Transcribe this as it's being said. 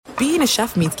being a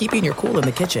chef means keeping your cool in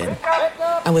the kitchen.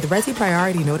 And with Resi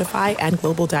Priority Notify and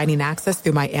Global Dining Access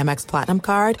through my Amex Platinum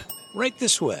card, Right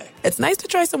this way. it's nice to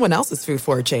try someone else's food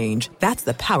for a change. That's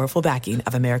the powerful backing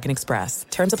of American Express.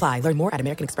 Terms apply. Learn more at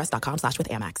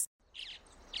americanexpress.com/withAmex.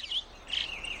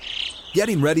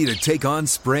 Getting ready to take on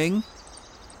spring?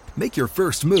 Make your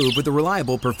first move with the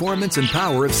reliable performance and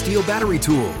power of Steel battery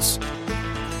tools.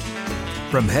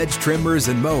 From hedge trimmers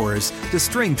and mowers to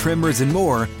string trimmers and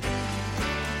more,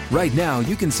 right now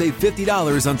you can save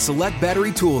 $50 on select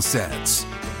battery tool sets.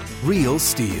 Real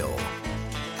Steel.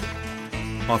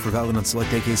 Offer valid on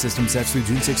select AK system sets through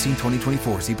June 16,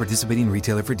 2024. See participating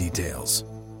retailer for details.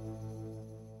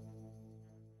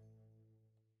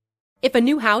 If a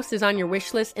new house is on your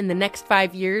wish list in the next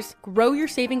 5 years, grow your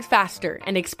savings faster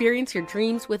and experience your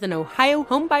dreams with an Ohio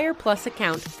Homebuyer Plus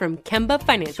account from Kemba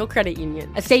Financial Credit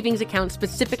Union. A savings account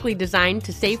specifically designed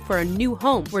to save for a new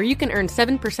home where you can earn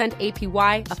 7%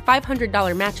 APY, a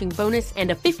 $500 matching bonus,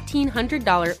 and a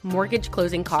 $1,500 mortgage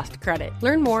closing cost credit.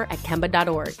 Learn more at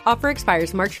Kemba.org. Offer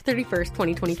expires March 31st,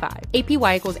 2025.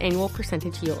 APY equals annual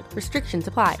percentage yield. Restrictions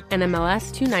apply.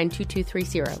 NMLS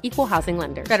 292230. Equal housing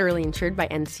lender. Federally insured by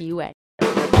NCUA.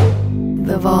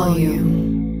 The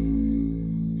volume.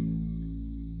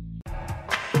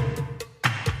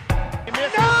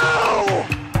 No!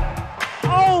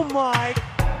 Oh my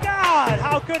God!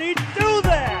 How could he do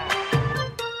that?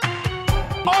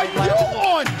 Are you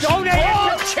on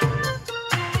drugs?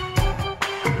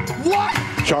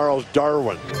 What? Charles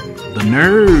Darwin. The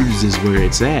nerves is where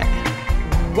it's at.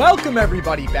 Welcome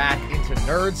everybody back into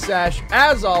Nerd Sesh.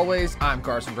 As always, I'm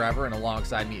Carson Brever, and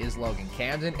alongside me is Logan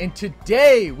Camden. And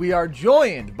today we are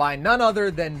joined by none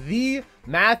other than the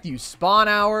Matthew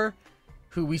Sponhour,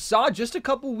 who we saw just a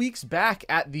couple weeks back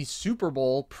at the Super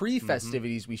Bowl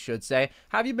pre-festivities, we should say.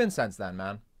 How have you been since then,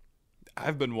 man?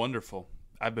 I've been wonderful.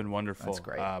 That's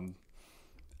great. I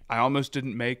almost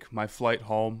didn't make my flight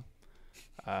home.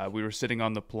 We were sitting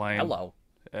on the plane. Hello.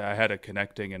 I had a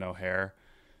connecting in O'Hare.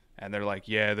 And they're like,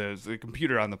 yeah, the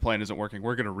computer on the plane isn't working.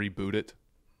 We're going to reboot it.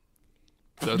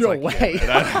 So it's no way.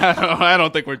 Yeah, I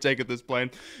don't think we're taking this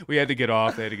plane. We had to get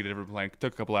off. They had to get a different plane. It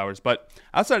took a couple hours. But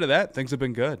outside of that, things have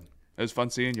been good. It was fun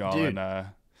seeing y'all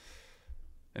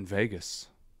in Vegas.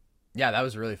 Yeah, that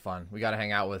was really fun. We got to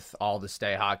hang out with all the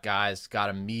Stay Hot guys. Got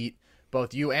to meet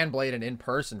both you and Bladen in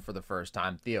person for the first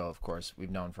time. Theo, of course,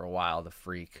 we've known for a while, the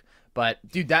freak. But,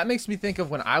 dude, that makes me think of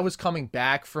when I was coming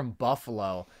back from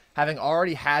Buffalo, having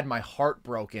already had my heart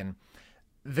broken.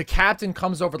 The captain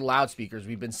comes over the loudspeakers.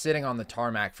 We've been sitting on the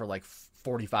tarmac for like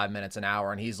 45 minutes, an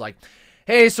hour, and he's like,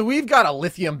 hey, so we've got a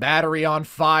lithium battery on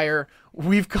fire.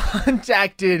 We've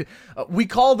contacted, we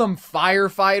call them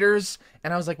firefighters.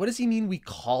 And I was like, what does he mean we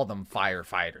call them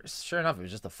firefighters? Sure enough, it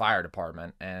was just the fire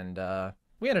department. And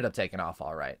we ended up taking off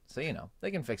all right. So, you know,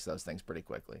 they can fix those things pretty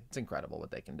quickly. It's incredible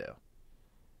what they can do.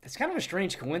 It's kind of a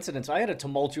strange coincidence. I had a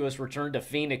tumultuous return to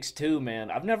Phoenix, too, man.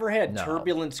 I've never had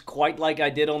turbulence quite like I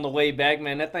did on the way back,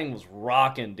 man. That thing was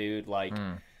rocking, dude. Like,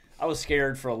 I was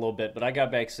scared for a little bit, but I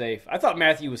got back safe. I thought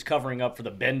Matthew was covering up for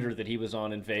the bender that he was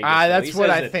on in Vegas. That's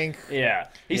what I think. Yeah.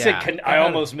 He said, I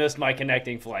almost missed my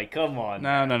connecting flight. Come on.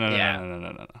 No.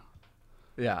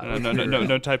 Yeah.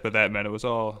 No type of that, man. It was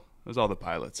all the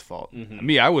pilot's fault. Mm-hmm.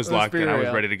 Me, I was locked in. I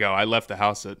was ready to go. I left the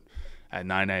house at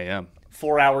 9 a.m.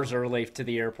 4 hours early to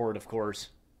the airport, of course.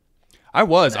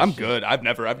 I'm good. I've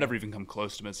never even come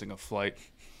close to missing a flight.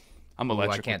 I'm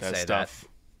electric with that stuff.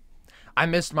 I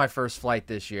missed my first flight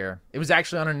this year. It was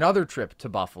actually on another trip to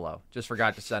Buffalo. Just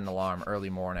forgot to set an alarm early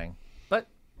morning. But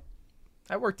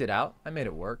I worked it out. I made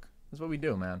it work. That's what we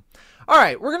do, man. All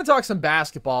right, we're going to talk some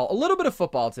basketball, a little bit of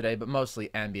football today, but mostly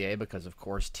NBA because, of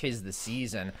course, 'tis the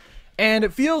season. And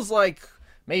it feels like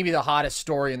maybe the hottest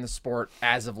story in the sport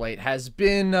as of late has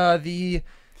been the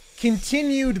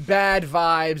continued bad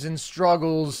vibes and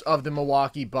struggles of the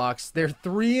Milwaukee Bucks. They're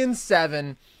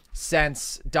 3-7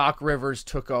 since Doc Rivers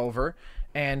took over,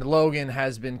 and Logan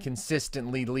has been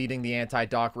consistently leading the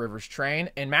anti-Doc Rivers train.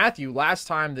 And Matthew, last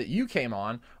time that you came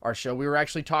on our show, we were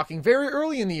actually talking very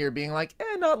early in the year, being like,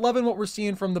 not loving what we're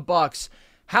seeing from the Bucks.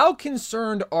 How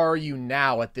concerned are you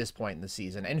now at this point in the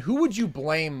season? And who would you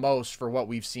blame most for what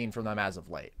we've seen from them as of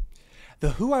late? The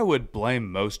who I would blame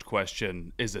most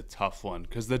question is a tough one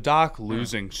because the Doc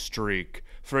losing streak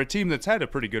for a team that's had a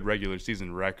pretty good regular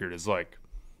season record is like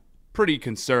pretty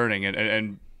concerning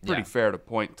and pretty fair to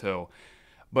point to.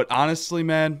 But honestly,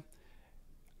 man,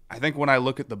 I think when I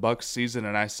look at the Bucks season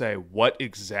and I say what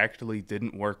exactly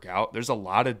didn't work out, there's a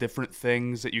lot of different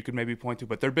things that you could maybe point to,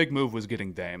 but their big move was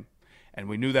getting Dame. And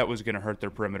we knew that was going to hurt their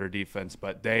perimeter defense,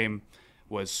 but Dame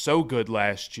was so good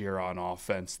last year on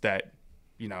offense that,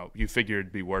 you figured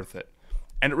it'd be worth it.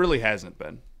 And it really hasn't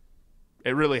been.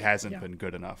 It really hasn't been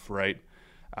good enough, right?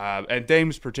 And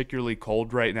Dame's particularly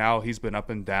cold right now. He's been up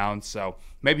and down, so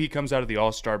maybe he comes out of the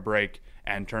All-Star break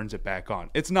and turns it back on.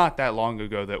 It's not that long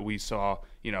ago that we saw,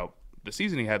 the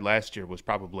season he had last year was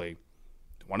probably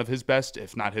one of his best,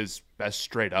 if not his best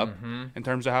straight up in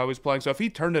terms of how he was playing. So if he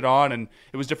turned it on and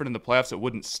it was different in the playoffs, it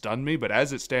wouldn't stun me. But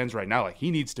as it stands right now,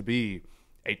 he needs to be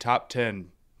a top 10,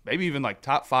 maybe even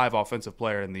top 5 offensive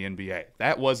player in the NBA.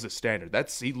 That was the standard.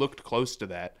 He looked close to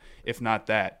that, if not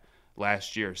that,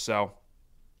 last year. So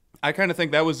I kind of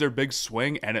think that was their big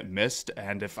swing, and it missed.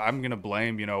 And if I'm going to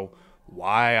blame,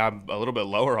 why I'm a little bit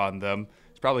lower on them,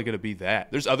 it's probably going to be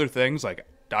that. There's other things like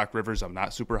Doc Rivers I'm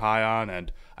not super high on,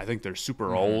 and I think they're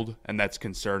super old, and that's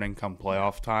concerning come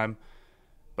playoff time.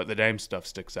 But the Dame stuff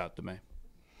sticks out to me.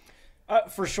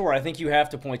 For sure. I think you have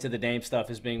to point to the Dame stuff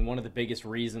as being one of the biggest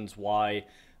reasons why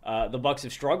the Bucks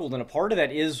have struggled, and a part of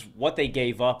that is what they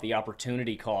gave up, the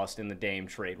opportunity cost in the Dame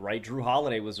trade, right? Drew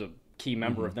Holiday was a key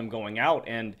member of them going out,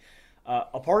 and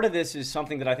a part of this is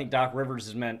something that I think Doc Rivers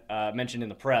has mentioned in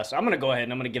the press. I'm going to go ahead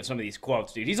and I'm going to give some of these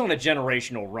quotes, dude. He's on a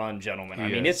generational run, gentlemen. I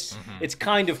mean, it's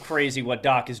kind of crazy what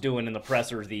Doc is doing in the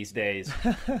presser these days.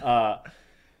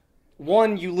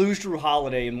 One, you lose Drew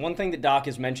Holiday, and one thing that Doc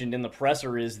has mentioned in the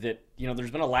presser is that,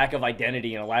 there's been a lack of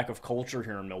identity and a lack of culture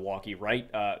here in Milwaukee, right?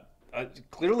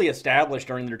 Clearly established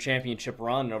during their championship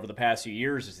run over the past few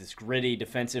years as this gritty,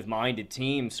 defensive-minded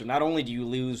team. So not only do you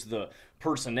lose the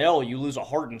personnel, you lose a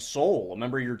heart and soul, a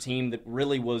member of your team that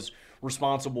really was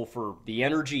responsible for the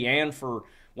energy and for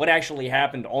what actually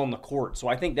happened on the court. So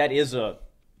I think that is a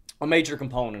major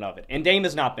component of it. And Dame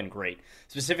has not been great.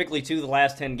 Specifically to the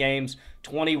last 10 games,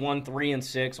 21, 3, and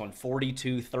 6 on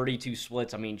 42, 32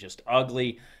 splits. I mean, just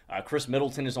ugly. Chris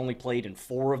Middleton has only played in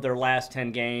 4 of their last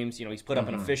 10 games. He's put up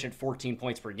an efficient 14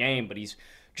 points per game, but he's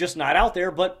just not out there.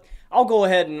 But I'll go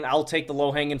ahead and I'll take the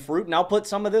low-hanging fruit, and I'll put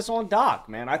some of this on Doc,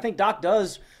 man. I think Doc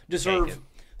does deserve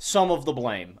some of the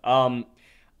blame.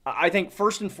 I think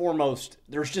first and foremost,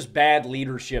 there's just bad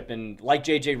leadership, and like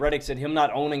J.J. Redick said, him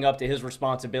not owning up to his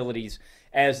responsibilities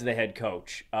as the head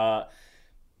coach.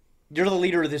 You're the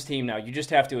leader of this team now. You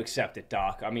just have to accept it,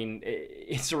 Doc. I mean,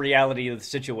 it's the reality of the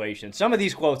situation. Some of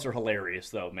these quotes are hilarious,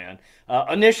 though, man.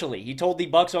 Initially, he told the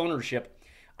Bucks ownership,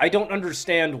 "I don't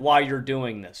understand why you're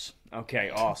doing this." Okay,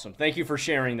 awesome. Thank you for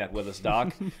sharing that with us,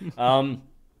 Doc.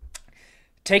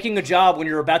 Taking a job when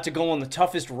you're about to go on the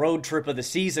toughest road trip of the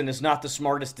season is not the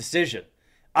smartest decision.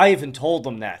 I even told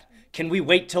them that. Can we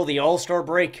wait till the All-Star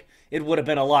break? It would have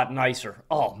been a lot nicer.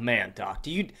 Oh, man, Doc.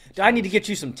 Do I need to get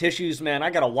you some tissues, man? I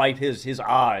got to wipe his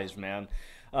eyes, man.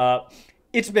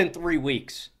 It's been 3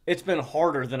 weeks. It's been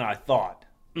harder than I thought.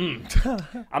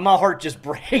 My heart just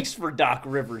breaks for Doc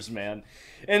Rivers, man.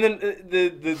 And then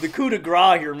the coup de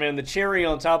grace here, man, the cherry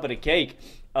on top of the cake.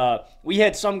 We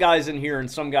had some guys in here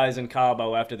and some guys in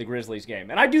Cabo after the Grizzlies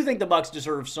game. And I do think the Bucks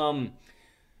deserve some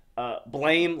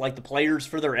blame, like the players,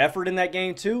 for their effort in that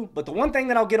game too. But the one thing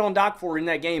that I'll get on Doc for in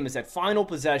that game is that final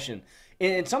possession.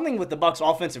 And something with the Bucks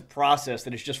offensive process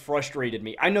that has just frustrated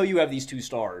me. I know you have these 2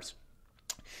 stars.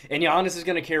 And Giannis is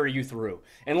going to carry you through.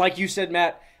 And like you said,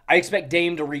 Matt, I expect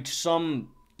Dame to reach some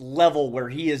level where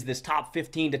he is this top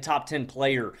 15 to top 10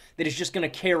 player that is just going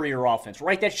to carry your offense,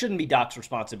 right? That shouldn't be Doc's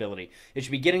responsibility. It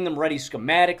should be getting them ready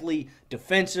schematically,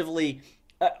 defensively.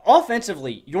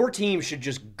 Offensively, your team should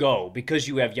just go because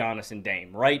you have Giannis and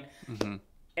Dame, right?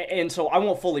 And so I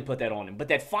won't fully put that on him. But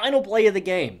that final play of the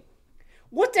game,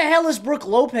 what the hell is Brook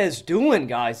Lopez doing,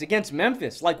 guys, against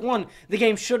Memphis? Like, one, the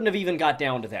game shouldn't have even got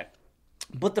down to that.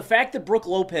 But the fact that Brook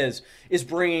Lopez is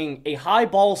bringing a high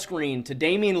ball screen to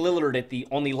Damian Lillard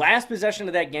on the last possession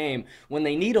of that game when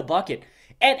they need a bucket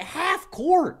at half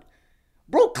court.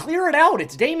 Bro, clear it out.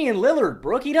 It's Damian Lillard,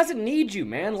 Brook. He doesn't need you,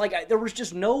 man. There was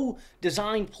just no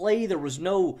designed play. There was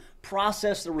no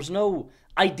process. There was no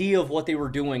idea of what they were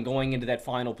doing going into that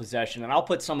final possession. And I'll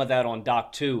put some of that on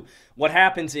Doc, too. What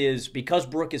happens is, because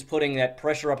Brook is putting that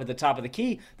pressure up at the top of the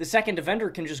key, the second defender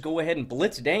can just go ahead and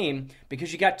blitz Dame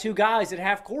because you got 2 guys at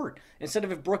half court, instead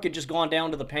of if Brook had just gone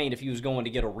down to the paint if he was going to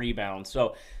get a rebound.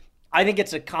 So I think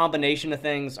it's a combination of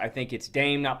things. I think it's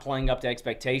Dame not playing up to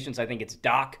expectations. I think it's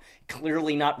Doc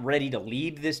clearly not ready to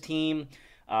lead this team.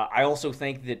 I also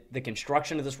think that the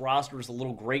construction of this roster is a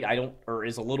little great.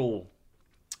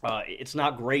 It's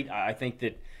not great. I think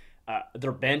that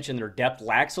their bench and their depth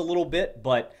lacks a little bit,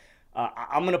 but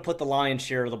I'm going to put the lion's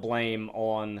share of the blame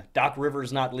on Doc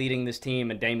Rivers not leading this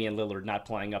team and Damian Lillard not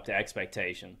playing up to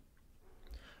expectation.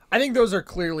 I think those are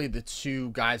clearly the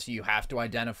 2 guys you have to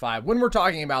identify when we're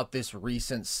talking about this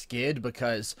recent skid,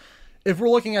 because if we're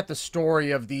looking at the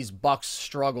story of these Bucks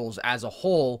struggles as a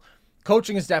whole,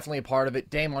 Coaching is definitely a part of it.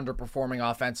 Dame underperforming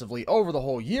offensively over the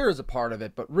whole year is a part of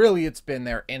it, but really it's been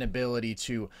their inability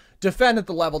to defend at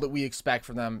the level that we expect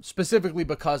from them, specifically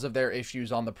because of their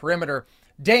issues on the perimeter.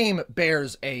 Dame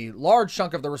bears a large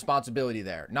chunk of the responsibility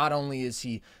there. Not only is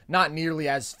he not nearly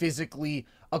as physically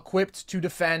equipped to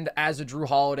defend as a Drew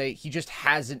Holiday, he just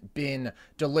hasn't been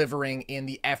delivering in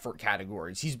the effort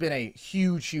categories. He's been a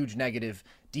huge negative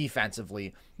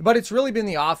defensively, but it's really been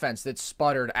the offense that's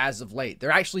sputtered as of late.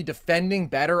 They're actually defending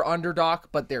better under Doc,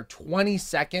 but they're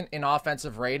 22nd in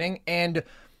offensive rating, and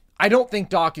I don't think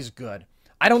Doc is good.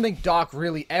 I don't think Doc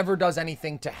really ever does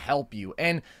anything to help you.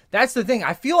 And that's the thing.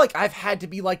 I feel like I've had to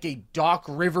be like a Doc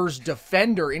Rivers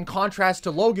defender in contrast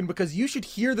to Logan, because you should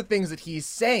hear the things that he's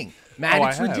saying. Man,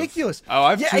 it's ridiculous.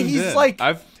 I've tuned he's in. like,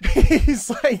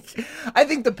 he's like, I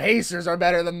think the Pacers are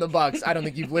better than the Bucks. I don't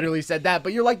think you've literally said that,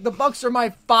 but you're like, the Bucks are my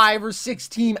 5 or 6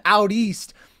 team out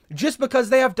east just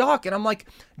because they have Doc. And I'm like,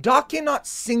 Doc cannot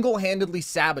single-handedly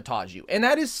sabotage you. And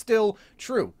that is still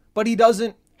true, but he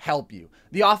doesn't help you.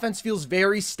 The offense feels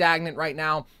very stagnant right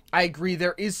now. I agree,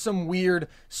 there is some weird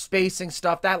spacing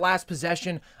stuff. That last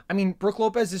possession, I mean, Brook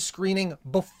Lopez is screening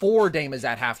before Dame is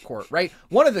at half court, right?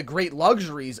 One of the great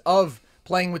luxuries of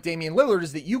playing with Damian Lillard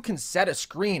is that you can set a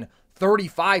screen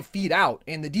 35 feet out,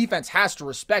 and the defense has to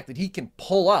respect that he can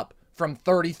pull up from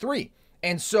 33.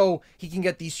 And so he can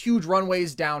get these huge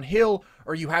runways downhill,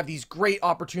 or you have these great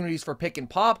opportunities for pick and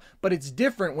pop, but it's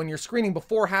different when you're screening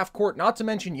before half court, not to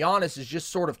mention Giannis is just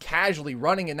sort of casually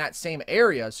running in that same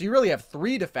area. So you really have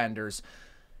 3 defenders.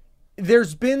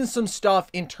 There's been some stuff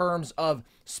in terms of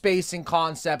spacing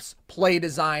concepts, play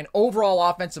design, overall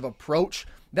offensive approach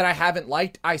that I haven't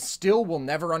liked. I still will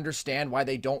never understand why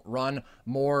they don't run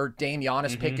more Dame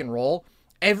Giannis pick and roll.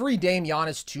 Every Dame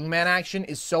Giannis 2-man action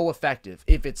is so effective.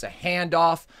 If it's a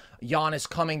handoff, Giannis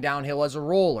coming downhill as a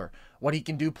roller, what he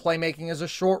can do playmaking as a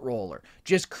short roller,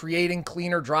 just creating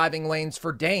cleaner driving lanes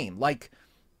for Dame. Like,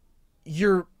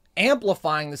 you're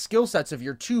amplifying the skill sets of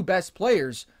your 2 best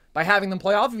players by having them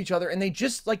play off of each other, and they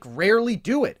just like rarely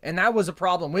do it. And that was a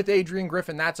problem with Adrian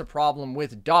Griffin. That's a problem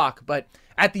with Doc. But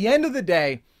at the end of the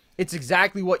day, it's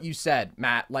exactly what you said,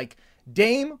 Matt. Like,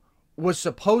 Dame was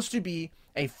supposed to be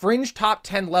a fringe top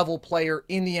 10 level player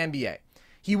in the NBA.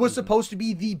 He was supposed to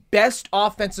be the best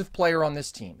offensive player on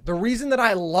this team. The reason that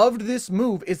I loved this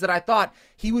move is that I thought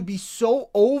he would be so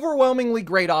overwhelmingly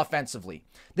great offensively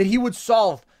that he would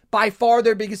solve by far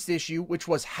their biggest issue, which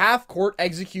was half-court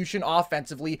execution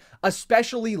offensively,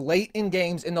 especially late in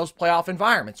games in those playoff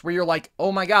environments where you're like,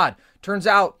 oh my God, turns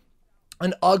out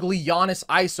an ugly Giannis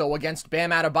ISO against Bam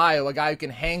Adebayo, a guy who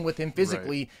can hang with him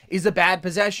physically, is a bad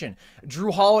possession.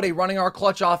 Drew Holiday running our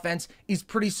clutch offense is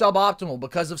pretty suboptimal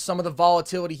because of some of the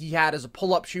volatility he had as a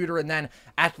pull-up shooter, and then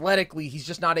athletically, he's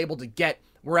just not able to get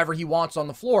wherever he wants on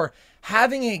the floor.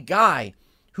 Having a guy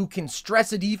who can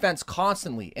stress a defense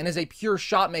constantly and is a pure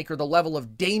shot maker the level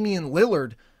of Damian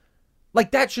Lillard,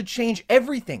 like, that should change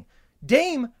everything.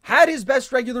 Dame had his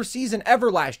best regular season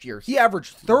ever last year. He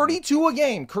averaged 32 a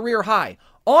game, career high,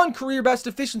 on career best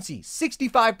efficiency,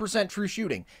 65% true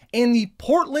shooting. And the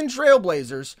Portland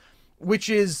Trailblazers, which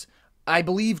is, I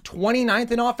believe, 29th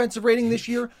in offensive rating this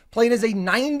year, played as a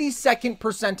 92nd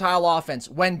percentile offense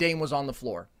when Dame was on the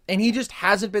floor. And he just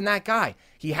hasn't been that guy.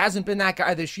 He hasn't been that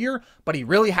guy this year, but he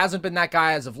really hasn't been that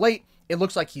guy as of late. It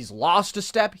looks like he's lost a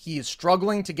step. He is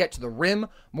struggling to get to the rim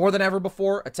more than ever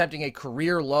before, attempting a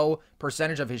career low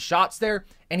percentage of his shots there.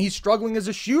 And he's struggling as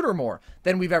a shooter more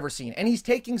than we've ever seen. And he's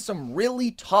taking some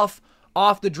really tough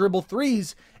off the dribble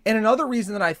threes. And another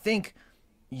reason that I think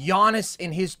Giannis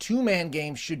in his 2-man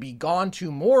game should be gone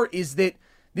to more is that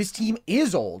this team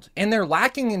is old, and they're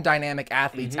lacking in dynamic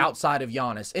athletes outside of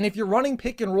Giannis. And if you're running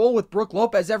pick and roll with Brook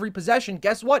Lopez every possession,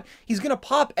 guess what? He's going to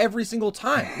pop every single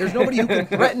time. There's nobody who can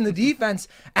threaten the defense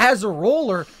as a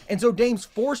roller, and so Dame's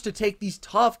forced to take these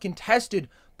tough, contested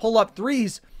pull-up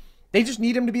threes. They just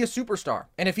need him to be a superstar.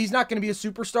 And if he's not going to be a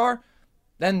superstar,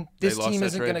 then this team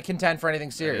isn't going to contend for anything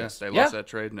serious. They lost that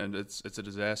trade, and it's a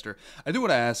disaster. I do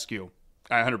want to ask you,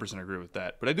 I 100% agree with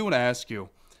that, but I do want to ask you,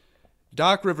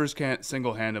 Doc Rivers can't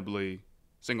single-handedly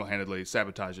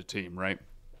sabotage a team, right?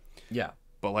 Yeah.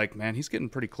 But, like, man, he's getting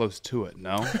pretty close to it,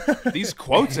 no? These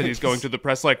quotes that he's going to the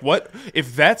press, like, what?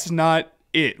 If that's not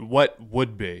it, what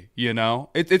would be, you know?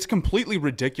 It's completely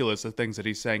ridiculous, the things that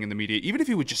he's saying in the media. Even if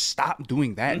he would just stop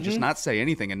doing that and just not say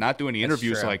anything and not do any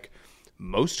interviews like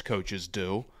most coaches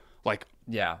do, like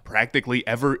practically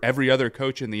every other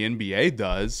coach in the NBA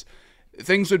does,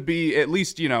 things would be at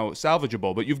least, you know,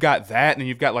 salvageable. But you've got that, and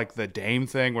you've got like the Dame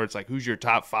thing where it's like, who's your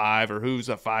top 5 or who's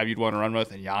a 5 you'd want to run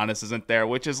with, and Giannis isn't there,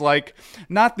 which is like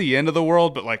not the end of the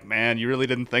world, but like, man, you really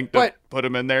didn't think to put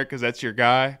him in there because that's your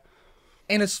guy.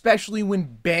 And especially when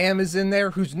Bam is in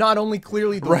there, who's not only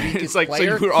clearly the weakest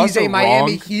player, so he's a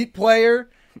Miami wrong. Heat player.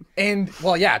 And,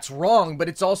 well, yeah, it's wrong, but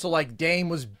it's also like Dame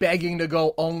was begging to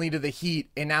go only to the Heat,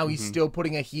 and now he's still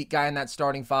putting a Heat guy in that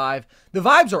starting five. The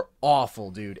vibes are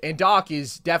awful, dude. And Doc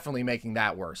is definitely making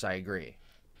that worse. I agree.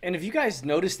 And if you guys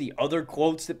notice the other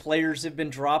quotes that players have been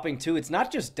dropping too, it's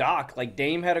not just Doc. Like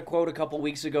Dame had a quote a couple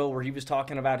weeks ago where he was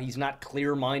talking about he's not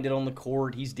clear-minded on the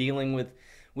court. He's dealing with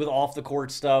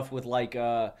off-the-court stuff with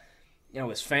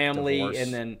his family. Divorce.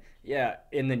 And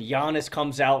then Giannis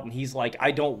comes out and he's like,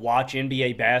 I don't watch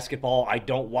NBA basketball. I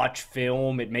don't watch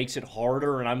film. It makes it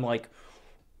harder. And I'm like,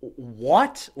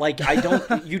 what? Like,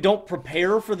 you don't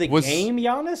prepare for the game,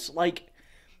 Giannis? Like,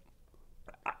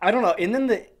 I don't know. And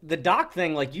then the Doc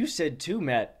thing, like you said too,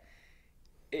 Matt,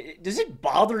 does it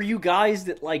bother you guys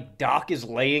that, like, Doc is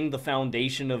laying the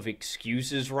foundation of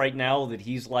excuses right now, that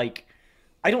he's like,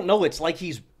 I don't know, it's like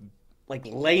he's like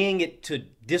laying it to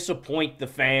disappoint the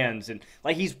fans, and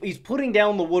like he's putting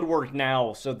down the woodwork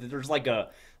now so that there's like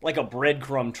a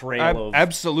breadcrumb trail of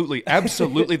absolutely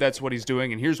that's what he's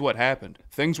doing. And here's what happened.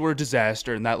 Things were a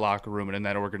disaster in that locker room and in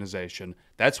that organization.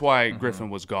 That's why Griffin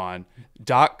was gone.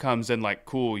 Doc comes in like,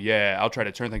 cool, yeah, I'll try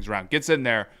to turn things around. Gets in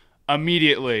there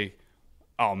immediately.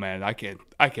 Oh man, I can't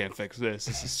fix this.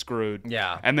 This is screwed.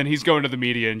 Yeah. And then he's going to the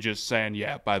media and just saying,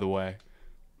 yeah, by the way,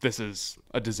 this is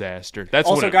a disaster. That's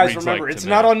also, what it guys, reads remember, like it's to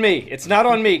not me. on me. It's not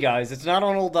on me, guys. It's not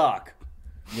on old Doc.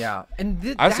 Yeah.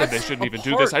 And I said they shouldn't even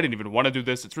do this. I didn't even want to do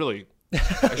this. It's really,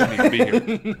 I shouldn't even be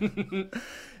here.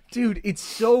 Dude, it's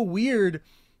so weird,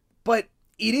 but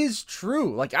it is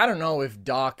true. Like, I don't know if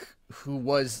Doc, who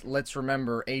was, let's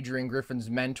remember, Adrian Griffin's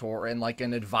mentor and like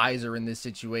an advisor in this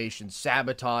situation,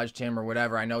 sabotaged him or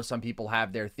whatever. I know some people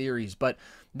have their theories, but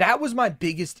that was my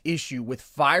biggest issue with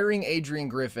firing Adrian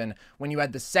Griffin when you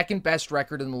had the second best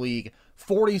record in the league,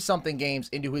 40-something games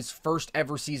into his first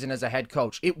ever season as a head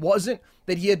coach. It wasn't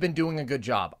that he had been doing a good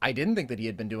job. I didn't think that he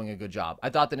had been doing a good job. I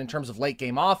thought that in terms of late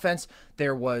game offense,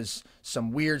 there was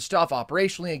some weird stuff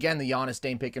operationally. Again, the Giannis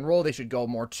Dame pick and roll, they should go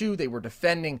more to. They were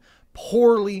defending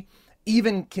poorly,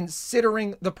 even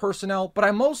considering the personnel. But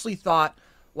I mostly thought,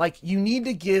 like, you need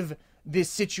to give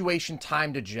this situation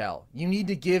time to gel. You need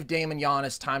to give Dame and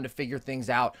Giannis time to figure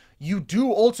things out. You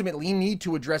do ultimately need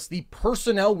to address the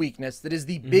personnel weakness that is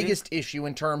the biggest issue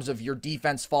in terms of your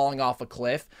defense falling off a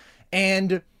cliff.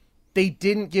 And they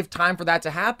didn't give time for that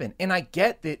to happen. And I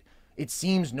get that it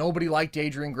seems nobody liked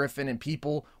Adrian Griffin and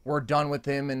people were done with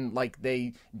him, and like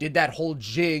they did that whole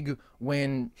jig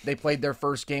when they played their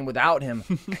first game without him.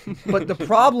 But the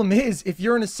problem is, if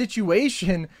you're in a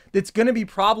situation that's going to be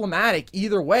problematic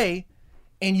either way,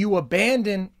 and you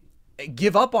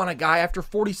give up on a guy after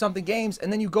 40-something games,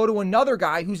 and then you go to another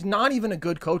guy who's not even a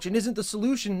good coach and isn't the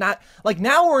solution. Not like,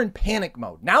 now we're in panic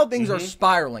mode. Now things are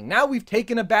spiraling. Now we've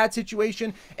taken a bad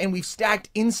situation and we've stacked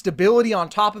instability on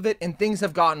top of it, and things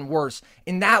have gotten worse.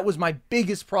 And that was my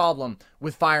biggest problem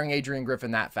with firing Adrian Griffin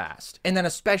that fast. And then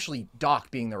especially Doc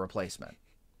being the replacement.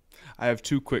 I have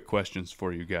two quick questions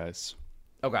for you guys.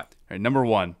 Okay. All right, number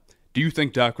one, do you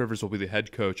think Doc Rivers will be the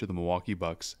head coach of the Milwaukee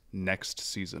Bucks next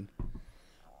season?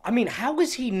 I mean, how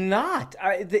is he not?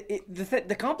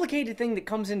 The complicated thing that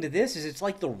comes into this is it's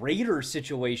like the Raiders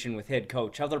situation with head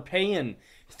coach, how they're paying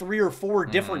 3 or 4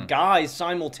 different guys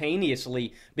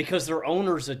simultaneously because their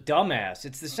owner's a dumbass.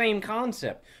 It's the same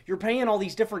concept. You're paying all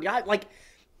these different guys.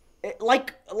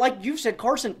 Like you said,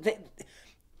 Carson,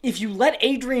 if you let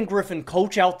Adrian Griffin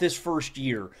coach out this first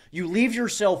year, you leave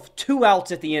yourself 2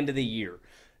 outs at the end of the year.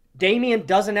 Damian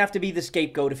doesn't have to be the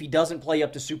scapegoat if he doesn't play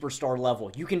up to superstar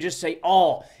level. You can just say,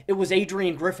 oh, it was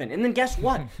Adrian Griffin. And then guess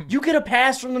what? You get a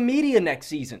pass from the media next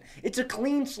season. It's a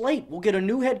clean slate. We'll get a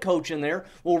new head coach in there.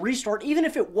 We'll restart. Even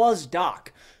if it was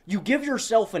Doc, you give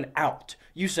yourself an out.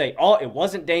 You say, oh, it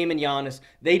wasn't Dame and Giannis.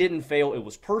 They didn't fail. It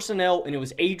was personnel, and it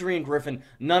was Adrian Griffin.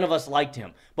 None of us liked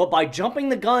him. But by jumping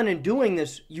the gun and doing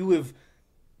this, you have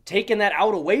taken that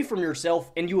out away from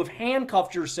yourself, and you have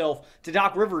handcuffed yourself to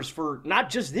Doc Rivers for not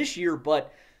just this year,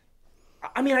 but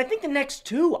I mean, I think the next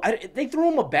 2, they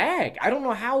threw him a bag. I don't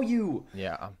know how you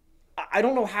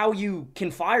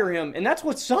can fire him, and that's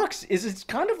what sucks, is it's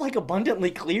kind of like abundantly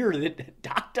clear that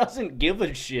Doc doesn't give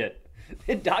a shit.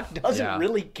 That Doc doesn't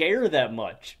really care that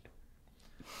much.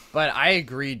 But I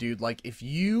agree, dude. Like, if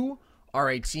you are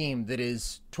a team that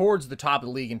is towards the top of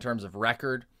the league in terms of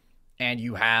record, and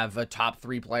you have a top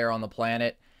 3 player on the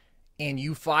planet, and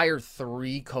you fire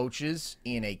 3 coaches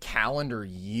in a calendar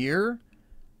year,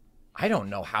 I don't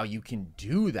know how you can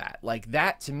do that. Like,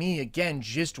 that, to me, again,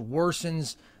 just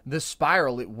worsens the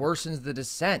spiral. It worsens the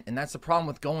descent, and that's the problem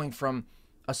with going from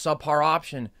a subpar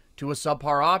option to a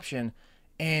subpar option.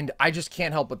 And I just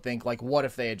can't help but think, like, what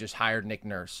if they had just hired Nick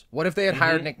Nurse? What if they had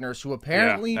hired Nick Nurse, who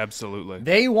apparently absolutely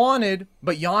they wanted,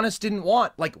 but Giannis didn't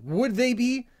want? Like, would they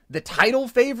be the title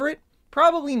favorite?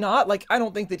 Probably not. Like, I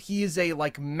don't think that he is a,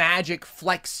 like, magic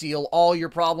flex seal, all your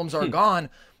problems are gone.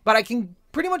 But I can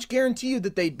pretty much guarantee you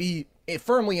that they'd be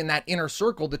firmly in that inner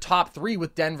circle, the top 3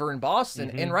 with Denver and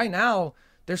Boston. And right now,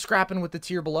 they're scrapping with the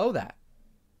tier below that.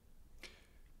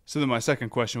 So then my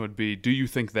second question would be, do you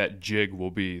think that jig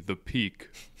will be the peak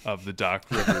of the Doc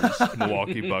Rivers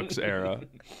Milwaukee Bucks era?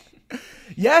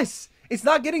 Yes. It's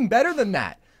not getting better than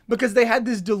that because they had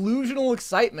this delusional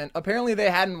excitement. Apparently they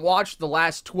hadn't watched the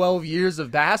last 12 years of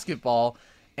basketball,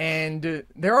 and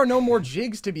there are no more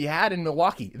jigs to be had in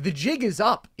Milwaukee. The jig is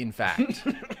up, in fact.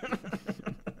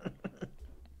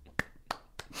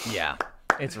 Yeah,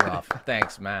 it's rough.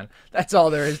 Thanks, man. That's all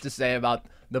there is to say about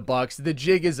the Bucks. The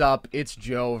jig is up. It's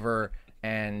Jover,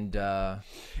 and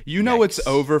yikes. It's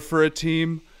over for a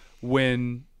team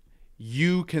when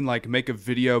you can like make a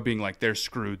video being like, they're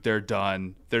screwed, they're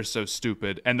done, they're so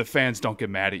stupid, and the fans don't get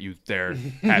mad at you. They're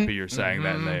happy you're saying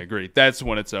that, and they agree. That's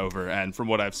when it's over. And from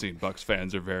what I've seen, Bucks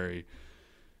fans are very,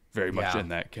 very much in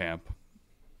that camp.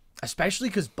 Especially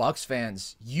because Bucks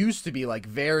fans used to be like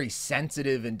very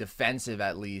sensitive and defensive,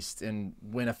 at least, and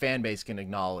when a fan base can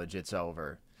acknowledge it's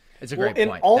over. It's a great point.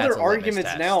 And all their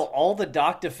arguments now, all the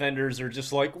Doc defenders are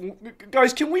just like,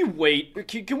 guys, can we wait?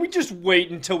 Can we just wait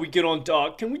until we get on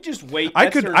Doc? Can we just wait? I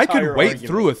could wait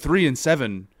through a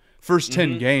 3-7 first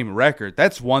 10 game record.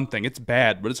 That's one thing. It's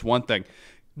bad, but it's one thing.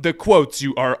 The quotes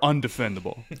you are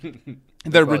undefendable.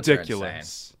 They're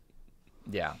ridiculous.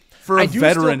 Yeah. For a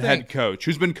veteran head coach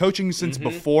who's been coaching since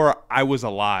before I was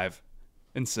alive.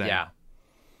 Insane.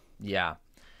 Yeah.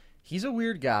 He's a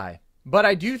weird guy. But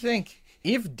I do think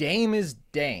if Dame is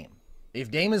Dame, if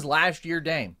Dame is last year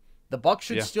Dame, the Bucks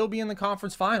should still be in the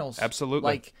conference finals. Absolutely.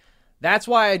 Like, that's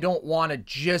why I don't want to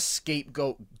just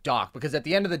scapegoat Doc, because at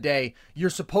the end of the day, you're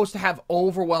supposed to have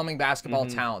overwhelming basketball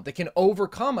talent that can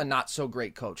overcome a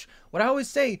not-so-great coach. What I always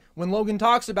say when Logan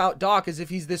talks about Doc is if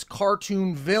he's this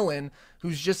cartoon villain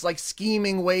who's just like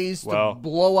scheming ways to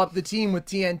blow up the team with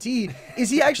TNT,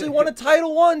 is he actually won a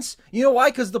title once? You know why?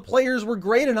 Because the players were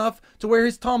great enough to where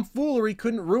his tomfoolery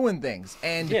couldn't ruin things.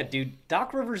 And yeah, dude,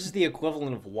 Doc Rivers is the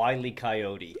equivalent of Wile E.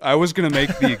 Coyote. I was going to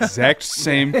make the exact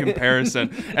same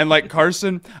comparison. And like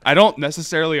Carson, I don't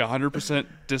necessarily 100%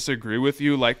 disagree with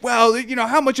you. Like, well, you know,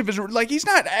 how much of his, like, he's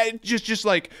not just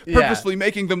like purposefully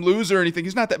making them lose or anything.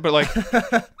 He's not that, but like,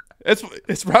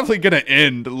 it's probably gonna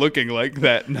end looking like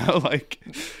that now. Like,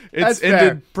 it's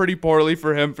ended pretty poorly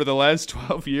for him for the last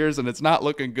 12 years, and it's not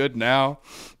looking good now.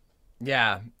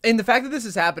 Yeah, and the fact that this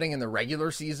is happening in the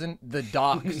regular season, the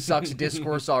Doc sucks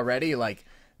discourse already, like,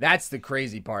 that's the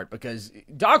crazy part, because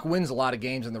Doc wins a lot of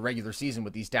games in the regular season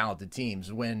with these talented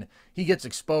teams. When he gets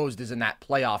exposed is in that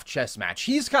playoff chess match.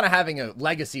 He's kind of having a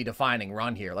legacy-defining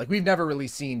run here. Like, we've never really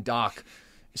seen Doc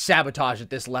sabotage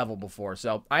at this level before,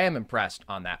 so I am impressed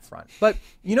on that front. But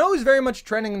you know who's very much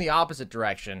trending in the opposite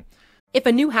direction? If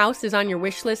a new house is on your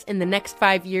wish list in the next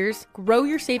 5 years, grow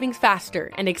your savings faster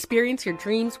and experience your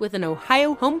dreams with an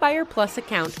Ohio Homebuyer Plus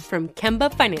account from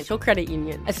Kemba Financial Credit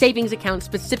Union. A savings account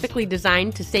specifically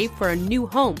designed to save for a new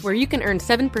home, where you can earn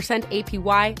 7%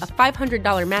 APY, a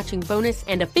 $500 matching bonus,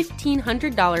 and a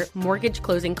 $1,500 mortgage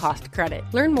closing cost credit.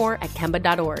 Learn more at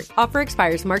Kemba.org. Offer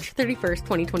expires March 31st,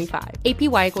 2025.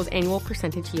 APY equals annual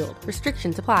percentage yield.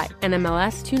 Restrictions apply.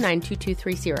 NMLS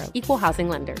 292230. Equal housing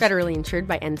lender. Federally insured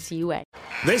by NCUA.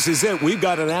 This is it. We've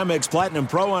got an Amex Platinum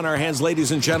Pro on our hands, ladies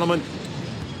and gentlemen.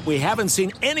 We haven't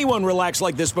seen anyone relax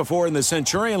like this before in the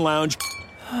Centurion Lounge.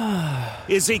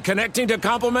 Is he connecting to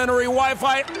complimentary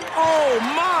Wi-Fi? Oh,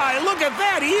 my! Look at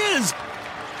that! He is!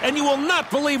 And you will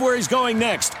not believe where he's going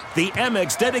next. The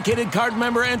Amex dedicated card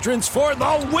member entrance for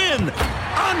the win!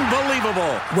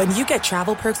 Unbelievable! When you get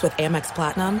travel perks with Amex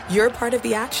Platinum, you're part of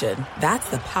the action. That's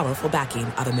the powerful backing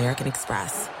of American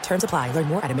Express. Terms apply. Learn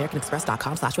more at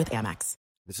americanexpress.com/withAmex.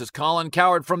 This is Colin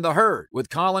Cowherd from The Herd with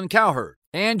Colin Cowherd.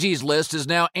 Angie's List is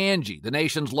now Angie, the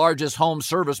nation's largest home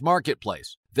service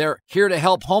marketplace. They're here to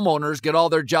help homeowners get all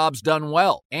their jobs done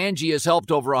well. Angie has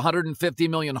helped over 150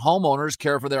 million homeowners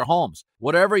care for their homes.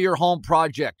 Whatever your home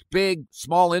project, big,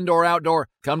 small, indoor, outdoor,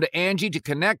 come to Angie to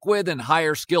connect with and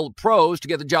hire skilled pros to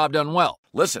get the job done well.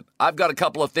 Listen, I've got a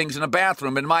couple of things in a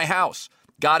bathroom in my house.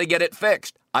 Got to get it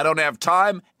fixed. I don't have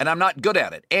time, and I'm not good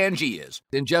at it. Angie is.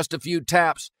 In just a few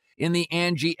taps in the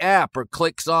Angie app or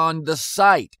clicks on the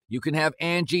site, you can have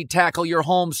Angie tackle your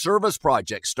home service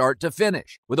project start to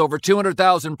finish. With over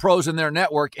 200,000 pros in their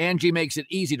network, Angie makes it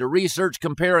easy to research,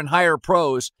 compare, and hire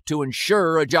pros to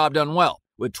ensure a job done well.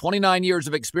 With 29 years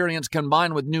of experience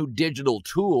combined with new digital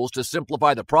tools to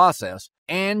simplify the process,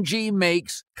 Angie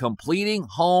makes completing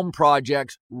home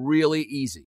projects really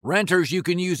easy. Renters, you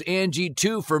can use Angie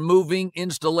too for moving,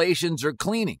 installations, or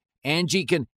cleaning. Angie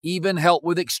can even help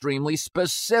with extremely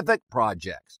specific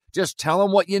projects. Just tell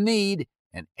them what you need,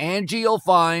 and Angie will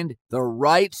find the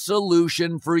right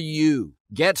solution for you.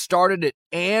 Get started at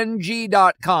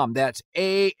Angie.com. That's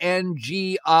ANGI.com,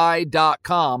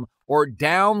 or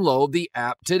download the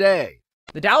app today.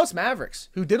 The Dallas Mavericks,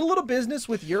 who did a little business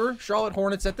with your Charlotte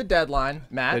Hornets at the deadline,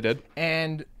 Matt. They did.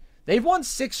 And they've won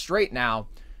 6 straight now.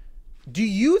 Do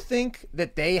you think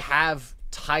that they have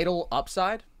title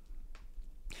upside?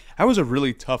 That was a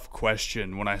really tough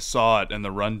question when I saw it in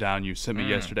the rundown you sent me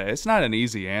yesterday. It's not an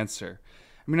easy answer.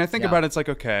 I mean, I think about it, it's like,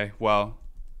 okay, well,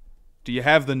 do you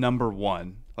have the number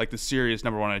one, like the serious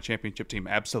number one on a championship team?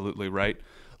 Absolutely, right?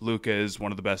 Luka is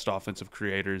one of the best offensive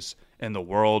creators in the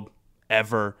world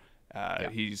ever.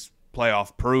 He's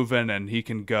playoff proven, and he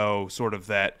can go sort of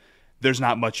that there's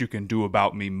not much you can do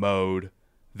about me mode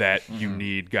that you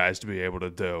need guys to be able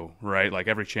to do, right? Like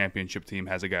every championship team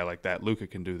has a guy like that. Luka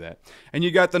can do that. And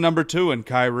you got the number 2 in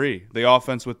Kyrie. The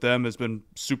offense with them has been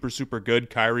super, super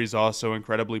good. Kyrie's also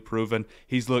incredibly proven.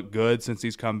 He's looked good since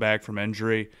he's come back from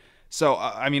injury. So,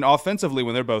 I mean, offensively,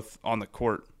 when they're both on the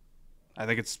court, I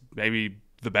think it's maybe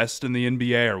the best in the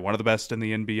NBA or one of the best in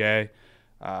the NBA.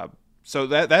 So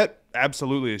that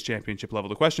absolutely is championship level.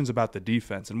 The question's about the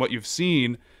defense. And what you've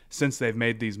seen since they've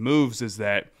made these moves is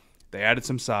that they added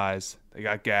some size. They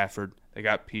got Gafford. They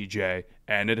got PJ.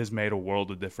 And it has made a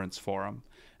world of difference for them.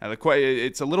 And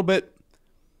it's a little bit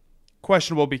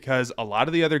questionable because a lot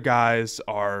of the other guys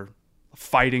are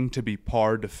fighting to be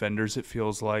par defenders, it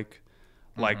feels like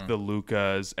the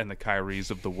Lukas and the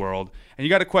Kyries of the world. And you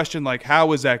got to question, like,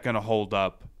 how is that going to hold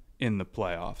up in the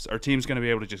playoffs? Are teams going to be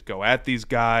able to just go at these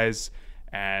guys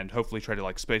and hopefully try to,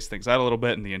 like, space things out a little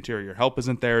bit, and the interior help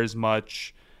isn't there as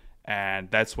much,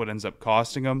 and that's what ends up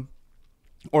costing them?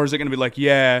 Or is it going to be like,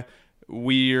 yeah,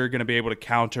 we're going to be able to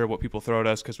counter what people throw at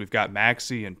us because we've got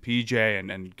Maxey and PJ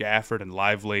and Gafford and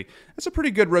Lively. That's a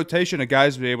pretty good rotation of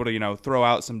guys to be able to, throw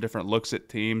out some different looks at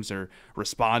teams or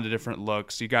respond to different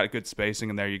looks. You got good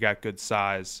spacing in there. You got good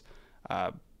size,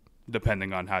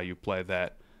 depending on how you play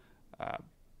that.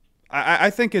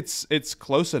 I think it's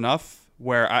close enough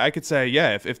where I could say,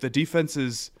 yeah, if the defense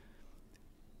is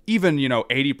even,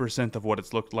 80% of what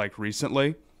it's looked like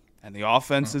recently and the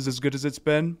offense is as good as it's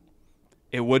been,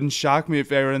 it wouldn't shock me if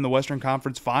they were in the Western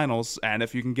Conference Finals. And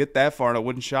if you can get that far, and it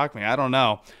wouldn't shock me. I don't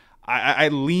know. I'm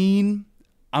going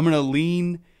to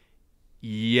lean,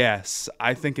 yes,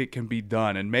 I think it can be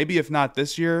done. And maybe if not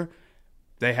this year,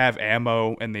 they have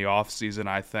ammo in the offseason,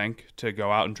 I think, to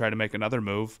go out and try to make another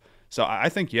move. So I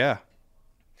think, yeah.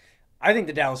 I think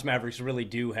the Dallas Mavericks really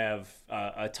do have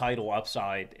a title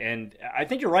upside. And I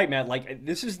think you're right, Matt. Like,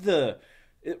 this is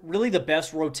really the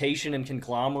best rotation and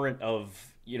conglomerate of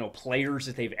players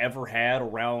that they've ever had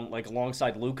around, like,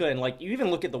 alongside Luka. And, like, you even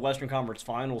look at the Western Conference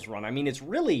Finals run. I mean, it's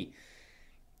really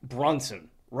Brunson,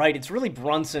 right? It's really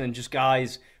Brunson and just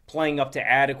guys playing up to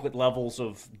adequate levels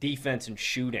of defense and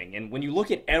shooting. And when you look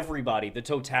at everybody, the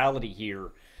totality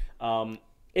here,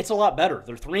 it's a lot better.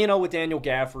 They're 3-0 with Daniel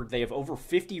Gafford. They have over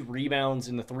 50 rebounds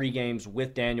in the 3 games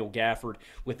with Daniel Gafford.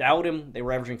 Without him, they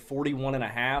were averaging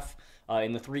 41.5.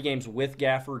 In the 3 games with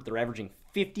Gafford, they're averaging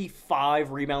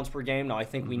 55 rebounds per game. Now, I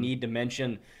think we need to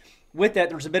mention, with that,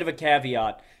 there's a bit of a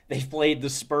caveat. They've played the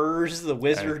Spurs, the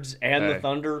Wizards, and the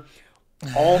Thunder.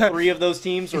 All 3 of those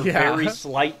teams are very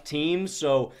slight teams.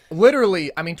 So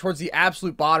literally, I mean, towards the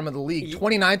absolute bottom of the league.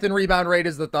 29th in rebound rate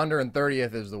is the Thunder, and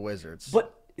 30th is the Wizards.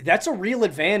 But that's a real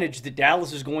advantage that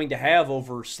Dallas is going to have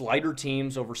over slighter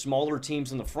teams, over smaller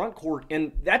teams in the front court.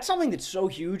 And that's something that's so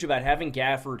huge about having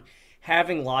Gafford,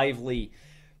 having Lively.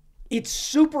 It's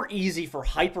super easy for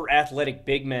hyper-athletic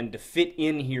big men to fit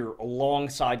in here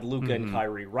alongside Luka and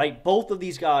Kyrie, right? Both of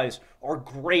these guys are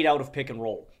great out of pick and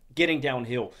roll, getting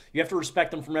downhill. You have to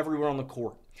respect them from everywhere on the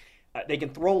court. They can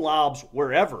throw lobs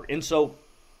wherever. And so,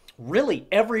 really,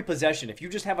 every possession, if you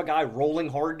just have a guy rolling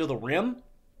hard to the rim,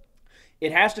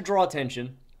 it has to draw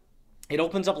attention. It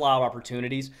opens up lob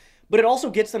opportunities, but it also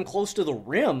gets them close to the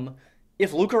rim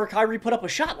if Luka or Kyrie put up a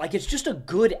shot. Like, it's just a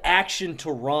good action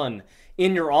to run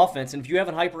in your offense. And if you have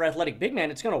a hyper-athletic big man,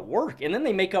 it's going to work. And then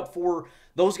they make up for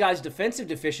those guys' defensive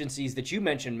deficiencies that you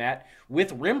mentioned, Matt,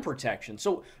 with rim protection.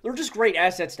 So they're just great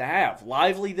assets to have.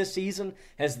 Lively this season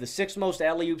has the 6th most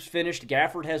alley-oops finished.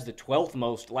 Gafford has the 12th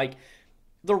most. Like,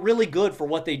 they're really good for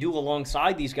what they do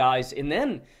alongside these guys. And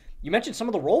then you mentioned some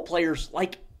of the role players.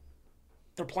 Like,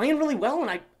 they're playing really well,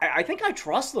 and I think I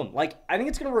trust them. Like, I think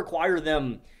it's going to require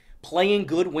them playing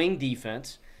good wing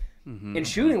defense and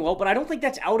shooting well, but I don't think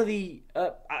that's out of the.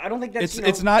 I don't think that's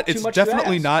it's not. It's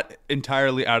definitely not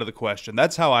entirely out of the question.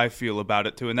 That's how I feel about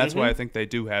it too, and that's why I think they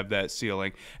do have that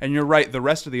ceiling. And you're right. The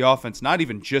rest of the offense, not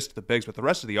even just the bigs, but the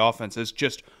rest of the offense is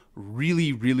just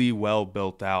really, really well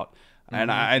built out.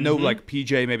 And I know like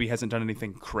PJ maybe hasn't done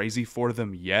anything crazy for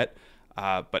them yet.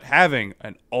 But having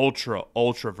an ultra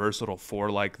versatile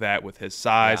 4 like that with his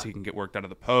size, he can get work out of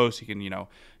the post. He can,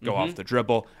 go off the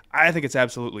dribble. I think it's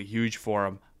absolutely huge for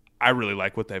him. I really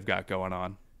like what they've got going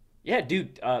on. Yeah,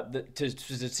 dude,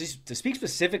 to speak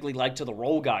specifically like to the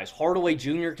role guys, Hardaway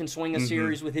Jr. can swing a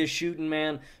series with his shooting,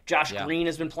 man. Josh Green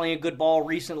has been playing good ball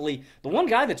recently. The one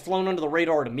guy that's flown under the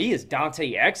radar to me is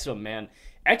Dante Exum, man.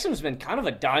 Exum's been kind of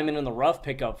a diamond in the rough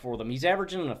pickup for them. He's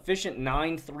averaging an efficient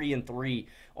 9-3-3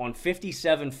 on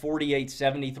 57, 48,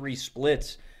 73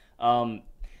 splits. You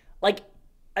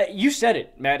said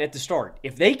it, Matt, at the start.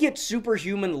 If they get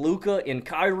superhuman Luka and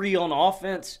Kyrie on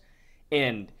offense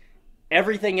and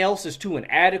everything else is to an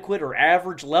adequate or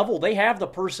average level, they have the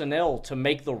personnel to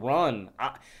make the run.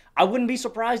 I wouldn't be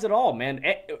surprised at all, man.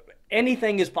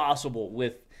 Anything is possible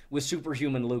with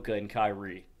superhuman Luka and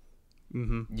Kyrie.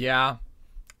 Yeah.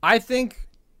 I think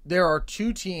there are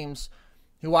 2 teams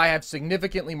who I have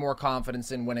significantly more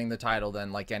confidence in winning the title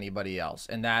than like anybody else,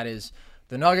 and that is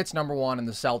the Nuggets number 1 and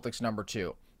the Celtics number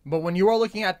 2. But when you are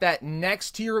looking at that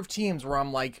next tier of teams where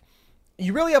I'm like,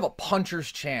 you really have a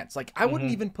puncher's chance. Like, I wouldn't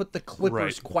even put the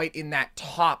Clippers quite in that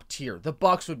top tier. The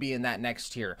Bucks would be in that next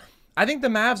tier. I think the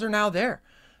Mavs are now there.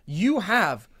 You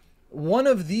have one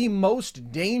of the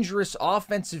most dangerous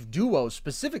offensive duos,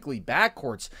 specifically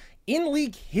backcourts, in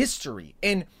league history.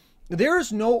 And there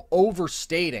is no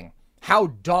overstating how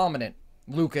dominant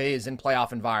Luka is in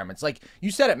playoff environments. Like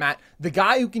you said it, Matt, the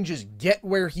guy who can just get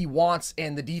where he wants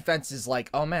and the defense is like,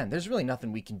 oh man, there's really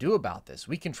nothing we can do about this.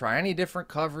 We can try any different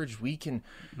coverage. We can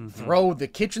throw the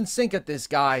kitchen sink at this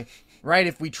guy, right?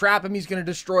 If we trap him, he's going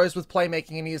to destroy us with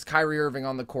playmaking, and he has Kyrie Irving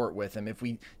on the court with him. If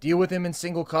we deal with him in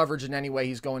single coverage in any way,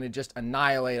 he's going to just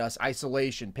annihilate us.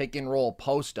 Isolation, pick and roll,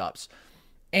 post-ups.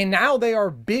 And now they are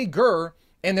bigger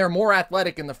and they're more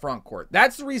athletic in the front court.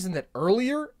 That's the reason that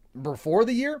earlier, before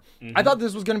the year, I thought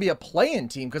this was going to be a play-in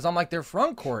team because I'm like, their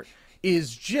front court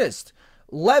is just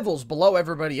levels below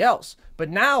everybody else. But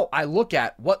now I look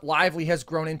at what Lively has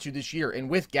grown into this year, and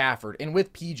with Gafford and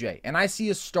with PJ, and I see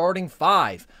a starting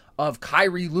 5 of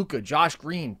Kyrie, Luka, Josh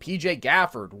Green, PJ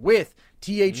Gafford with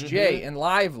THJ and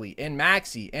Lively and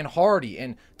Maxey and Hardy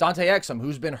and Dante Exum,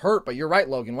 who's been hurt. But you're right,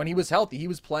 Logan. When he was healthy, he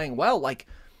was playing well. Like,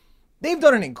 they've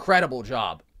done an incredible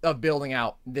job of building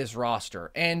out this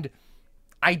roster. And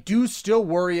I do still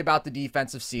worry about the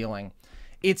defensive ceiling.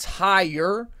 It's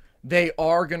higher. They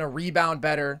are going to rebound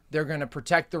better. They're going to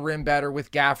protect the rim better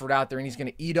with Gafford out there, and he's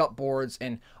going to eat up boards.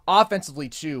 And offensively,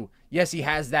 too, yes, he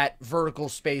has that vertical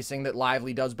spacing that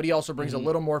Lively does, but he also brings a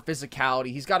little more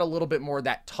physicality. He's got a little bit more of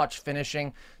that touch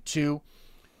finishing, too.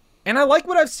 And I like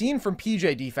what I've seen from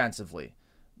PJ defensively.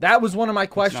 That was one of my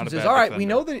questions is, all right, we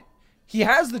know that he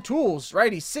has the tools,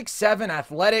 right? He's 6'7",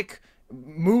 athletic,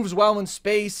 moves well in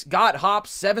space, got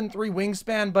hops, 7'3"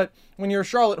 wingspan, but when you're a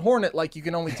Charlotte Hornet, like, you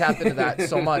can only tap into that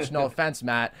so much. No offense,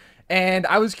 Matt. And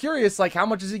I was curious, like, how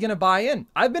much is he going to buy in?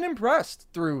 I've been impressed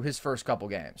through his first couple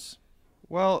games.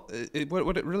 Well,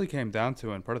 what it really came down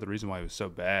to, and part of the reason why he was so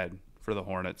bad for the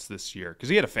Hornets this year, because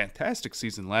he had a fantastic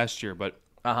season last year, but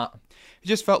he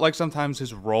just felt like sometimes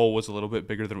his role was a little bit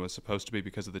bigger than it was supposed to be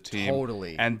because of the team.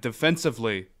 Totally. And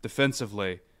defensively,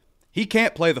 he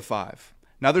can't play the 5.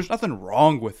 Now, there's nothing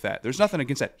wrong with that. There's nothing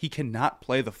against that. He cannot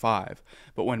play the 5.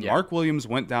 But when Mark Williams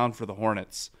went down for the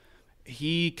Hornets,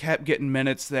 he kept getting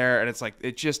minutes there, and it's like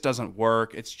it just doesn't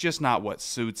work. It's just not what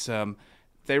suits him.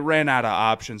 They ran out of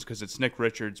options because it's Nick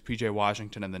Richards, P.J.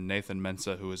 Washington, and then Nathan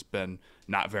Mensah, who has been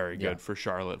not very good for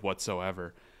Charlotte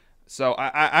whatsoever. So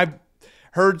I've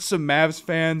heard some Mavs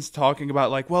fans talking about,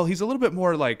 like, well, he's a little bit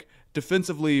more, like,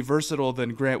 defensively versatile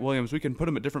than Grant Williams. We can put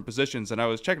him at different positions. And I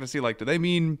was checking to see, like, do they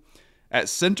mean at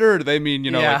center, or do they mean,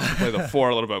 like, to play the 4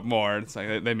 a little bit more? And it's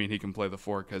like they mean he can play the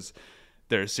 4 because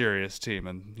they're a serious team,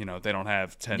 and they don't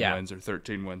have 10 wins or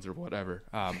 13 wins or whatever.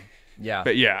 But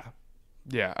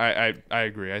I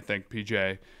agree. I think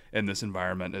PJ in this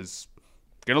environment is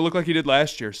gonna look like he did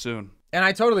last year soon. And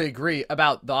I totally agree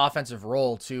about the offensive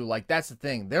role too. Like, that's the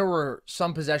thing. There were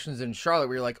some possessions in Charlotte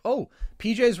where you're like, oh,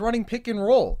 PJ's running pick and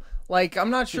roll. Like, I'm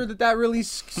not sure that really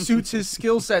suits his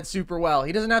skill set super well.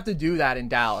 He doesn't have to do that in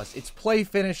Dallas. It's play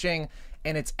finishing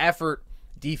and it's effort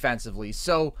defensively.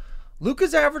 So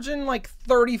Luka's averaging like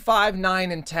 35,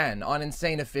 9, and 10 on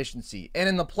insane efficiency. And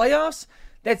in the playoffs,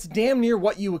 that's damn near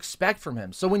what you expect from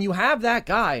him. So when you have that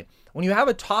guy, when you have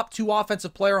a top 2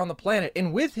 offensive player on the planet,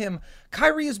 and with him,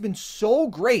 Kyrie has been so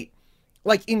great.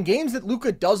 Like in games that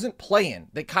Luka doesn't play in,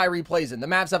 that Kyrie plays in, the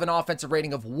Mavs have an offensive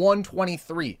rating of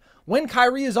 123. When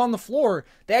Kyrie is on the floor,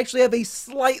 they actually have a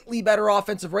slightly better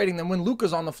offensive rating than when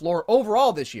Luka's on the floor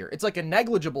overall this year. It's like a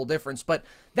negligible difference, but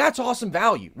that's awesome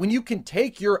value. When you can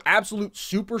take your absolute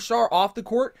superstar off the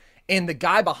court and the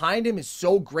guy behind him is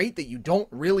so great that you don't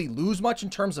really lose much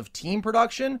in terms of team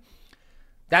production,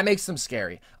 that makes them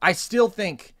scary. I still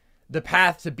think the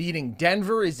path to beating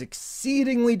Denver is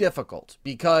exceedingly difficult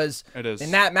because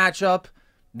in that matchup,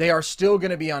 they are still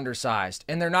going to be undersized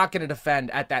and they're not going to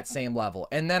defend at that same level.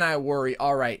 And then I worry,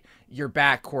 all right, your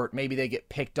backcourt, maybe they get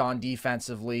picked on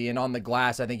defensively and on the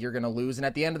glass, I think you're going to lose. And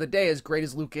at the end of the day, as great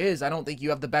as Luka is, I don't think you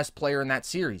have the best player in that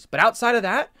series. But outside of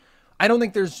that, I don't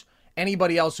think there's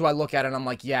anybody else who I look at and I'm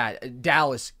like, yeah,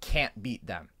 Dallas can't beat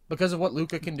them because of what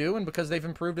Luka can do and because they've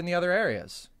improved in the other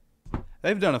areas.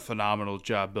 They've done a phenomenal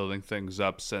job building things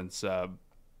up since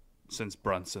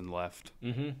Brunson left.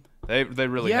 Mm-hmm. They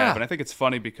really have. And I think it's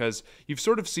funny because you've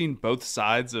sort of seen both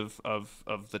sides of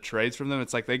the trades from them.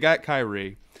 It's like they got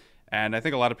Kyrie, and I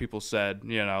think a lot of people said,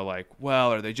 like,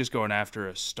 well, are they just going after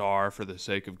a star for the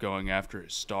sake of going after a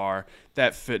star?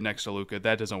 That fit next to Luka.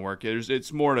 That doesn't work.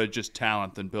 It's more to just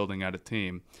talent than building out a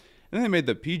team. And then they made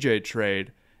the PJ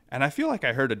trade, and I feel like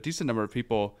I heard a decent number of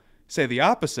people say the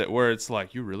opposite, where it's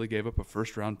like, you really gave up a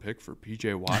first-round pick for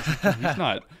PJ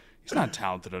Washington? He's not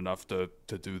talented enough to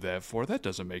do that for. That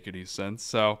doesn't make any sense.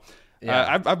 So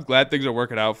I'm glad things are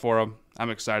working out for him. I'm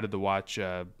excited to watch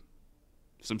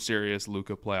some serious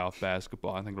Luka playoff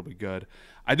basketball. I think it'll be good.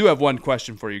 I do have one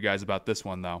question for you guys about this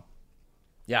one, though.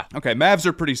 Yeah. Okay, Mavs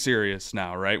are pretty serious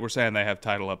now, right? We're saying they have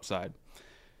title upside.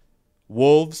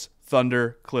 Wolves,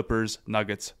 Thunder, Clippers,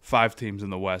 Nuggets, 5 teams in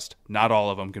the West. Not all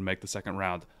of them can make the second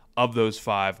round. Of those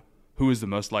 5, who is the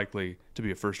most likely to be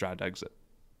a first-round exit?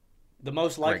 The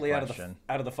most likely out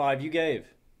of the 5 you gave?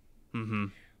 Mm-hmm.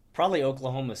 Probably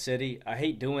Oklahoma City. I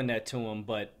hate doing that to them,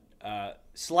 but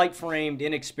slight-framed,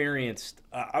 inexperienced.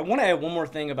 I want to add one more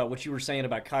thing about what you were saying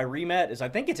about Kyrie, Matt, is I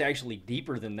think it's actually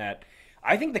deeper than that.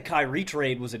 I think the Kyrie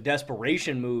trade was a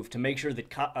desperation move to make sure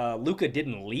that Luka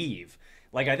didn't leave.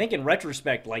 Like, I think in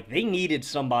retrospect, like, they needed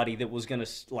somebody that was going to,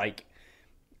 like,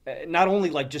 not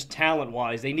only like just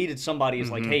talent-wise, they needed somebody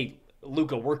who's like, hey,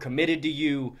 Luka, we're committed to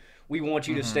you. We want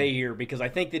you to stay here, because I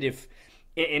think that if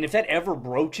that ever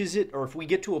broaches it, or if we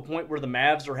get to a point where the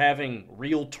Mavs are having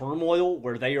real turmoil,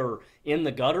 where they are in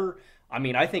the gutter, I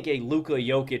mean, I think a Luka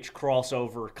Jokic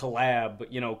crossover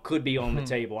collab, could be on the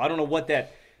table. I don't know what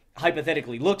that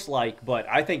hypothetically looks like, but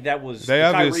I think that was they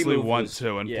obviously want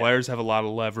to, and players have a lot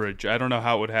of leverage. I don't know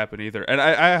how it would happen either, and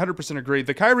I 100% agree.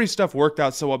 The Kyrie stuff worked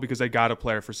out so well because they got a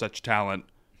player for such talent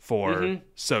for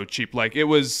so cheap. Like, it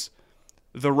was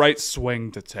the right swing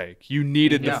to take. You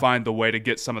needed to find the way to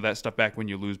get some of that stuff back when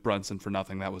you lose Brunson for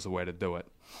nothing. That was the way to do it.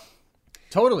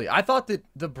 Totally. I thought that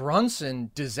the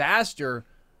Brunson disaster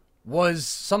was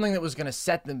something that was going to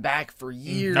set them back for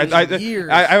years and years.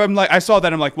 I saw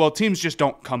that. I'm like, well, teams just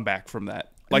don't come back from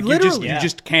that. Like, you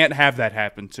just can't have that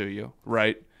happen to you,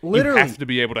 right? Literally. You have to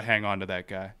be able to hang on to that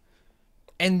guy.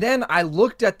 And then I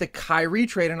looked at the Kyrie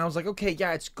trade and I was like, okay,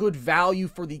 yeah, it's good value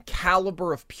for the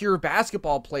caliber of pure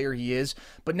basketball player he is,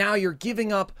 but now you're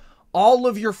giving up all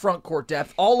of your front court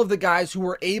depth, all of the guys who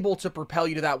were able to propel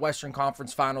you to that Western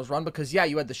Conference Finals run, because, yeah,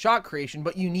 you had the shot creation,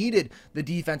 but you needed the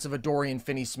defense of a Dorian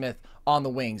Finney-Smith on the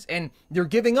wings. And you're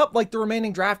giving up, like, the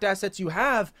remaining draft assets you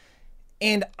have,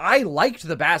 and I liked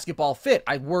the basketball fit.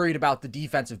 I worried about the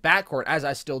defensive backcourt, as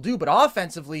I still do, but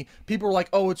offensively, people were like,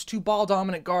 oh, it's 2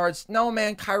 ball-dominant guards. No,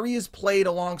 man, Kyrie has played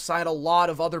alongside a lot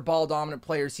of other ball-dominant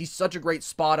players. He's such a great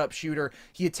spot-up shooter.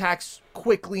 He attacks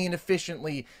quickly and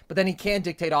efficiently, but then he can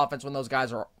dictate offense when those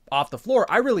guys are off the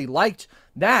floor. I really liked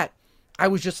that. I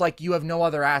was just like, you have no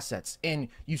other assets, and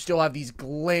you still have these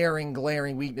glaring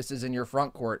weaknesses in your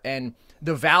front court, and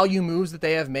the value moves that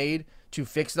they have made to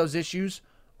fix those issues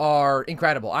are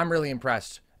incredible. I'm really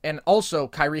impressed. And also,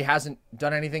 Kyrie hasn't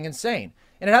done anything insane.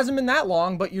 And it hasn't been that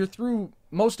long, but you're through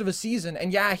most of a season.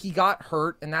 And yeah, he got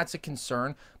hurt, and that's a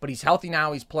concern. But he's healthy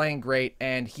now, he's playing great,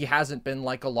 and he hasn't been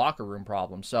like a locker room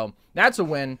problem. So that's a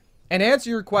win. And to answer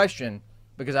your question,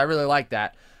 because I really like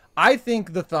that, I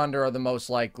think the Thunder are the most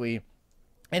likely.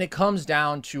 And it comes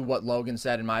down to what Logan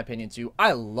said, in my opinion, too.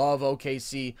 I love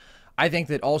OKC. I think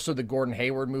that also the Gordon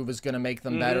Hayward move is going to make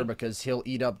them better because he'll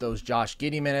eat up those Josh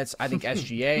Giddey minutes. I think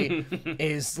SGA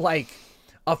is like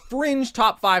a fringe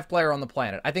top 5 player on the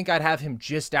planet. I think I'd have him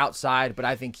just outside, but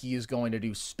I think he is going to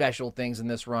do special things in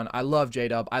this run. I love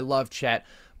J-Dub. I love Chet.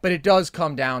 But it does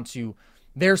come down to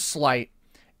their slight.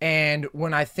 And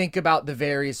when I think about the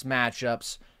various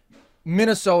matchups,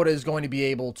 Minnesota is going to be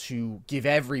able to give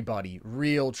everybody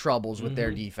real troubles with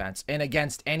their defense. And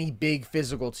against any big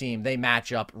physical team, they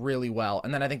match up really well.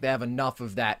 And then I think they have enough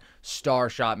of that star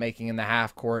shot making in the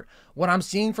half court. What I'm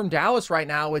seeing from Dallas right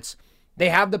now, it's they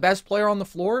have the best player on the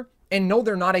floor. And no,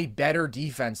 they're not a better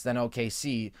defense than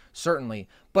OKC, certainly.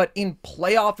 But in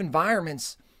playoff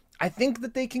environments, I think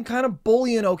that they can kind of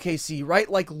bully an OKC, right?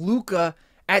 Like Luka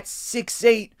at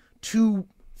 6'8",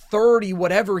 230,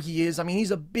 whatever he is. I mean,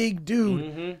 he's a big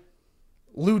dude.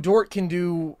 Lou Dort can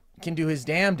do his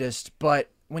damnedest, but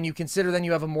when you consider then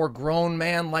you have a more grown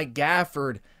man like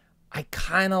Gafford, I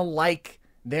kind of like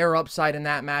their upside in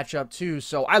that matchup too.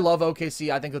 So I love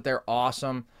OKC. I think that they're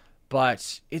awesome,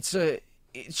 but it's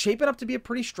shaping up to be a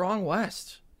pretty strong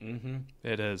West.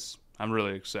 It is. I'm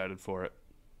really excited for it.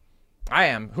 I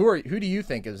am. Who do you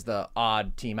think is the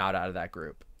odd team out of that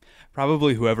group?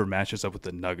 Probably whoever matches up with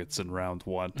the Nuggets in round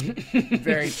 1.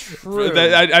 Very true.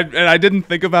 I didn't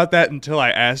think about that until I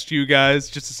asked you guys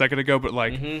just a second ago, but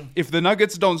like if the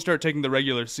Nuggets don't start taking the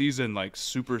regular season like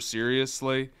super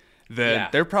seriously, then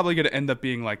they're probably going to end up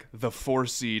being like the 4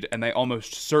 seed, and they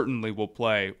almost certainly will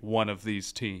play one of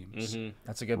these teams.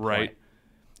 That's a good right? point.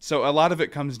 So a lot of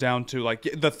it comes down to like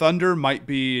the Thunder might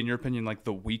be, in your opinion, like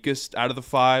the weakest out of the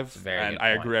 5, and I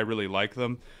agree. I really like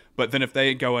them, but then if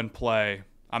they go and play,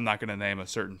 I'm not going to name a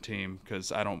certain team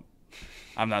because I'm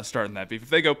not starting that beef. If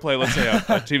they go play, let's say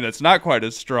a team that's not quite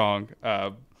as strong,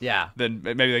 then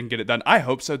maybe they can get it done. I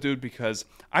hope so, dude, because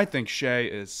I think Shea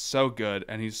is so good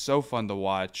and he's so fun to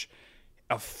watch.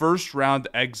 A first round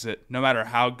exit, no matter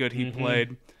how good he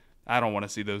played, I don't want to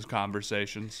see those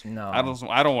conversations. No, I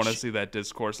don't want to see that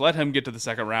discourse. Let him get to the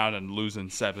second round and lose in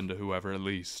 7 to whoever at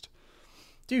least.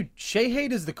 Dude, Shea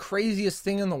hate is the craziest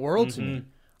thing in the world to me.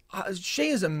 Shea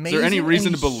is amazing. Is there any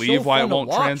reason to believe why it won't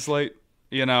translate?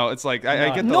 You know, it's like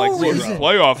I get the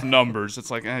playoff numbers. It's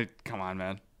like, hey, come on,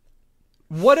 man.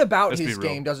 What about his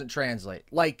game doesn't translate?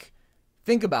 Like,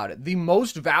 think about it. The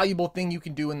most valuable thing you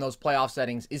can do in those playoff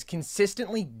settings is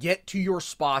consistently get to your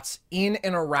spots in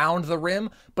and around the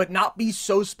rim, but not be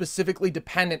so specifically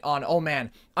dependent on, oh man,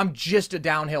 I'm just a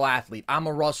downhill athlete. I'm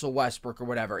a Russell Westbrook or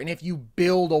whatever. And if you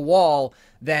build a wall,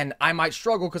 then I might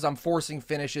struggle because I'm forcing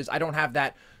finishes. I don't have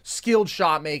that skilled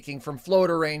shot making from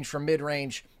floater range, from mid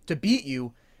range to beat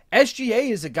you.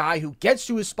 SGA is a guy who gets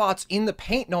to his spots in the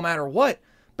paint no matter what,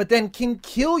 but then can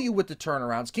kill you with the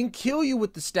turnarounds, can kill you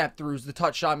with the step throughs, the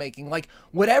touch shot making. Like,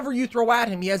 whatever you throw at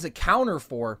him, he has a counter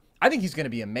for. I think he's going to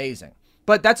be amazing.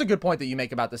 But that's a good point that you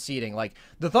make about the seeding. Like,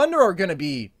 the Thunder are going to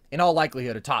be, in all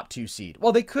likelihood, a top 2 seed.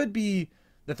 Well, they could be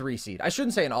the 3 seed. I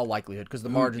shouldn't say in all likelihood because the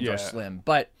margins are slim.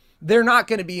 But they're not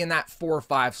going to be in that 4 or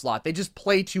 5 slot. They just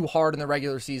play too hard in the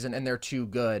regular season, and they're too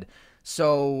good.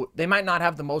 So they might not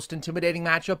have the most intimidating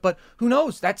matchup, but who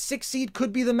knows? That 6 seed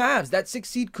could be the Mavs. That 6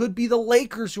 seed could be the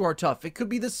Lakers, who are tough. It could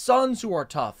be the Suns, who are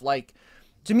tough. Like,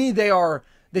 to me, they are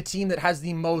the team that has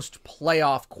the most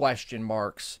playoff question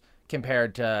marks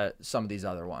compared to some of these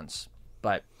other ones.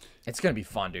 But it's going to be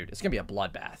fun, dude. It's going to be a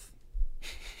bloodbath.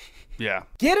 Yeah.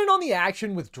 Get in on the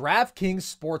action with DraftKings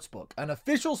Sportsbook, an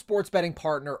official sports betting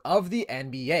partner of the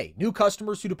NBA. New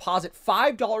customers who deposit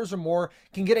 $5 or more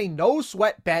can get a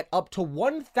no-sweat bet up to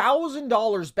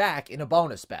 $1,000 back in a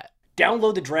bonus bet.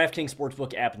 Download the DraftKings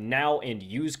Sportsbook app now and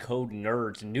use code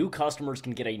NERDS. New customers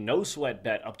can get a no-sweat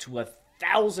bet up to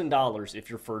 $1,000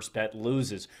 if your first bet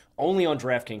loses. Only on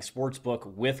DraftKings Sportsbook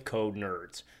with code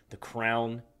NERDS. The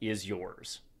crown is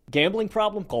yours. Gambling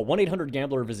problem? Call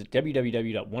 1-800-GAMBLER or visit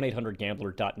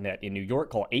www.1800gambler.net. In New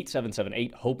York, call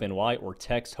 877-8-HOPE-NY or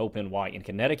text HOPE-NY. In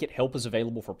Connecticut, help is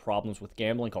available for problems with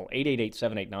gambling. Call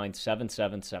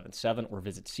 888-789-7777 or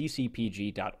visit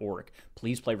ccpg.org.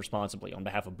 Please play responsibly. On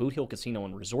behalf of Boot Hill Casino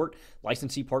and Resort,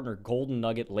 licensee partner Golden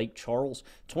Nugget Lake Charles,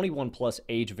 21 plus,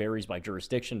 age varies by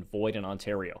jurisdiction, void in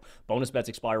Ontario. Bonus bets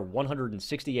expire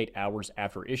 168 hours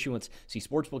after issuance. See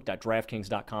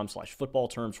sportsbook.draftkings.com/football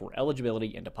terms for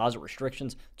eligibility and deposit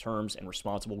restrictions, terms, and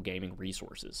responsible gaming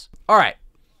resources. All right.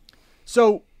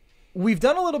 So we've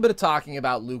done a little bit of talking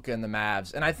about Luka and the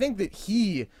Mavs, and I think that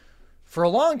he, for a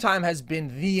long time, has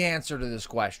been the answer to this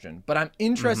question. But I'm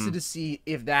interested to see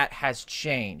if that has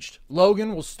changed.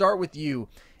 Logan, we'll start with you.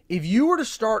 If you were to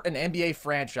start an NBA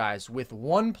franchise with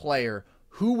one player,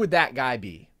 who would that guy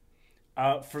be?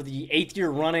 For the 8th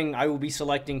year running, I will be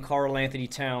selecting Karl Anthony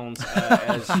Towns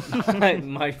as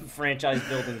my franchise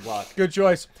building block. Good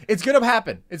choice. It's going to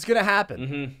happen. It's going to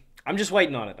happen. I'm just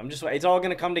waiting on it. It's all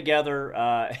going to come together.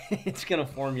 It's going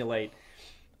to formulate.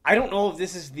 I don't know if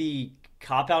this is the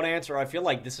cop-out answer. I feel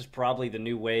like this is probably the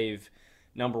new wave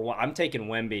number one. I'm taking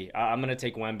Wemby. I'm going to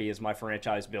take Wemby as my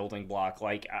franchise building block.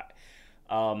 Like,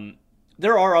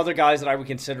 there are other guys that I would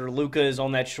consider. Luka is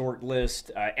on that short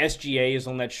list. SGA is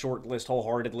on that short list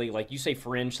wholeheartedly. Like, you say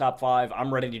fringe top 5,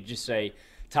 I'm ready to just say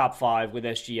top 5 with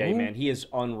SGA, man. He is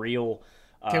unreal.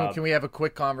 Can we have a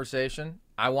quick conversation?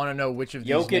 I want to know which of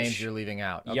these Jokic, names you're leaving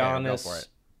out. Okay, Giannis, go for it.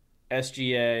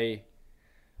 SGA.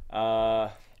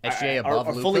 SGA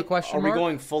above Luka, question mark? Are we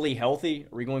going fully healthy?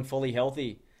 Are we going fully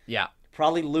healthy? Yeah.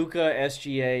 Probably Luka,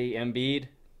 SGA, Embiid.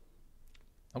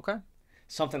 Okay.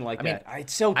 Something like I mean, that.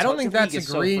 It's so I don't think that's egregious.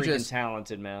 So freaking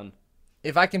talented, man.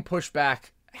 If I can push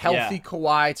back, healthy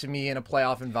Kawhi to me in a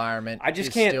playoff environment I just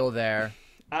is can't, still there.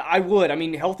 I would. I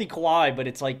mean, healthy Kawhi, but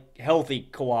it's like healthy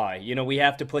Kawhi. You know, we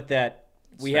have to put that.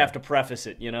 We have to preface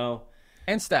it. You know.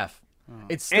 And Steph.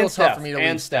 It's still tough for me to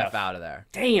leave Steph out of there.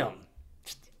 Damn.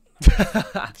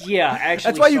 Yeah,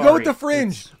 actually. That's why you go with the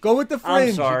fringe. Go with the fringe.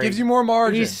 I'm sorry. It gives you more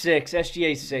margin. He's 6.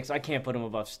 SGA's 6. I can't put him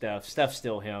above Steph. Steph's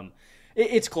still him.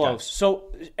 It's close. Okay.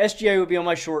 So SGA would be on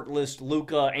my short list.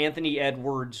 Luka, Anthony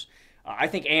Edwards. I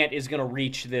think Ant is going to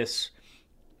reach this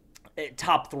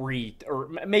top 3 or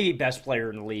maybe best player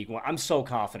in the league. I'm so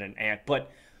confident, Ant. But,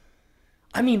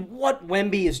 I mean, what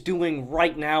Wemby is doing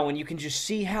right now, and you can just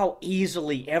see how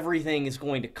easily everything is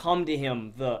going to come to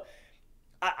him.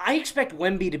 I expect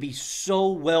Wemby to be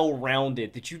so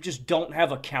well-rounded that you just don't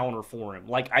have a counter for him.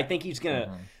 Like, I think he's going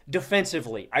to,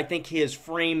 defensively, I think his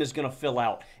frame is going to fill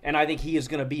out, and I think he is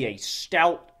going to be a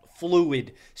stout,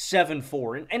 fluid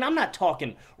 7'4". And I'm not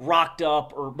talking rocked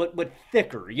up, but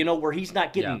thicker, you know, where he's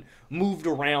not getting moved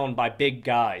around by big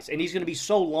guys. And he's going to be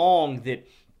so long that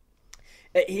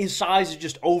his size is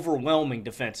just overwhelming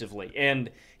defensively, and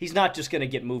he's not just going to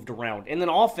get moved around. And then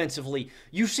offensively,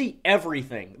 you see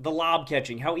everything. The lob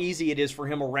catching, how easy it is for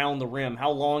him around the rim,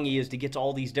 how long he is to get to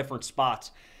all these different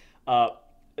spots.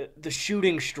 The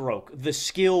shooting stroke, the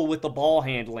skill with the ball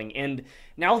handling, and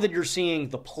now that you're seeing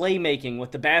the playmaking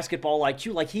with the basketball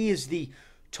IQ, like he is the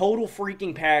total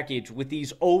freaking package with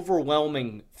these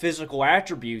overwhelming physical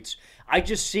attributes. I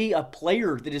just see a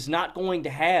player that is not going to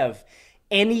have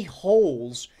any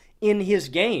holes in his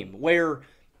game where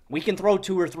we can throw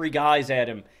 2 or 3 guys at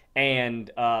him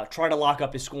and try to lock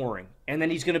up his scoring. And then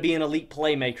he's going to be an elite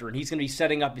playmaker, and he's going to be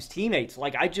setting up his teammates.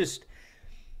 Like,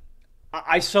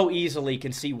 I so easily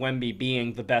can see Wemby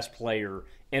being the best player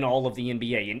in all of the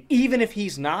NBA. And even if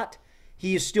he's not,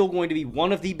 he is still going to be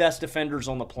one of the best defenders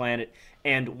on the planet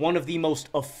and one of the most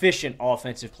efficient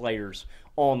offensive players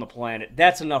on the planet.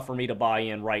 That's enough for me to buy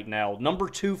in right now. Number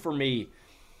 2 for me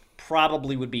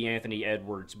probably would be Anthony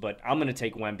Edwards, but I'm going to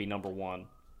take Wemby number 1.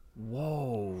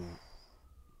 Whoa.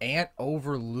 Ant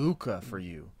over Luka for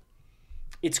you.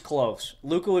 It's close.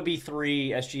 Luka would be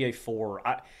 3, SGA 4.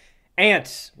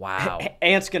 Ant's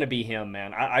going to be him,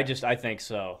 man. I think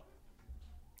so.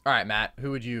 All right, Matt,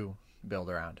 who would you build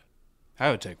around?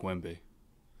 I would take Wemby.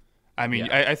 I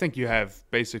mean, I think you have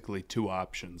basically 2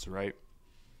 options, right?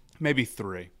 Maybe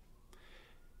 3.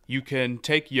 You can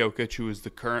take Jokic, who is the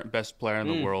current best player in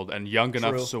the world and young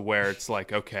enough so where it's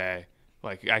like, okay,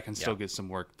 like I can still get some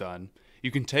work done. You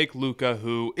can take Luka,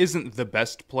 who isn't the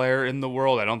best player in the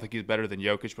world. I don't think he's better than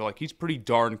Jokic, but like he's pretty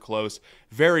darn close.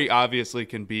 Very obviously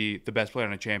can be the best player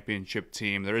on a championship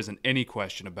team. There isn't any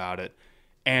question about it.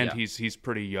 And he's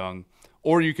pretty young.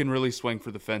 Or you can really swing for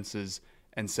the fences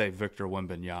and say Victor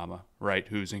Wembanyama, right,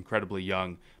 who's incredibly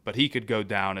young. But he could go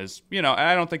down as, you know,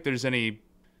 I don't think this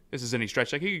is any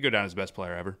stretch. Like, he could go down as the best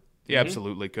player ever. He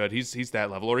absolutely could. He's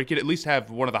that level. Or he could at least have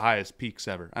one of the highest peaks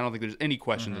ever. I don't think there's any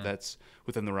question that that's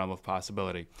within the realm of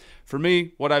possibility. For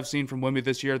me, what I've seen from Wemby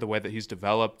this year, the way that he's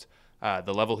developed,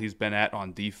 the level he's been at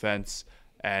on defense,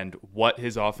 and what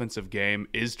his offensive game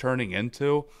is turning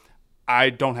into, I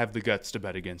don't have the guts to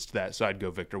bet against that, so I'd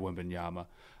go Victor Wembanyama.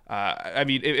 I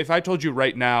mean, if I told you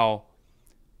right now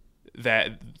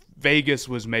that Vegas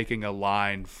was making a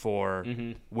line for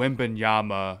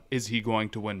Wembanyama, is he going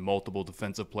to win multiple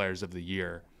Defensive Players of the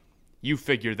Year? You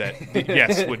figure that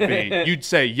yes would be. You'd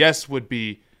say yes would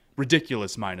be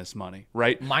ridiculous minus money,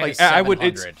 right? Minus like,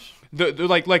 700.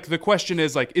 The question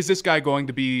is like, is this guy going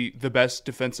to be the best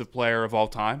defensive player of all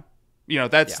time? You know,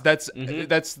 that's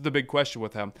the big question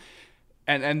with him.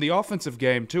 And the offensive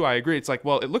game too, I agree. It's like,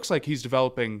 well, it looks like he's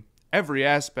developing every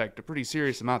aspect a pretty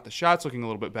serious amount. The shot's looking a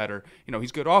little bit better. You know,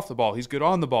 he's good off the ball. He's good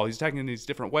on the ball. He's attacking in these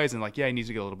different ways. And like, he needs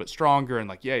to get a little bit stronger. And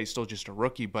like, he's still just a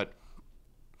rookie. But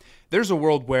there's a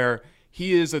world where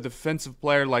he is a defensive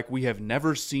player like we have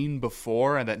never seen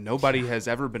before, and that nobody has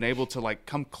ever been able to like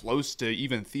come close to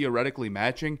even theoretically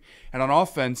matching. And on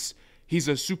offense, he's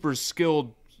a super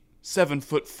skilled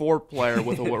 7'4" player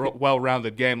with a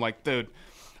well-rounded game. Like, dude,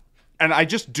 And I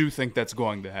just do think that's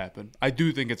going to happen. I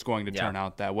do think it's going to turn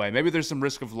out that way. Maybe there's some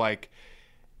risk of like,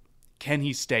 can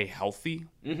he stay healthy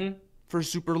for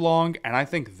super long? And I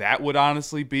think that would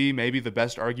honestly be maybe the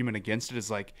best argument against it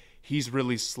is like, he's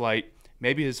really slight.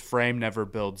 Maybe his frame never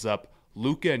builds up.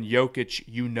 Luka and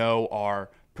Jokic, are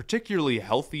particularly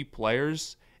healthy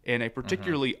players in a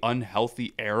particularly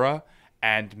unhealthy era.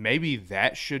 And maybe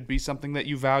that should be something that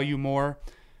you value more.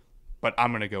 But I'm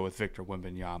going to go with Victor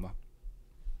Wembanyama.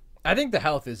 I think the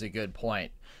health is a good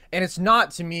point. And it's not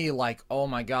to me like, oh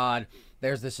my God,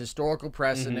 there's this historical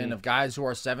precedent of guys who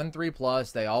are 7'3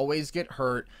 plus. They always get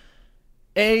hurt.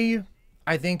 A,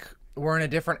 I think we're in a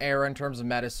different era in terms of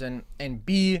medicine. And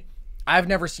B, I've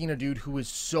never seen a dude who is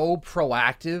so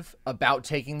proactive about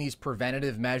taking these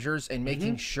preventative measures and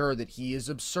making sure that he is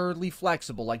absurdly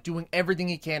flexible, like doing everything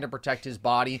he can to protect his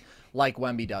body like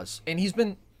Wemby does. And he's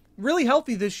been really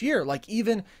healthy this year. Like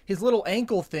even his little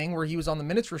ankle thing where he was on the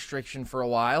minutes restriction for a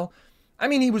while. I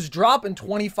mean, he was dropping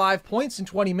 25 points in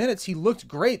 20 minutes. He looked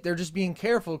great. They're just being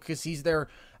careful because he's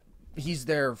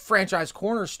their franchise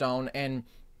cornerstone and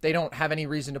they don't have any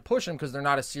reason to push him because they're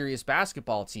not a serious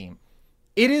basketball team.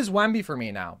 It is Wemby for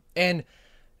me now. And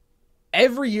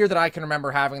every year that I can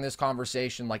remember having this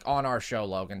conversation, like on our show,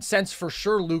 Logan, since for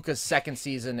sure Luka's second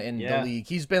season in the league,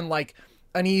 he's been like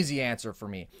an easy answer for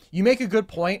me. You make a good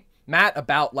point, Matt,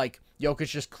 about like Jokic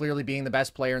just clearly being the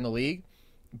best player in the league.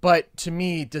 But to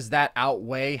me, does that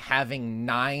outweigh having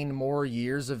 9 more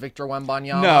years of Victor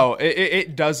Wembanyama? No,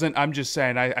 it doesn't. I'm just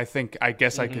saying, I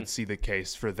guess I could see the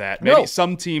case for that. Maybe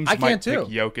some teams might pick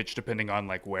Jokic depending on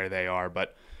like where they are,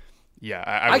 but yeah,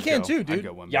 I can too, dude.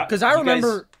 Yeah, because I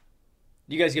remember.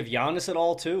 You guys give Giannis at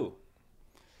all too?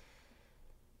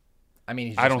 I mean,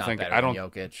 he's just not better than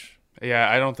Jokic.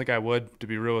 Yeah, I don't think I would, to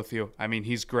be real with you. I mean,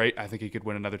 he's great. I think he could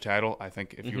win another title. I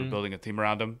think if you were building a team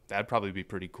around him, that'd probably be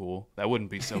pretty cool. That wouldn't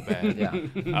be so bad.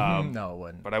 No, it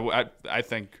wouldn't. But I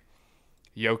think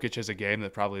Jokic has a game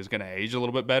that probably is going to age a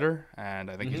little bit better,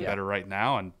 and I think he's better right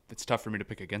now, and it's tough for me to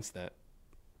pick against that.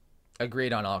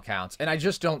 Agreed on all counts. And I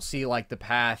just don't see like the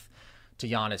path to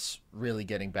Giannis really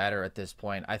getting better at this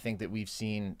point. I think that we've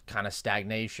seen kind of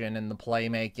stagnation in the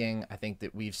playmaking. I think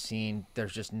that we've seen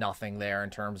there's just nothing there in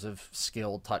terms of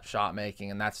skilled touch shot making,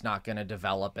 and that's not going to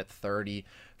develop at 30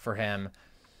 for him.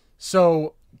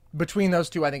 So between those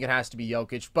two, I think it has to be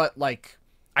Jokic. But like,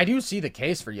 I do see the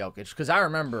case for Jokic because I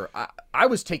remember I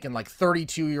was taking like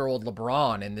 32-year-old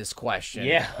LeBron in this question.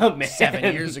 Yeah, man.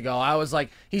 7 years ago. I was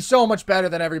like, he's so much better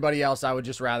than everybody else. I would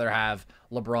just rather have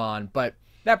LeBron. But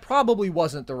that probably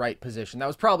wasn't the right position. That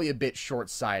was probably a bit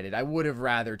short-sighted. I would have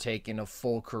rather taken a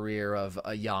full career of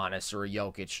a Giannis or a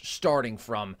Jokic starting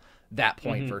from that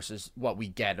point versus what we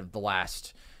get of the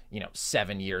last,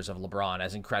 7 years of LeBron,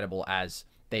 as incredible as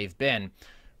they've been.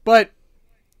 But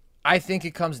I think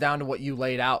it comes down to what you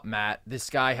laid out, Matt. This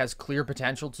guy has clear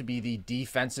potential to be the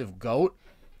defensive GOAT,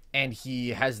 and he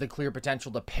has the clear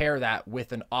potential to pair that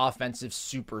with an offensive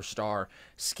superstar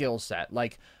skill set.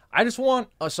 Like, I just want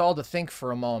us all to think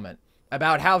for a moment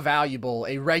about how valuable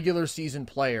a regular season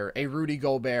player, a Rudy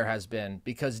Gobert, has been,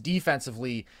 because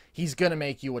defensively, he's going to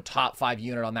make you a top 5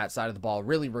 unit on that side of the ball,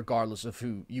 really regardless of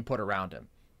who you put around him.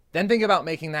 Then think about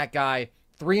making that guy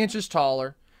 3 inches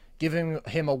taller, giving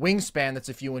him a wingspan that's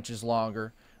a few inches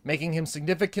longer, making him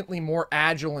significantly more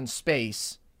agile in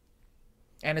space.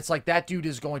 And it's like that dude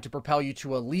is going to propel you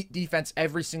to elite defense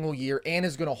every single year and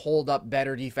is going to hold up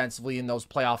better defensively in those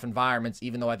playoff environments,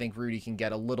 even though I think Rudy can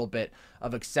get a little bit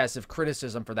of excessive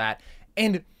criticism for that.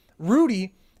 And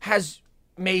Rudy has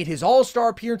made his all-star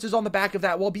appearances on the back of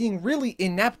that while being really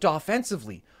inept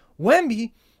offensively.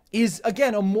 Wemby is,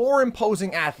 again, a more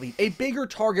imposing athlete, a bigger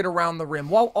target around the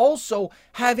rim, while also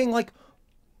having, like,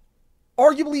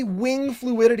 arguably wing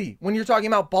fluidity when you're talking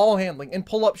about ball handling and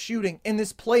pull-up shooting and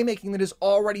this playmaking that is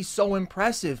already so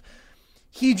impressive.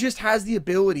 He just has the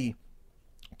ability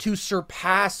to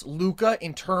surpass Luka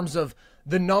in terms of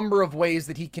the number of ways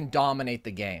that he can dominate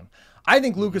the game. I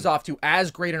think Luka's off to as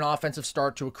great an offensive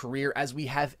start to a career as we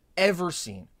have ever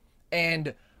seen.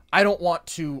 And I don't want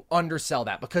to undersell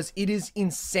that because it is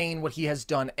insane what he has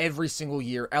done every single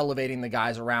year, elevating the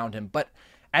guys around him. But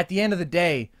at the end of the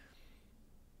day,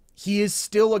 he is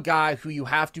still a guy who you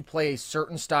have to play a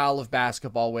certain style of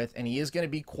basketball with, and he is going to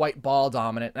be quite ball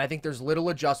dominant. And I think there's little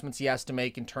adjustments he has to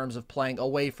make in terms of playing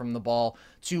away from the ball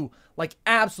to, like,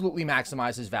 absolutely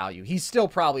maximize his value. He's still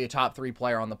probably a top 3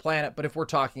 player on the planet, but if we're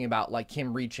talking about, like,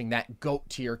 him reaching that GOAT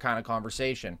tier kind of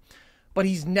conversation, but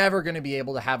he's never going to be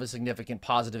able to have a significant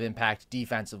positive impact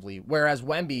defensively. Whereas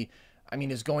Wemby, I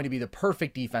mean, is going to be the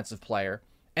perfect defensive player.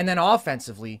 And then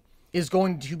offensively, is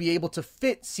going to be able to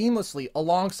fit seamlessly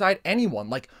alongside anyone.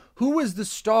 Like, who is the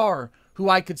star who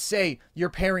I could say you're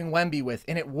pairing Wemby with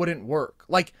and it wouldn't work?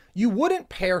 Like, you wouldn't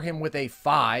pair him with a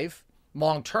 5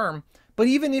 long term, but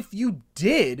even if you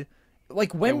did,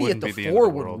 like Wemby at the 4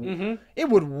 would, it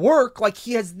would work. Like,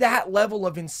 he has that level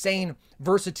of insane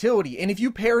versatility. And if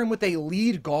you pair him with a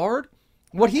lead guard,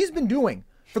 what he's been doing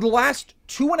for the last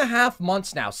 2.5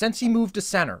 months now, since he moved to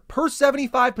center, per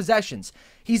 75 possessions,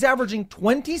 he's averaging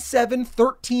 27,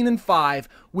 13, and 5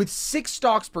 with 6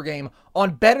 stocks per game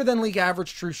on better than league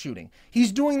average true shooting.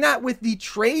 He's doing that with the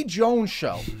Trey Jones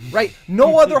show, right?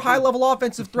 No other high-level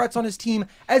offensive threats on his team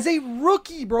as a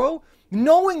rookie, bro,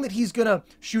 knowing that he's going to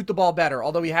shoot the ball better,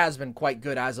 although he has been quite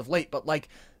good as of late. But, like,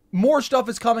 more stuff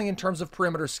is coming in terms of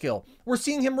perimeter skill. We're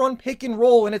seeing him run pick and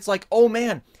roll, and it's like, oh,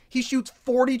 man, he shoots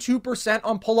 42%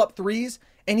 on pull-up threes,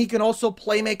 and he can also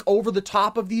play make over the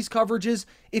top of these coverages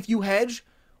if you hedge.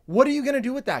 What are you going to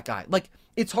do with that guy? Like,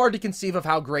 it's hard to conceive of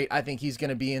how great I think he's going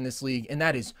to be in this league, and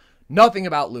that is nothing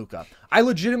about Luka. I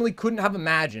legitimately couldn't have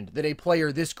imagined that a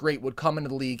player this great would come into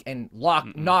the league and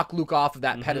knock Luka off of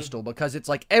that pedestal, because it's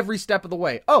like every step of the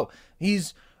way, oh,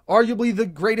 he's arguably the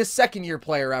greatest second-year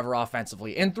player ever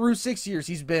offensively, and through 6 years,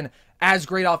 he's been as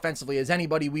great offensively as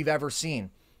anybody we've ever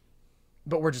seen.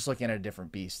 But we're just looking at a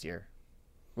different beast here.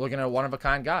 We're looking at a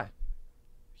one-of-a-kind guy.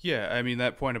 Yeah, I mean,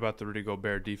 that point about the Rudy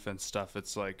Gobert defense stuff,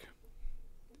 it's like,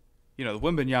 you know, the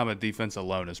Wembanyama defense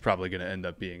alone is probably going to end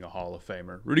up being a Hall of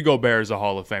Famer. Rudy Gobert is a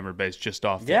Hall of Famer based just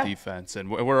off the defense,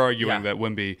 and we're arguing that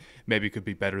Wemby maybe could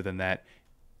be better than that,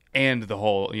 and the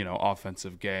whole, you know,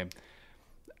 offensive game.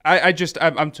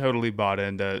 I'm totally bought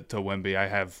into Wemby. I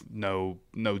have no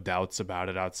doubts about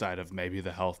it outside of maybe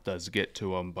the health does get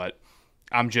to him, but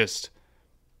I'm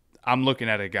looking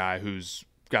at a guy who's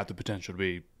got the potential to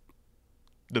be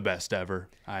the best ever.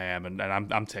 I am, and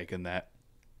I'm taking that.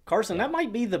 Carson, that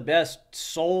might be the best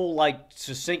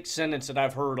succinct sentence that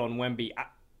I've heard on Wemby.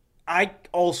 I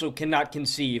also cannot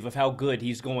conceive of how good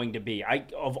he's going to be.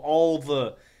 Of all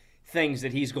the things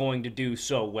that he's going to do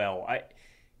so well,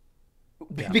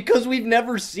 because we've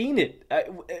never seen it.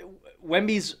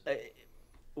 Wemby's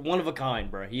one of a kind,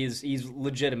 bro. He's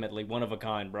legitimately one of a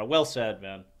kind, bro. Well said,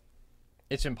 man.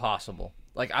 It's impossible.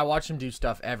 Like, I watch him do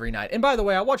stuff every night. And by the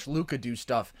way, I watch Luka do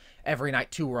stuff every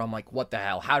night too, where I'm like, what the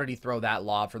hell? How did he throw that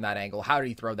lob from that angle? How did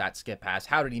he throw that skip pass?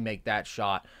 How did he make that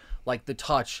shot? Like, the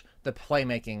touch, the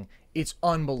playmaking, it's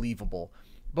unbelievable.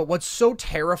 But what's so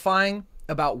terrifying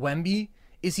about Wemby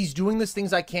is he's doing these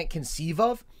things I can't conceive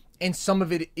of, and some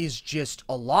of it is just,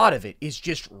 a lot of it is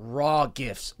just raw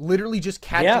gifts. Literally just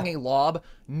catching a lob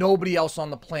nobody else on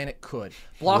the planet could.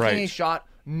 Blocking a shot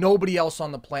nobody else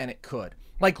on the planet could.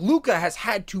 Like, Luka has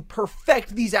had to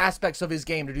perfect these aspects of his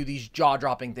game to do these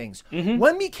jaw-dropping things.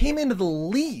 Wemby came into the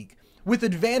league with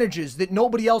advantages that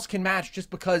nobody else can match just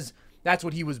because that's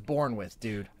what he was born with,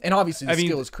 dude. And obviously the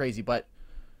skill is crazy, but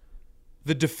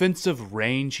the defensive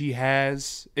range he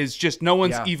has is just, no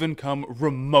one's even come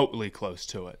remotely close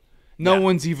to it. No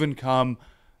one's even come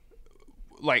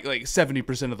like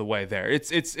 70% of the way there.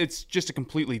 It's just a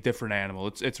completely different animal.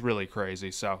 It's really crazy.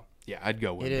 So yeah, I'd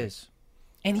go with it. It is.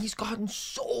 And he's gotten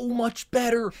so much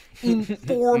better in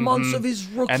 4 months of his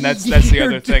rookie And that's year, the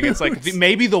other thing. dude. It's like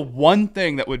maybe the one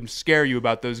thing that would scare you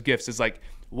about those gifts is like,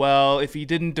 well, if he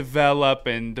didn't develop,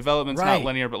 and development's not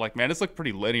linear, but like, man, it's looked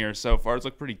pretty linear so far. It's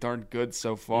looked pretty darn good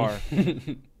so far.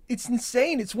 It's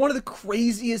insane. It's one of the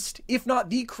craziest, if not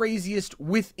the craziest,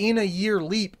 within a year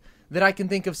leap that I can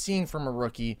think of seeing from a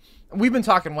rookie. We've been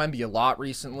talking Wemby a lot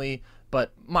recently,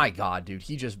 but my God, dude,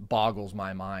 he just boggles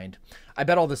my mind. I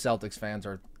bet all the Celtics fans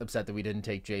are upset that we didn't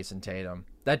take Jason Tatum.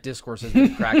 That discourse has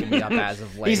been cracking me up as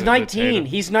of late. He's 19.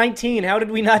 He's 19. How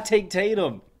did we not take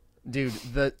Tatum? Dude,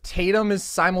 the Tatum is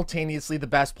simultaneously the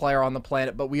best player on the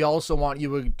planet, but we also want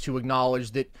you to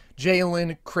acknowledge that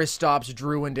Jalen, Kristaps,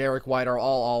 Drew, and Derek White are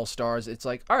all all-stars. It's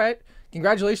like, all right,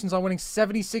 congratulations on winning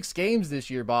 76 games this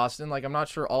year, Boston. Like, I'm not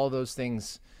sure all of those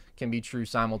things can be true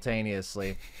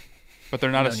simultaneously. But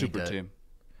they're not a super team.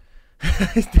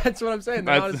 That's what I'm saying.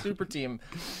 They're not a super team.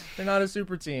 They're not a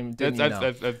super team.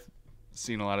 I've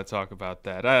seen a lot of talk about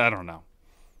that. I don't know.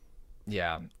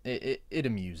 Yeah, it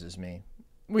amuses me.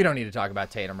 We don't need to talk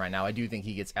about Tatum right now. I do think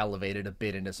he gets elevated a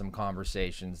bit into some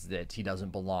conversations that he doesn't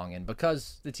belong in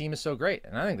because the team is so great.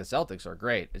 And I think the Celtics are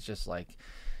great. It's just like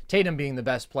Tatum being the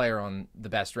best player on the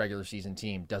best regular season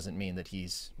team doesn't mean that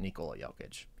he's Nikola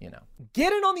Jokic,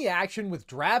 Get in on the action with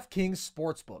DraftKings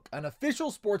Sportsbook, an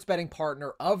official sports betting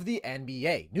partner of the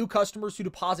NBA. New customers who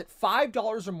deposit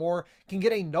 $5 or more can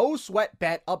get a no-sweat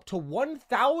bet up to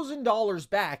 $1,000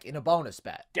 back in a bonus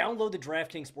bet. Download the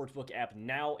DraftKings Sportsbook app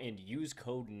now and use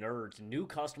code NERDS. New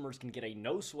customers can get a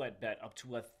no-sweat bet up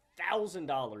to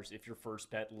 $1,000 if your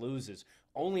first bet loses.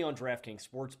 Only on DraftKings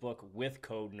Sportsbook with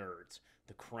code NERDS.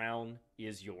 The crown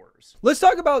is yours. Let's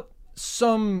talk about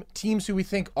some teams who we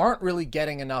think aren't really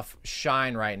getting enough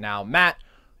shine right now. Matt,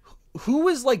 who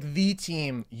is like the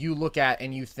team you look at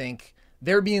and you think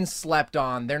they're being slept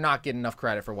on, they're not getting enough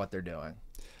credit for what they're doing?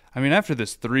 I mean, after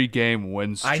this 3-game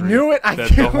win streak I knew it.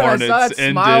 the Hornets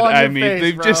ended,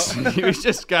 they've you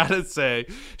just gotta say,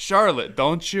 Charlotte,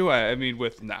 don't you? I mean,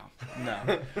 no.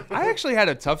 I actually had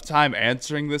a tough time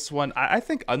answering this one. I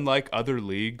think unlike other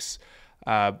leagues,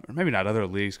 or maybe not other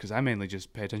leagues, because I mainly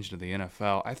just pay attention to the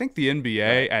NFL. I think the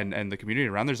NBA and the community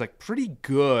around there's like pretty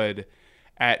good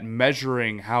at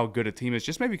measuring how good a team is,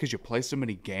 just maybe because you play so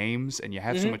many games and you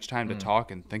have so much time to talk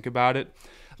and think about it.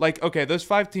 Like, okay, those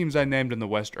 5 teams I named in the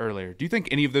West earlier, do you think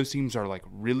any of those teams are like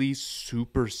really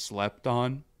super slept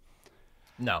on?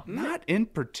 No. Not in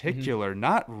particular,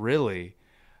 not really.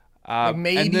 Like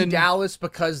maybe Dallas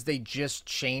because they just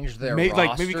changed their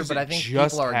roster, but I think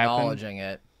people are acknowledging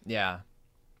it. Yeah.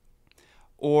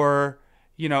 Or,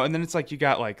 and then it's like you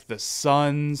got like the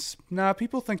Suns. Nah,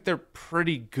 people think they're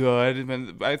pretty good. I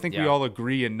mean, I think we all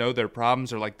agree and know their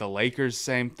problems. Or like the Lakers,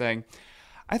 same thing.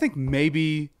 I think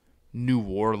maybe New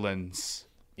Orleans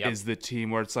is the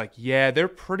team where it's like, yeah, they're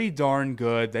pretty darn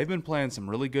good. They've been playing some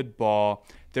really good ball.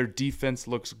 Their defense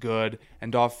looks good.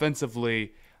 And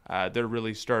offensively, they're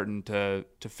really starting to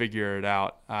figure it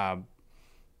out.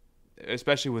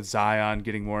 Especially with Zion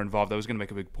getting more involved. I was going to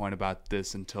make a big point about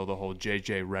this until the whole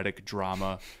JJ Redick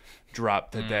drama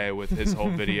dropped today with his whole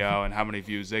video and how many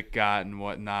views it got and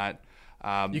whatnot.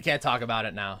 You can't talk about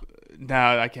it now. No,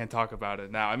 I can't talk about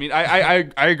it now. I mean, I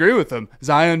agree with him.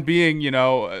 Zion being,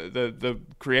 the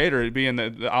creator, being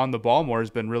on the ball more has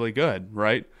been really good,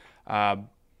 right? And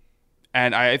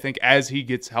I think as he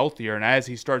gets healthier and as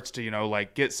he starts to,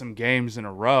 get some games in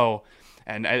a row,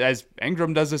 and as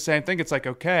Ingram does the same thing, it's like,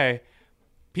 okay,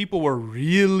 people were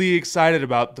really excited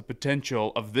about the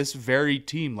potential of this very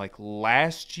team like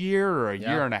last year or a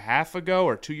year and a half ago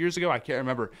or 2 years ago. I can't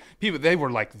remember. They were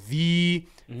like the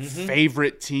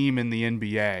favorite team in the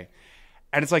NBA.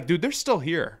 And it's like, dude, they're still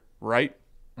here, right?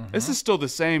 This is still the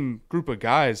same group of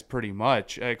guys pretty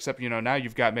much, except, now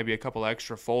you've got maybe a couple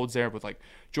extra folds there with like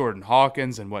Jordan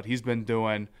Hawkins and what he's been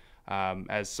doing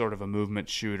as sort of a movement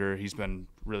shooter. He's been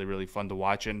really, really fun to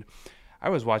watch. And I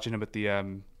was watching him at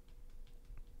the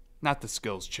not the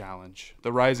skills challenge,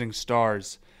 the Rising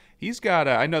Stars. He's got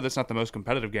I know that's not the most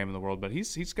competitive game in the world, but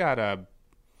he's got a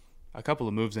couple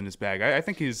of moves in his bag. I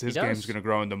think his game's going to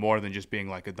grow into more than just being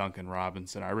like a Duncan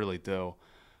Robinson. I really do.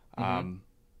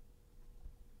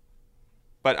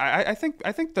 But I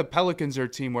think the Pelicans are a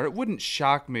team where it wouldn't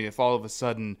shock me if all of a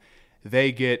sudden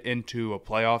they get into a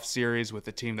playoff series with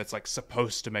a team that's like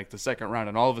supposed to make the second round,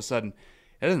 and all of a sudden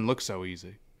it doesn't look so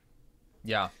easy.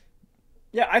 Yeah.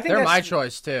 Yeah, I think they're my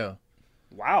choice too.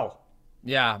 Wow.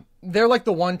 Yeah, they're like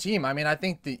the one team. I mean, I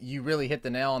think that you really hit the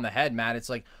nail on the head, Matt. It's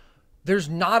like there's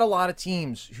not a lot of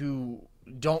teams who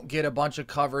don't get a bunch of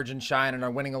coverage and shine and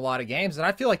are winning a lot of games. And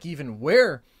I feel like even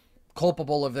we're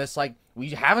culpable of this. Like, we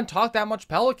haven't talked that much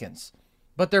Pelicans,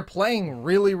 but they're playing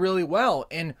really, really well.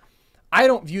 And I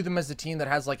don't view them as a team that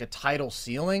has like a title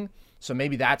ceiling. So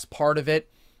maybe that's part of it.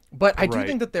 But I do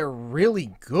think that they're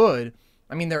really good.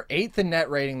 I mean, they're 8th in net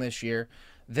rating this year.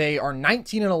 They are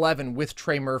 19-11 with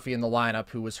Trey Murphy in the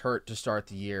lineup, who was hurt to start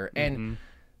the year. And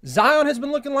Zion has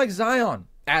been looking like Zion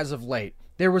as of late.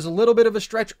 There was a little bit of a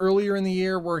stretch earlier in the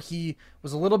year where he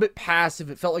was a little bit passive.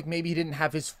 It felt like maybe he didn't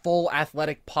have his full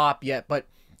athletic pop yet, but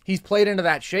he's played into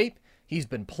that shape. He's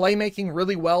been playmaking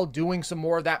really well, doing some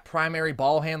more of that primary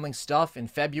ball handling stuff. In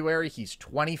February, he's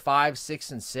 25,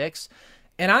 6 and 6.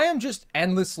 And I am just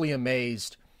endlessly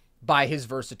amazed by his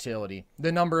versatility,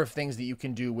 the number of things that you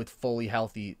can do with fully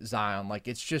healthy Zion. Like,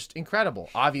 it's just incredible.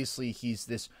 Obviously, he's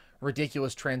this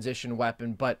ridiculous transition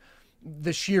weapon, but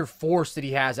the sheer force that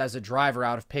he has as a driver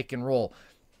out of pick and roll,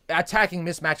 attacking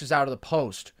mismatches out of the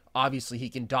post, obviously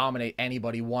he can dominate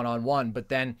anybody one-on-one, but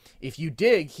then if you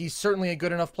dig, he's certainly a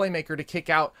good enough playmaker to kick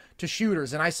out to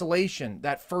shooters in isolation,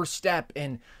 that first step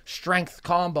in strength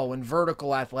combo and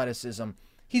vertical athleticism.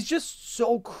 He's just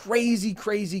so crazy,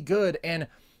 crazy good, and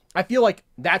I feel like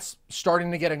that's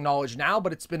starting to get acknowledged now,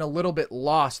 but it's been a little bit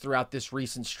lost throughout this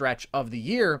recent stretch of the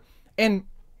year. And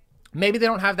Maybe they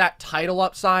don't have that title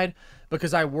upside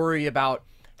because I worry about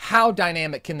how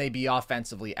dynamic can they be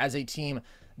offensively as a team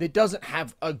that doesn't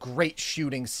have a great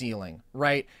shooting ceiling,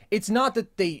 right? It's not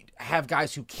that they have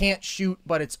guys who can't shoot,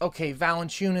 but it's okay,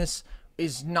 Valanciunas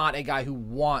is not a guy who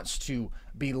wants to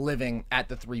be living at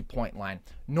the three-point line,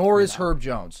 nor is Herb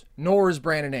Jones, nor is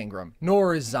Brandon Ingram,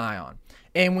 nor is Zion.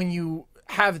 And when you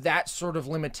have that sort of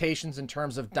limitations in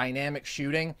terms of dynamic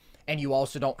shooting, and you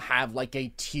also don't have like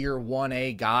a tier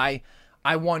 1A guy,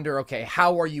 I wonder, okay,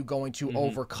 how are you going to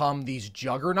overcome these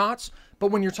juggernauts? But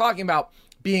when you're talking about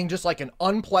being just like an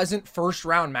unpleasant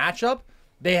first-round matchup,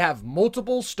 they have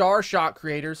multiple star shot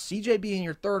creators. CJ being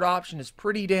your third option is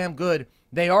pretty damn good.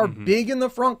 They are big in the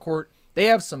front court. They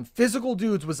have some physical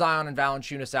dudes with Zion and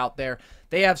Valanciunas out there.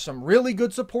 They have some really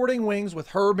good supporting wings with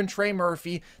Herb and Trey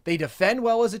Murphy. They defend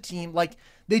well as a team. Like,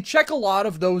 they check a lot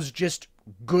of those just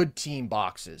good team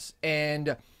boxes.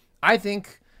 And I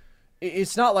think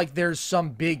it's not like there's some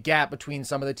big gap between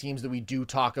some of the teams that we do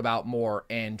talk about more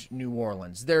and New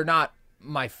Orleans. They're not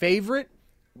my favorite,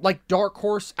 like, dark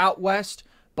horse out west,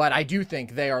 but I do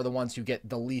think they are the ones who get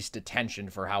the least attention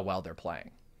for how well they're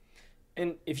playing.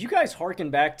 And if you guys harken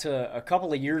back to a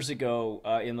couple of years ago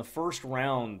in the first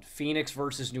round, Phoenix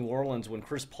versus New Orleans, when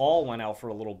Chris Paul went out for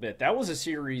a little bit, that was a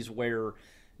series where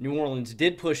New Orleans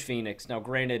did push Phoenix. Now,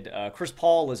 granted, Chris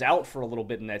Paul is out for a little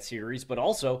bit in that series, but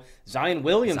also Zion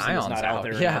Williamson is not out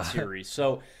there in that series.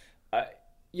 So,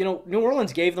 New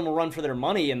Orleans gave them a run for their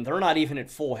money, and they're not even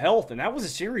at full health. And that was a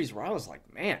series where I was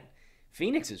like, man,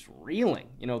 Phoenix is reeling.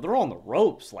 They're on the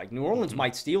ropes. Like, New Orleans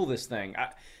might steal this thing.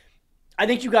 I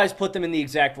think you guys put them in the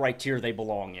exact right tier they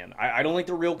belong in. I don't think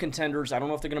they're real contenders. I don't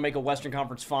know if they're going to make a Western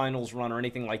Conference Finals run or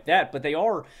anything like that, but they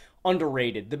are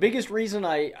underrated. The biggest reason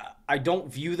I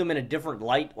don't view them in a different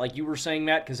light, like you were saying,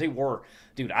 Matt, because they were.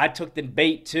 Dude, I took the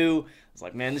bait, too. I was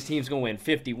like, man, this team's going to win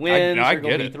 50 wins. They're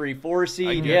going to be 3-4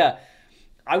 seed. Yeah.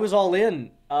 I was all in.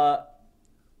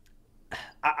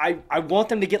 I want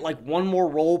them to get like one more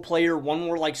role player, one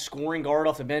more like scoring guard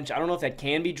off the bench. I don't know if that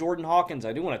can be Jordan Hawkins.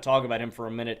 I do want to talk about him for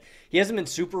a minute. He hasn't been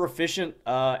super efficient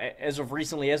as of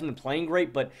recently. He hasn't been playing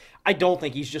great, but I don't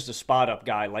think he's just a spot-up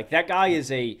guy. Like, that guy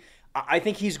is I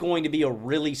think he's going to be a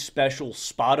really special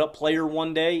spot-up player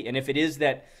one day, and if it is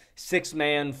that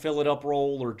six-man fill-it-up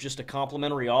role or just a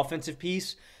complementary offensive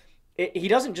piece, he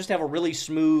doesn't just have a really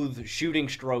smooth shooting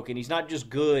stroke, and he's not just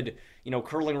good,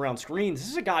 curling around screens. This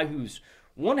is a guy who's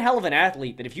one hell of an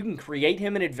athlete that if you can create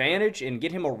him an advantage and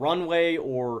get him a runway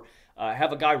or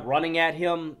have a guy running at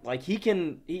him, like he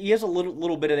has a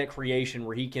little bit of that creation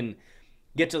where he can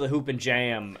get to the hoop and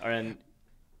jam. And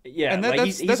yeah, and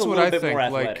he's a little bit more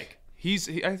athletic.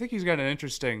 I think he's got an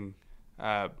interesting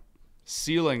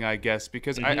ceiling, I guess,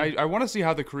 because I want to see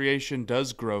how the creation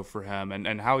does grow for him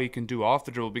and how he can do off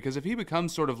the dribble, because if he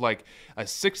becomes sort of like a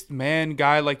sixth man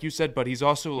guy, like you said, but he's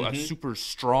also a super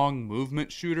strong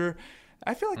movement shooter,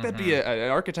 I feel like that'd be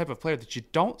an archetype of player that you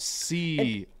don't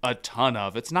see a ton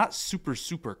of. It's not super,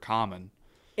 super common.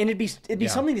 And it'd be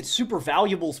something that's super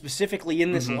valuable specifically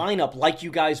in this lineup, like you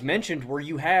guys mentioned, where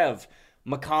you have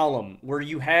McCollum, where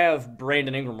you have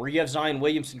Brandon Ingram, where you have Zion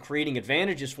Williamson creating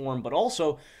advantages for him, but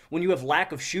also when you have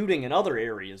lack of shooting in other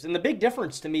areas. And the big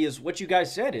difference to me is what you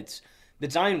guys said. It's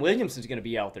that Zion Williamson's going to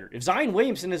be out there. If Zion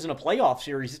Williamson is in a playoff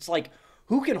series, it's like,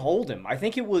 who can hold him? I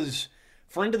think it was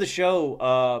friend of the show,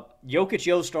 Jokic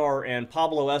Yostar and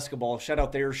Pablo Escobar, shout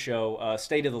out their show,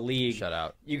 State of the League. Shout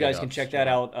out. You guys can check that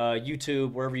out,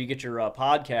 YouTube, wherever you get your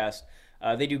podcast.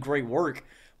 They do great work.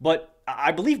 But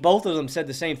I believe both of them said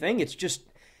the same thing. It's just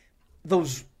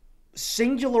those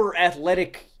singular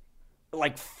athletic,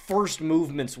 like, first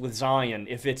movements with Zion.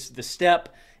 If it's the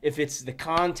step, if it's the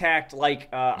contact, I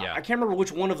can't remember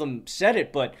which one of them said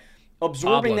it, but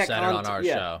absorbing Pablo that contact. on our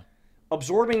show.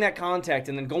 Absorbing that contact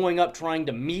and then going up trying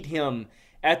to meet him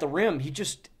at the rim,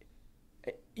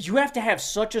 you have to have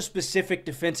such a specific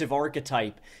defensive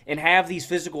archetype and have these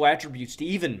physical attributes to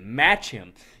even match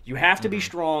him. You have to be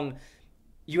strong.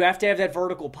 You have to have that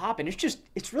vertical pop, and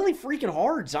it's really freaking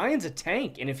hard. Zion's a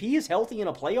tank, and if he is healthy in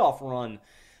a playoff run,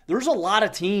 there's a lot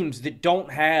of teams that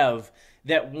don't have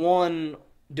that one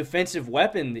defensive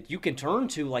weapon that you can turn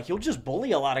to. Like, he'll just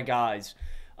bully a lot of guys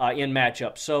in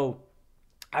matchups. So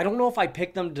I don't know if I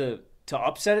pick them to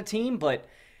upset a team, but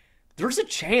there's a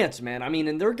chance, man. I mean,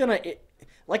 and they're going to,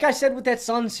 like I said with that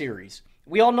Suns series,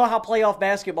 we all know how playoff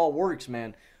basketball works,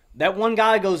 man. That one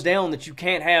guy goes down that you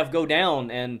can't have go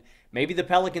down, and maybe the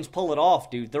Pelicans pull it off,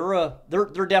 dude.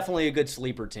 They're definitely a good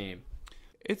sleeper team.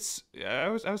 I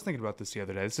was thinking about this the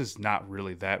other day. This is not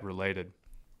really that related.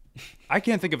 I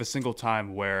can't think of a single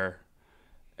time where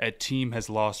a team has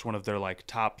lost one of their like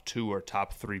top 2 or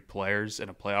top 3 players in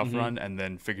a playoff run and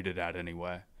then figured it out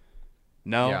anyway.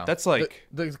 No, that's like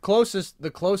the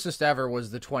closest ever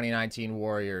was the 2019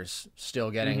 Warriors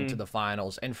still getting to the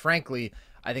finals. And frankly,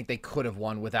 I think they could have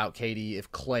won without KD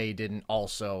if Klay didn't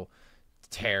also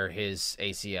tear his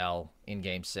ACL in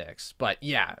Game 6. But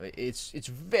yeah, it's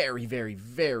very, very,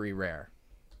 very rare.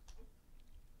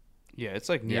 Yeah, it's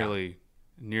like nearly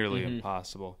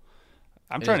impossible.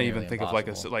 I'm trying to even think of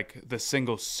like the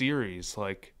single series.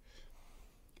 Like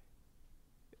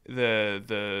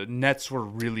the Nets were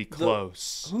really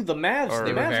close. The Mavs?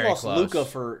 The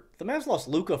Mavs lost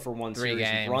Luka for one 3 series.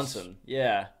 games. Brunson.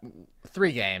 Yeah.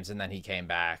 3 games, and then he came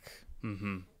back.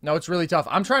 Mm-hmm. No, it's really tough.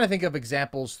 I'm trying to think of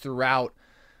examples throughout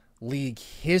league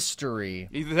history.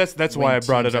 That's why I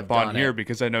brought it up on here,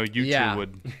 because I know you two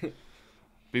would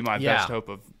be my best hope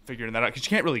of figuring that out, because you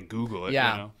can't really Google it.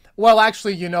 Yeah. You know? Well,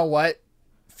 actually, you know what?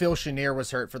 Phil Chenier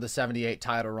was hurt for the 78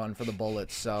 title run for the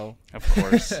Bullets, so of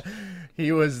course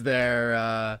he was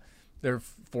their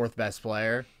 4th best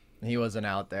player. He wasn't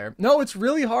out there. No, it's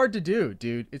really hard to do,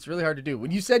 dude. It's really hard to do.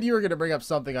 When you said you were going to bring up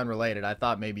something unrelated, I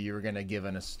thought maybe you were going to give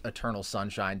an Eternal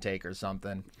Sunshine take or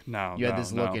something. No, you had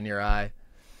this look in your eye.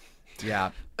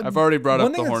 Yeah, I've already brought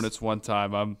up the Hornets one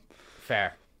time. I'm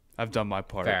fair. I've done my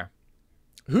part. Fair.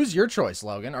 Who's your choice,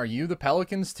 Logan? Are you the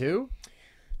Pelicans too?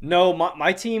 No,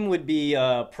 my team would be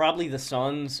probably the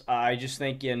Suns. I just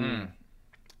think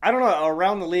I don't know,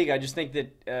 around the league, I just think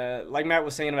that, like Matt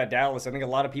was saying about Dallas, I think a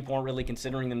lot of people aren't really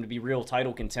considering them to be real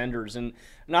title contenders. And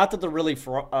not that they're really,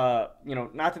 not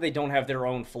that they don't have their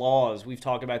own flaws. We've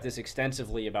talked about this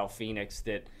extensively about Phoenix,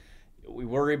 that we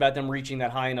worry about them reaching that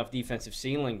high enough defensive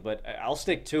ceiling, but I'll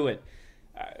stick to it.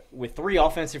 With 3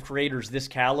 offensive creators this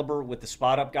caliber, with the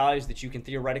spot-up guys that you can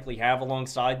theoretically have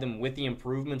alongside them, with the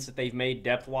improvements that they've made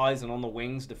depth-wise and on the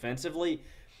wings defensively,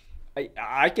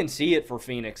 I can see it for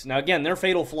Phoenix. Now, again, their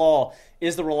fatal flaw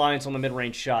is the reliance on the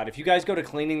mid-range shot. If you guys go to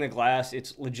cleaning the glass,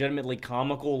 it's legitimately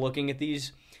comical looking at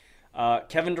these.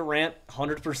 Kevin Durant,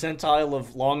 100th percentile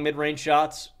of long mid-range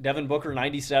shots. Devin Booker,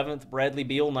 97th. Bradley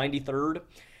Beal, 93rd.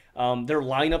 Their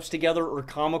lineups together are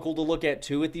comical to look at,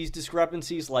 too, at these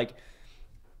discrepancies. Like,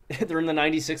 they're in the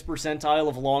 96th percentile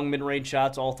of long mid-range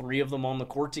shots, all 3 of them on the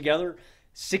court together.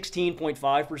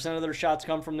 16.5% of their shots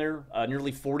come from there.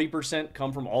 Nearly 40%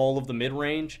 come from all of the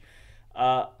mid-range.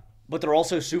 But they're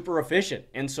also super efficient.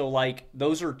 And so, like,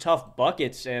 those are tough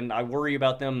buckets, and I worry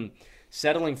about them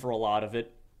settling for a lot of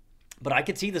it. But I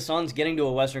could see the Suns getting to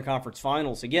a Western Conference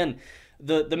Finals. Again,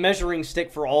 the measuring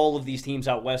stick for all of these teams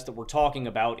out west that we're talking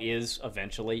about is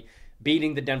eventually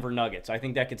beating the Denver Nuggets. I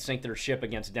think that could sink their ship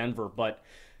against Denver. But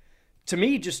to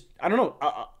me, just, I don't know,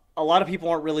 a lot of people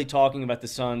aren't really talking about the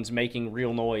Suns making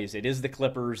real noise. It is the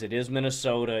Clippers, it is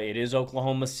Minnesota, it is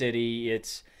Oklahoma City,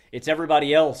 it's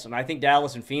everybody else. And I think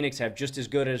Dallas and Phoenix have just as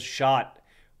good a shot,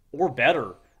 or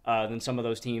better, than some of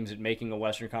those teams at making a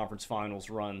Western Conference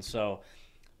Finals run. So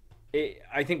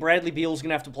I think Bradley Beal's going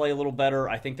to have to play a little better.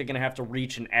 I think they're going to have to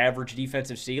reach an average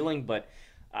defensive ceiling, but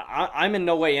I'm in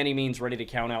no way any means ready to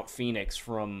count out Phoenix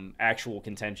from actual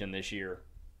contention this year.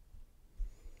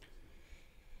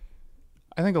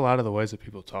 I think a lot of the ways that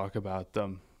people talk about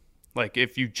them, like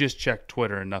if you just check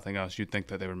Twitter and nothing else, you'd think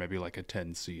that they were maybe like a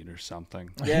 10 seed or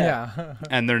something. Yeah.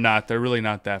 And they're not. They're really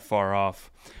not that far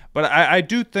off. But I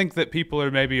do think that people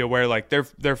are maybe aware, like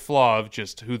their flaw of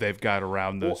just who they've got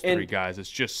around those 3 guys is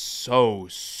just so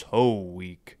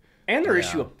weak. And their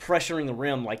issue of pressuring the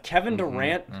rim. Like Kevin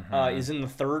Durant is in the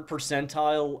 3rd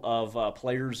percentile of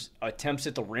players' attempts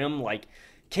at the rim. Like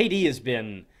KD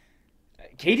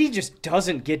just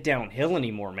doesn't get downhill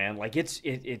anymore, man. Like it's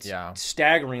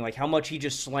staggering, like how much he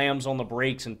just slams on the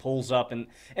brakes and pulls up, and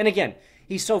again,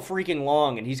 he's so freaking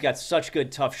long and he's got such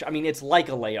good tough. I mean, it's like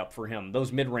a layup for him,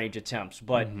 those mid-range attempts,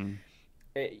 but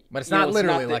it's not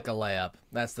literally like a layup.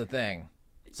 That's the thing.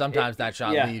 Sometimes that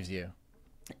shot leaves you.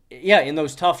 Yeah, in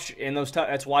those tough.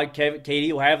 That's why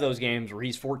KD will have those games where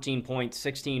he's 14 points,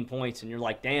 16 points, and you're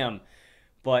like, damn.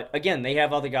 But again, they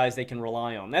have other guys they can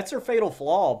rely on. That's their fatal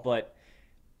flaw, but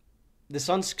the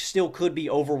Suns still could be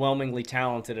overwhelmingly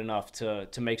talented enough to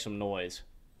make some noise.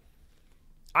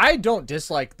 I don't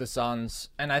dislike the Suns,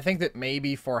 and I think that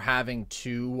maybe for having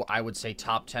 2, I would say,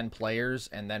 top 10 players,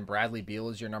 and then Bradley Beal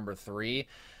is your number 3,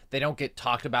 they don't get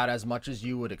talked about as much as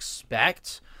you would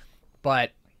expect.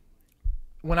 But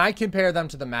when I compare them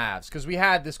to the Mavs, because we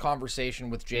had this conversation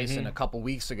with Jason a couple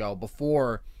weeks ago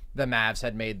before the Mavs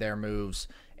had made their moves,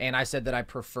 and I said that I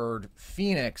preferred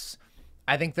Phoenix.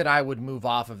 I think that I would move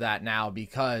off of that now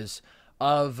because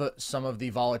of some of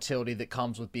the volatility that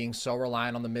comes with being so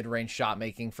reliant on the mid-range shot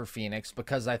making for Phoenix,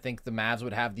 because I think the Mavs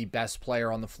would have the best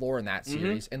player on the floor in that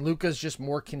series. And Luka's just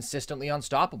more consistently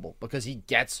unstoppable because he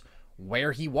gets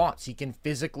where he wants. He can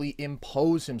physically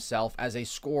impose himself as a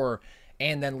scorer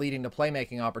and then leading to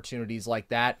playmaking opportunities like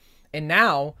that. And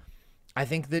now I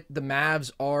think that the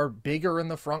Mavs are bigger in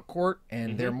the front court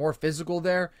and they're more physical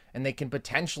there and they can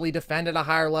potentially defend at a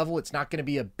higher level. It's not going to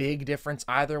be a big difference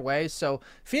either way. So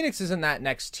Phoenix is in that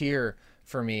next tier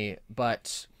for me,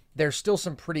 but there's still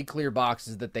some pretty clear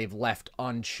boxes that they've left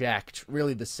unchecked,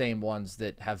 really the same ones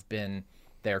that have been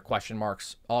their question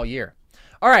marks all year.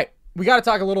 All right, we got to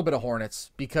talk a little bit of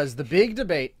Hornets because the big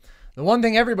debate, the one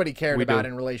thing everybody cared about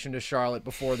in relation to Charlotte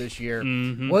before this year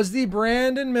was the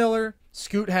Brandon Miller,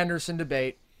 Scoot Henderson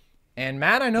debate. And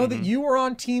Matt, I know that you were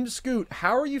on Team Scoot.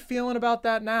 How are you feeling about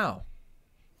that now?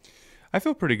 I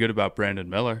feel pretty good about Brandon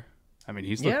Miller. I mean,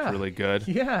 he's looked really good.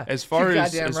 Yeah. As far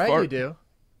as goddamn right you do.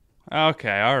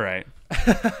 Okay, all right.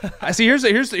 I see.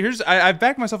 I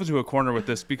backed myself into a corner with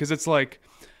this because it's like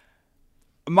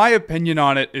my opinion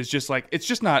on it is just like it's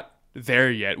just not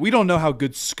there yet. We don't know how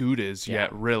good Scoot is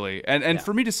yet, really. And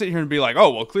for me to sit here and be like, oh,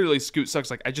 well, clearly Scoot sucks,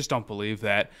 like, I just don't believe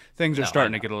that. Things are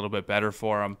starting to get a little bit better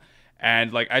for him.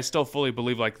 And, like, I still fully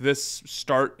believe, like, this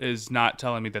start is not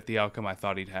telling me that the outcome I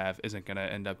thought he'd have isn't going to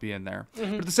end up being there. But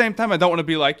at the same time, I don't want to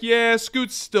be like, yeah,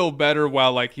 Scoot's still better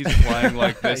while, like, he's playing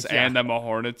like this and I'm a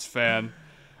Hornets fan.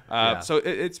 So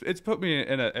it's put me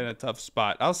in a tough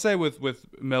spot. I'll say with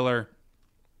Miller,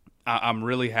 I'm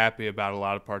really happy about a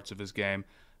lot of parts of his game.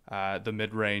 The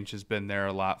mid-range has been there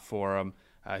a lot for him.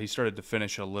 He started to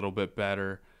finish a little bit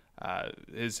better.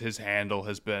 His handle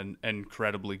has been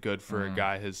incredibly good for a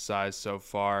guy his size so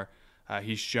far.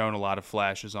 He's shown a lot of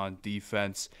flashes on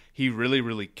defense. He really,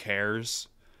 really cares,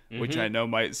 which I know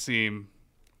might seem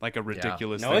like a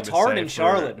ridiculous thing to say. No, it's hard in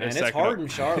Charlotte, man. It's hard in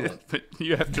Charlotte. But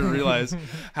you have to realize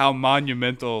how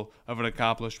monumental of an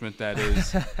accomplishment that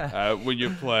is when you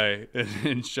play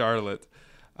in Charlotte.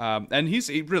 And he's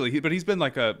been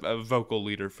like a vocal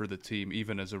leader for the team,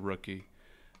 even as a rookie.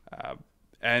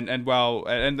 And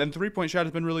 3-point shot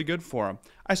has been really good for him.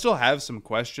 I still have some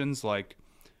questions, like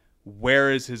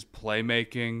where is his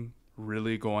playmaking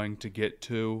really going to get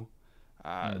to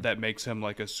that makes him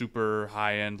like a super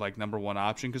high-end, like number one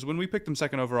option? Because when we picked him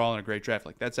second overall in a great draft,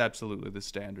 like that's absolutely the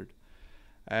standard.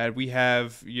 And we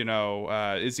have,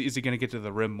 is he going to get to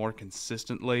the rim more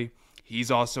consistently?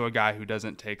 He's also a guy who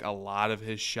doesn't take a lot of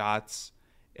his shots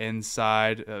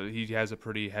inside. He has a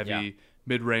pretty heavy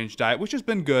mid-range diet, which has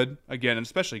been good, again, and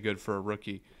especially good for a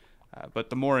rookie. But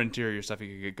the more interior stuff he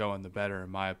can get going, the better, in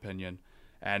my opinion.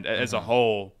 And as a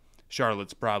whole,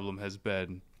 Charlotte's problem has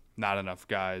been not enough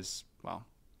guys, well,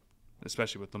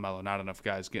 especially with LaMelo, not enough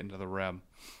guys getting to the rim.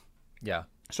 Yeah.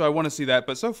 So I want to see that.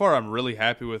 But so far, I'm really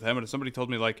happy with him. And if somebody told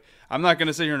me, like, I'm not going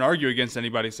to sit here and argue against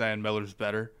anybody saying Miller's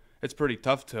better. It's pretty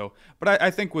tough to. But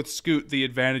I think with Scoot, the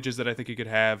advantages that I think he could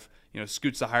have,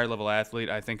 Scoot's a higher level athlete.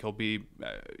 I think he'll be,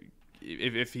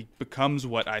 if he becomes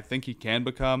what I think he can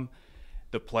become,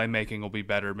 the playmaking will be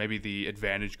better. Maybe the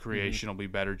advantage creation will be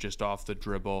better just off the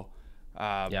dribble.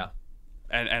 And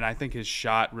I think his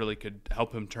shot really could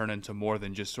help him turn into more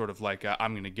than just sort of like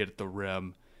I'm going to get at the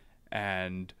rim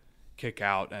and kick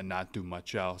out and not do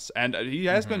much else. And he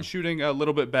has been shooting a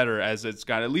little bit better as it's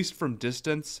gone, at least from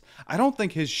distance. I don't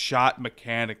think his shot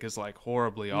mechanic is like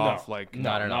horribly off. Like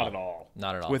not at all.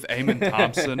 With Amon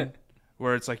Thompson,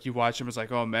 where it's like you watch him, it's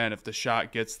like, oh man, if the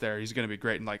shot gets there, he's going to be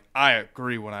great. And like, I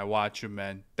agree when I watch him,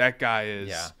 man. That guy is.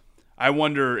 Yeah. I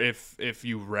wonder if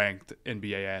you ranked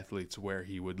NBA athletes where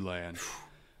he would land.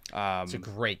 It's a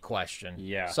great question.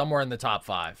 Yeah. Somewhere in the top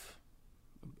 5.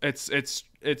 It's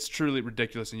truly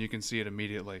ridiculous, and you can see it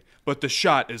immediately. But the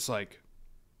shot is like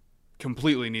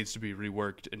completely needs to be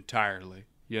reworked entirely.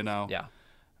 Yeah.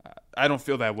 I don't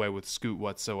feel that way with Scoot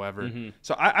whatsoever.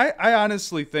 So I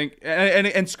honestly think,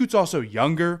 and Scoot's also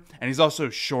younger, and he's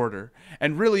also shorter.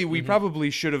 And really, we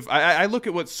probably should have. I look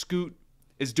at what Scoot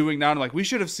is doing now, and like we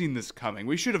should have seen this coming.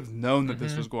 We should have known that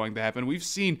this was going to happen. We've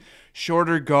seen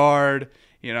shorter guard.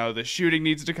 The shooting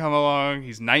needs to come along.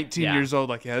 He's 19 years old.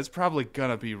 Like, it's probably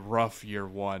going to be rough year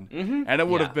one. And it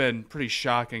would have been pretty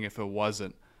shocking if it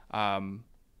wasn't.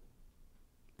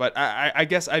 But I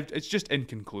guess it's just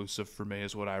inconclusive for me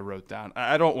is what I wrote down.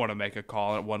 I don't want to make a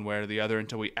call on it one way or the other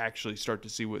until we actually start to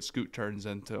see what Scoot turns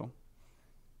into.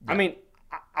 I mean,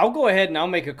 I'll go ahead and I'll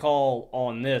make a call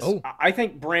on this. I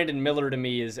think Brandon Miller to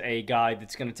me is a guy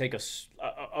that's going to take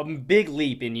a big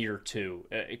leap in year 2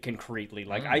 concretely.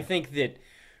 Like, I think that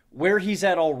where he's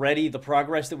at already, the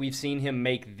progress that we've seen him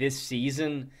make this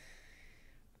season,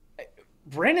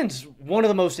 Brandon's one of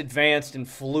the most advanced and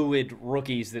fluid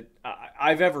rookies that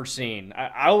I've ever seen.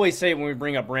 I always say when we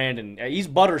bring up Brandon, he's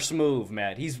butter smooth,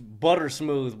 Matt. He's butter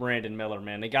smooth, Brandon Miller,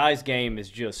 man. The guy's game is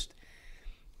just,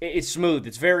 it's smooth.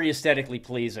 It's very aesthetically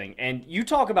pleasing. And you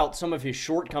talk about some of his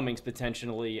shortcomings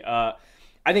potentially. I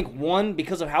think one,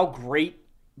 because of how great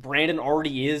Brandon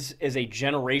already is as a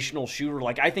generational shooter.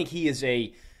 Like, I think he is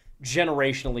a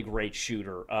generationally great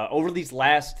shooter. Over these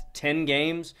last 10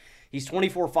 games, he's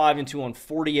 24-5-2 on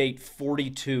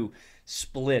 48-42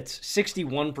 splits,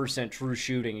 61% true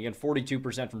shooting, again,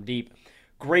 42% from deep.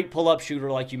 Great pull-up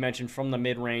shooter, like you mentioned, from the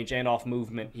mid-range and off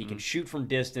movement. He can shoot from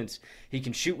distance. He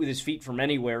can shoot with his feet from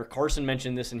anywhere. Carson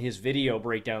mentioned this in his video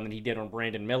breakdown that he did on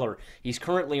Brandon Miller. He's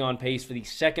currently on pace for the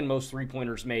second most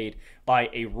three-pointers made by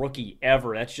a rookie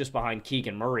ever. That's just behind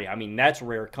Keegan Murray. I mean, that's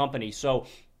rare company. So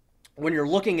when you're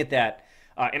looking at that,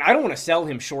 and I don't want to sell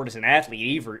him short as an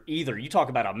athlete either. You talk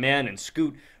about a man and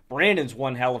Scoot. Brandon's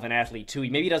one hell of an athlete, too. He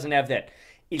maybe doesn't have that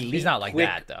elite, he's not like quick,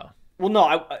 that, though. Well,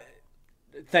 no,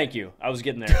 thank you. I was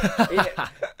getting there.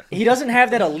 He doesn't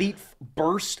have that elite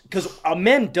burst because a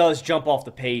man does jump off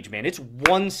the page, man. It's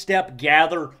one step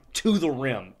gather to the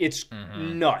rim. It's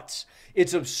nuts.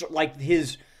 It's absurd. Like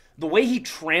the way he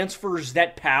transfers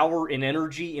that power and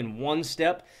energy in one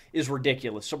step is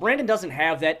ridiculous. So Brandon doesn't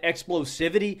have that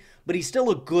explosivity, but he's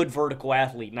still a good vertical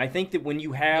athlete. And I think that when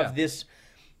you have this,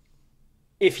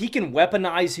 if he can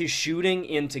weaponize his shooting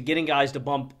into getting guys to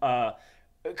bump,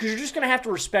 because you're just going to have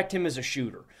to respect him as a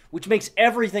shooter, which makes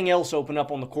everything else open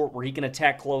up on the court where he can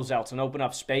attack closeouts and open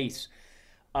up space.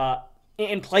 And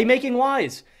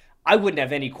playmaking-wise, I wouldn't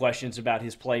have any questions about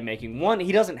his playmaking. One,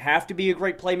 he doesn't have to be a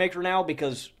great playmaker now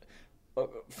because,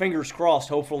 fingers crossed,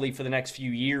 hopefully for the next few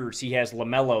years, he has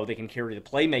LaMelo that can carry the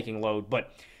playmaking load.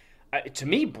 But to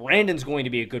me, Brandon's going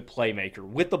to be a good playmaker.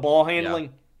 With the ball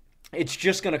handling, it's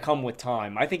just going to come with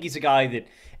time. I think he's a guy that,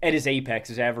 at his apex,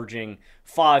 is averaging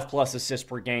 5+ assists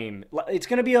per game. It's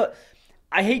going to be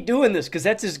I hate doing this because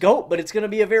that's his GOAT, but it's going to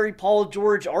be a very Paul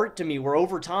George art to me where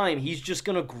over time he's just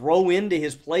going to grow into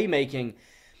his playmaking.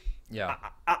 Yeah.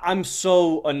 I'm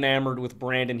so enamored with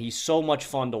Brandon. He's so much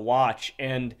fun to watch.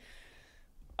 And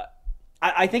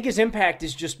I think his impact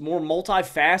is just more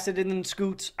multifaceted than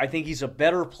Scoot's. I think he's a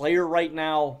better player right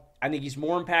now. I think he's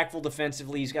more impactful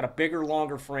defensively. He's got a bigger,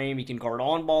 longer frame. He can guard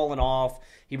on ball and off.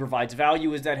 He provides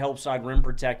value as that help side rim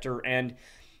protector. And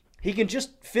he can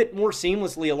just fit more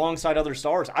seamlessly alongside other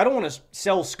stars. I don't want to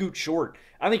sell Scoot short.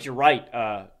 I think you're right.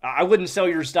 I wouldn't sell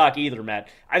your stock either, Matt.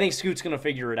 I think Scoot's going to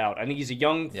figure it out. I think he's a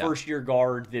young first-year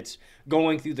guard that's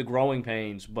going through the growing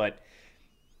pains. But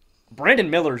Brandon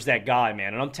Miller's that guy,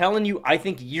 man. And I'm telling you, I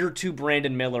think year 2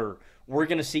 Brandon Miller, we're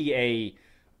going to see a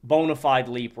bona fide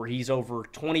leap where he's over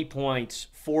 20 points,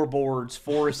 4 boards,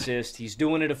 4 assists. He's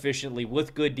doing it efficiently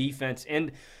with good defense.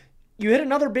 And you hit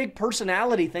another big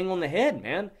personality thing on the head,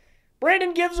 man.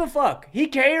 Brandon gives a fuck. He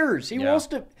cares. He wants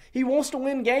to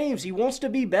win games. He wants to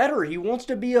be better. He wants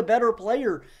to be a better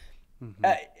player.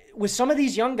 With some of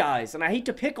these young guys, and I hate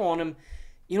to pick on him,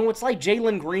 it's like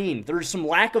Jalen Green. There's some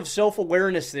lack of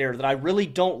self-awareness there that I really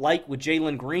don't like with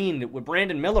Jalen Green. With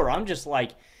Brandon Miller, I'm just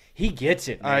like, he gets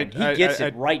it, man. He gets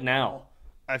it right now.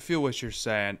 I feel what you're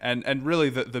saying, and really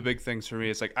the big things for me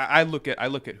is like I look at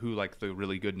who like the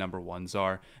really good number ones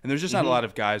are, and there's just not a lot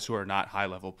of guys who are not high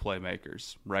level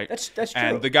playmakers, right? That's true.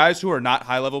 And the guys who are not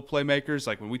high level playmakers,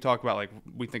 like when we talk about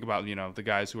we think about the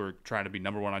guys who are trying to be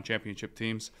number one on championship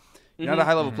teams, you're not a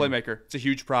high level playmaker. It's a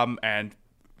huge problem, and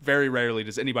very rarely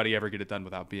does anybody ever get it done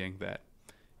without being that,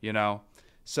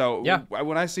 So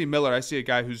when I see Miller, I see a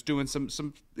guy who's doing some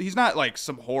he's not like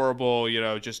some horrible,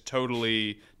 just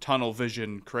totally tunnel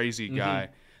vision crazy guy.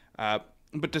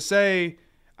 But to say,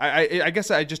 I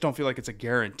guess I just don't feel like it's a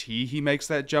guarantee he makes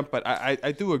that jump. But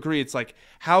I do agree. It's like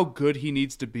how good he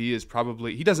needs to be is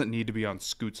probably, he doesn't need to be on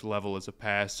Scoot's level as a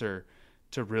passer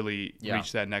to really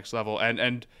reach that next level.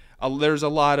 And there's a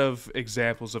lot of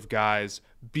examples of guys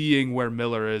being where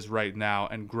Miller is right now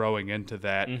and growing into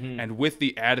that. And with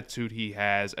the attitude he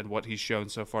has and what he's shown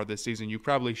so far this season, you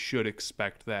probably should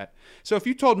expect that. So if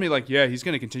you told me he's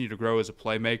going to continue to grow as a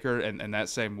playmaker and that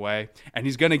same way, and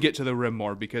he's going to get to the rim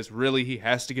more because really he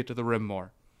has to get to the rim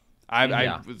more.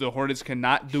 The Hornets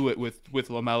cannot do it with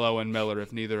LaMelo and Miller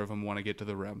if neither of them want to get to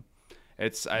the rim.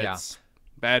 It's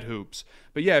bad hoops.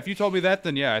 But if you told me that,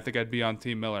 then I think I'd be on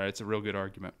Team Miller. It's a real good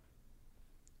argument.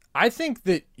 I think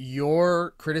that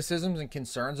your criticisms and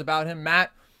concerns about him,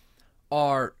 Matt,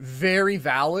 are very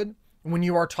valid when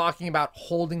you are talking about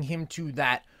holding him to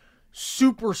that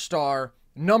superstar,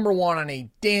 number one on a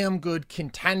damn good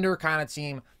contender kind of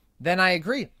team. Then I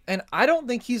agree. And I don't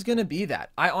think he's going to be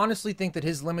that. I honestly think that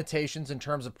his limitations in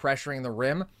terms of pressuring the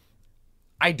rim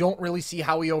I don't really see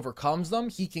how he overcomes them.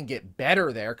 He can get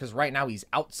better there because right now he's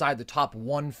outside the top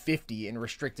 150 in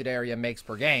restricted area makes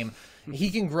per game.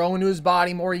 He can grow into his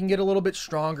body more. He can get a little bit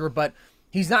stronger, but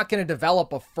he's not going to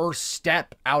develop a first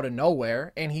step out of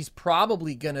nowhere, and he's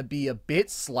probably going to be a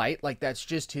bit slight, like that's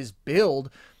just his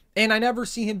build. And I never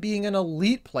see him being an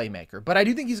elite playmaker, but I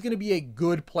do think he's going to be a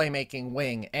good playmaking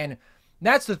wing. And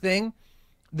that's the thing.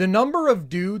 The number of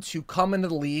dudes who come into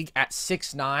the league at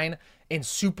 6'9" and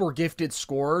super gifted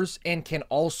scorers and can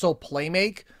also play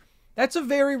make, that's a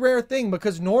very rare thing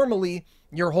because normally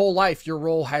your whole life, your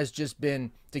role has just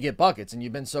been to get buckets and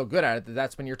you've been so good at it that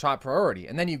that's been your top priority.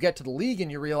 And then you get to the league and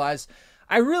you realize,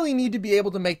 I really need to be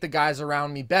able to make the guys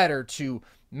around me better to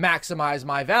maximize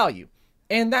my value.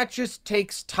 And that just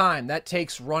takes time. That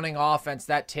takes running offense.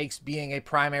 That takes being a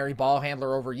primary ball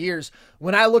handler over years.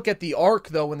 When I look at the arc,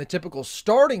 though, in the typical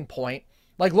starting point,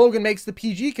 like Logan makes the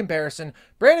PG comparison,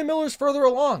 Brandon Miller's further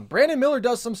along. Brandon Miller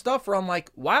does some stuff where I'm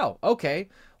like, wow, okay.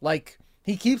 Like,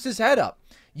 he keeps his head up.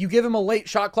 You give him a late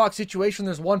shot clock situation,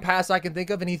 there's one pass I can think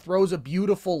of, and he throws a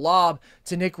beautiful lob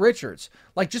to Nick Richards.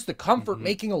 Like, just the comfort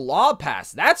making a lob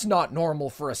pass. That's not normal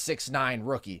for a 6'9"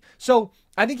 rookie. So,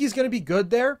 I think he's going to be good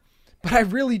there. But I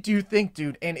really do think,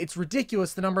 dude, and it's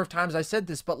ridiculous the number of times I said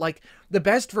this, but like the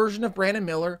best version of Brandon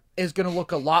Miller is going to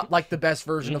look a lot like the best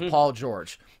version of Paul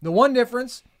George. The one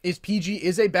difference is PG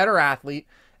is a better athlete,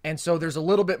 and so there's a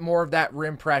little bit more of that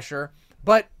rim pressure.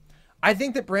 But I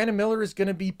think that Brandon Miller is going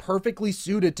to be perfectly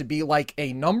suited to be like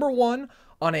a number one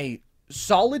on a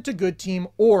solid to good team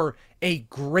or a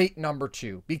great number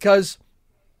two because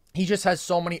he just has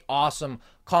so many awesome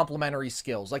complementary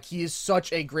skills. Like, he is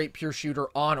such a great pure shooter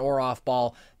on or off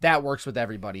ball. That works with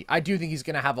everybody. I do think he's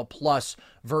going to have a plus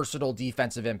versatile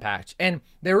defensive impact. And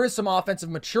there is some offensive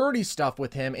maturity stuff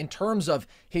with him in terms of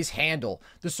his handle,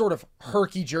 the sort of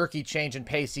herky-jerky change in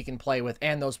pace he can play with,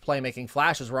 and those playmaking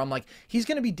flashes where I'm like, he's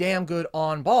going to be damn good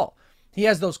on ball. He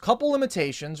has those couple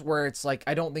limitations where it's like,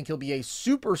 I don't think he'll be a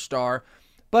superstar,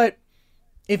 but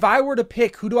if I were to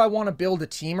pick who do I want to build a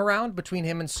team around between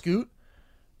him and Scoot,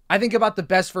 I think about the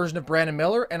best version of Brandon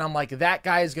Miller, and I'm like, that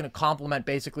guy is going to complement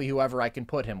basically whoever I can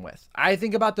put him with. I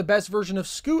think about the best version of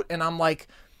Scoot, and I'm like,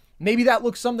 maybe that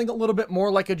looks something a little bit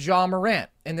more like a Ja Morant.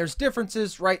 And there's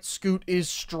differences, right? Scoot is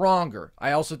stronger.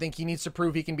 I also think he needs to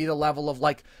prove he can be the level of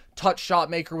like touch shot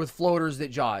maker with floaters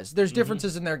that Ja is. There's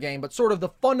differences in their game, but sort of the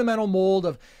fundamental mold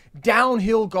of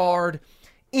downhill guard,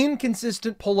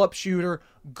 inconsistent pull-up shooter,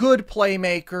 good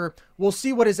playmaker. We'll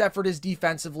see what his effort is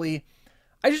defensively.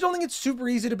 I just don't think it's super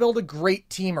easy to build a great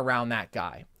team around that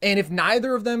guy. And if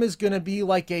neither of them is going to be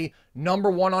like a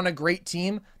number one on a great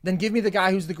team, then give me the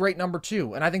guy who's the great number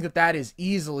two. And I think that that is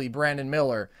easily Brandon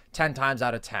Miller 10 times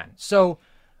out of 10. So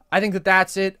I think that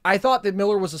that's it. I thought that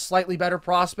Miller was a slightly better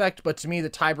prospect, but to me, the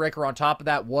tiebreaker on top of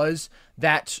that was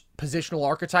that positional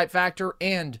archetype factor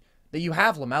and that you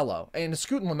have LaMelo. And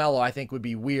Scoot and LaMelo, I think, would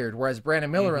be weird. Whereas Brandon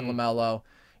Miller and LaMelo,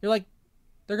 you're like,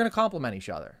 they're going to complement each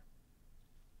other.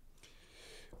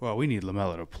 Well, we need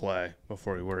LaMelo to play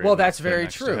before we worry. Well, about that's very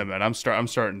true. Him. And I'm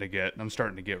starting to get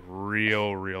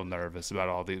real nervous about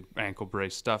all the ankle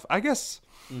brace stuff. I guess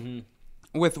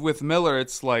with Miller,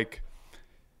 it's like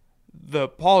the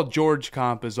Paul George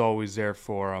comp is always there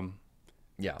for him.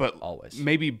 Yeah, but always.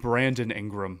 Maybe Brandon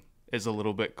Ingram is a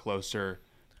little bit closer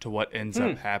to what ends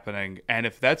up happening. And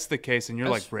if that's the case, and you're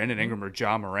like Brandon Ingram or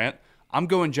Ja Morant, I'm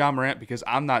going Ja Morant because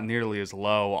I'm not nearly as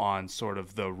low on sort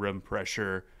of the rim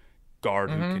pressure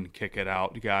guard who can kick it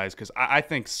out, guys, because I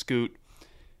think Scoot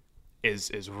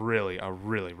is really a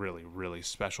really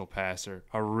special passer,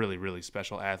 a really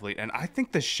special athlete, and I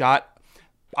think the shot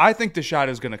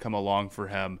is going to come along for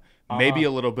him maybe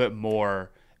a little bit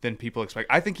more than people expect.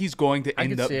 I think he's going to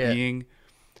end up being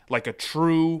like a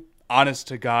true honest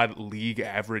to God league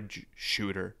average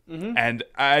shooter, and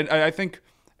I think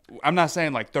I'm not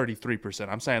saying like 33%.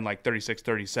 I'm saying like 36,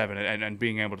 37 and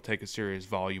being able to take a serious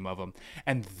volume of them.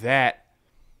 And that,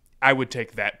 I would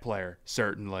take that player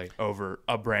certainly over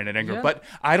a Brandon Ingram. Yeah. But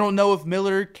I don't know if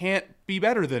Miller can't be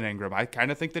better than Ingram. I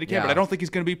kind of think that he can, but I don't think he's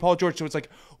going to be Paul George. So it's like,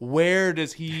 where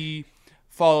does he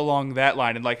fall along that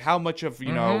line? And like how much of,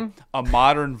 you know, a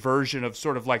modern version of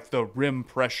sort of like the rim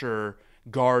pressure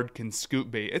guard can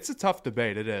Scoot be? It's a tough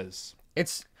debate. It is.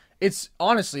 It's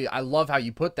honestly, I love how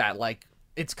you put that. Like,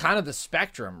 it's kind of the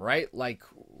spectrum, right? Like,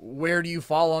 where do you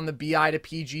fall on the BI to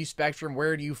PG spectrum?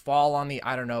 Where do you fall on the,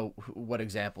 I don't know what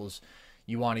examples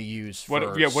you want to use for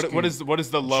what is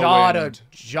the low end?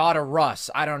 Ja to Russ,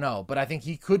 I don't know, but I think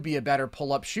he could be a better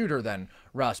pull-up shooter than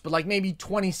Russ, but like maybe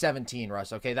 2017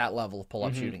 Russ, okay, that level of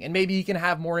pull-up shooting, and maybe he can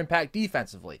have more impact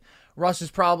defensively. Russ is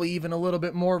probably even a little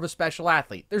bit more of a special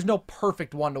athlete. There's no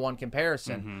perfect one-to-one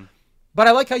comparison, But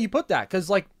I like how you put that, because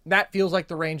like that feels like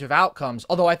the range of outcomes.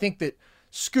 Although I think that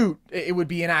Scoot, it would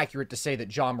be inaccurate to say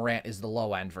that Ja Morant is the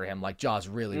low end for him. Like, Ja's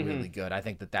really, really good. I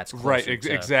think that's closer right,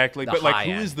 to exactly. the But like, high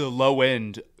who end. is the low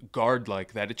end guard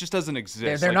like that? It just doesn't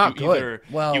exist. They're like, not good.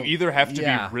 You either have to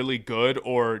yeah. be really good,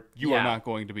 or you Yeah. are not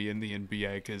going to be in the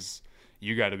NBA because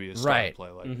you got to be a star to play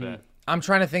like that. I'm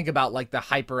trying to think about like the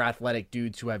hyper athletic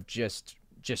dudes who have just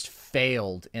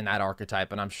failed in that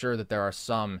archetype, and I'm sure that there are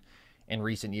some in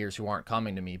recent years who aren't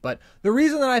coming to me. But the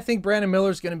reason that I think Brandon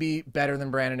Miller's going to be better than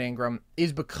Brandon Ingram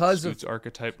is because Scoot's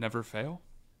archetype never fail.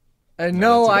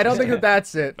 No, I don't think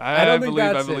that's it. I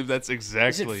believe that's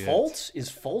exactly it. Is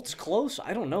Fultz close?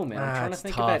 I don't know, man. I'm trying to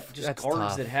think about just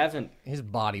guards that haven't. His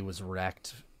body was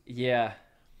wrecked. Yeah.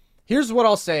 Here's what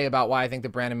I'll say about why I think that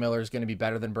Brandon Miller is going to be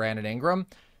better than Brandon Ingram.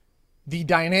 The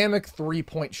dynamic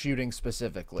three-point shooting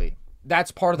specifically.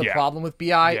 That's part of the problem with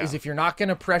BI is if you're not going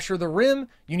to pressure the rim,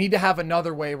 you need to have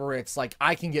another way where it's like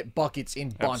I can get buckets in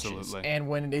bunches. Absolutely. And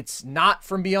when it's not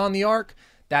from beyond the arc,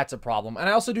 that's a problem. And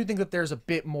I also do think that there's a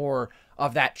bit more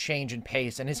of that change in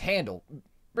pace and his handle.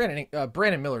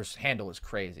 Brandon Miller's handle is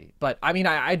crazy. But I mean,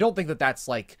 I don't think that that's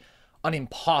like an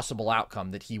impossible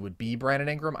outcome that he would be Brandon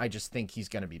Ingram. I just think he's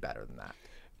going to be better than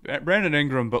that. Brandon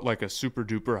Ingram, but like a super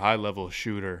duper high level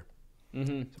shooter.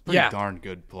 Mm-hmm. He's a pretty darn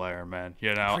good player, man.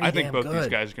 You know, I think both these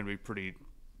guys are going to be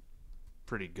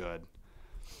pretty good.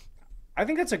 I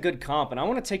think that's a good comp, and I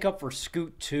want to take up for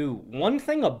Scoot too. One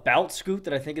thing about Scoot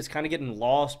that I think is kind of getting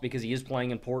lost because he is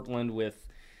playing in Portland with,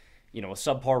 you know, a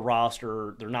subpar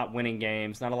roster. They're not winning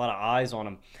games, not a lot of eyes on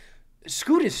him.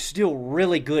 Scoot is still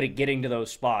really good at getting to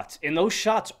those spots, and those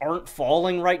shots aren't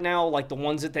falling right now like the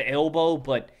ones at the elbow,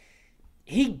 but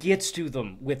he gets to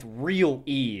them with real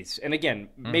ease. And again,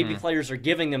 maybe players are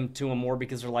giving them to him more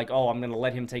because they're like, oh, I'm going to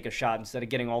let him take a shot instead of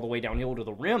getting all the way downhill to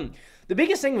the rim. The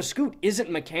biggest thing with Scoot isn't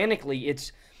mechanically,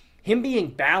 it's him being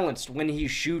balanced when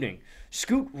he's shooting.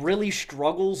 Scoot really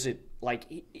struggles at, like,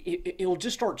 he'll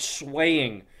just start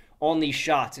swaying on these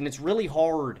shots, and it's really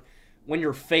hard when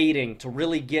you're fading to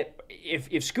really get,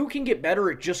 if Scoot can get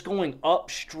better at just going up,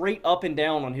 straight up and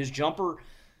down on his jumper,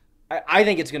 I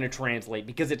think it's going to translate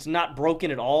because it's not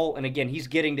broken at all. And again, he's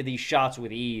getting to these shots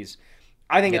with ease.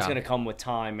 I think it's going to come with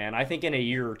time, man. I think in a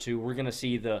year or two, we're going to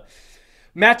see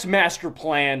Matt's master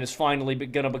plan is finally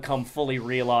going to become fully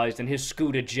realized, and his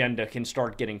Scoot agenda can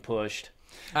start getting pushed.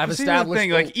 I've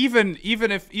established like even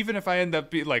if I end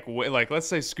up being like let's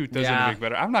say Scoot doesn't make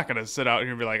better, I'm not going to sit out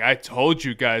here and be like, I told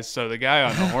you guys so. The guy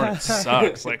on the Hornets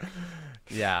sucks. Like,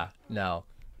 no.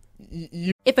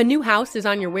 If a new house is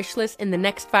on your wish list in the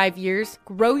next 5 years,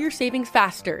 grow your savings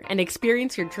faster and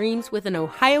experience your dreams with an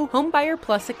Ohio Homebuyer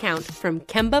Plus account from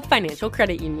Kemba Financial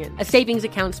Credit Union. A savings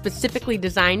account specifically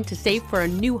designed to save for a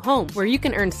new home where you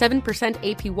can earn 7%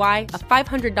 APY,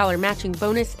 a $500 matching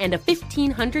bonus, and a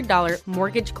 $1,500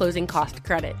 mortgage closing cost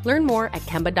credit. Learn more at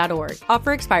Kemba.org.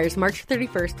 Offer expires March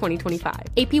 31st, 2025.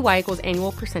 APY equals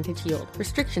annual percentage yield.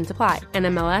 Restrictions apply.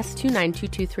 NMLS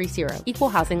 292230. Equal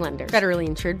housing lender. Federally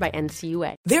insured by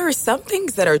NCUA. There are some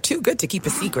things that are too good to keep a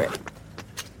secret.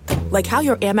 Like how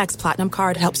your Amex Platinum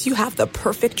card helps you have the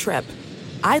perfect trip.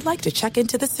 I'd like to check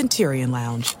into the Centurion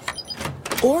Lounge.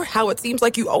 Or how it seems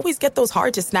like you always get those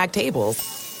hard-to-snag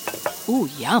tables. Ooh,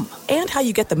 yum. And how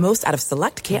you get the most out of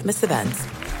select can't-miss events.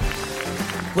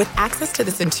 With access to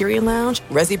the Centurion Lounge,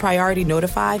 Resi Priority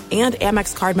Notified, and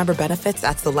Amex card member benefits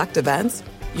at select events,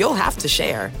 you'll have to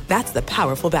share. That's the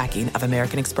powerful backing of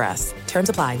American Express. Terms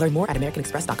apply. Learn more at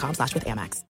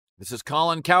americanexpress.com/withAmex. This is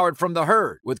Colin Cowherd from The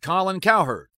Herd with Colin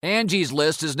Cowherd. Angie's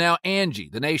List is now Angie,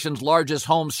 the nation's largest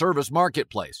home service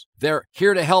marketplace. They're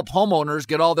here to help homeowners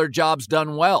get all their jobs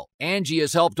done well. Angie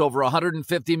has helped over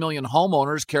 150 million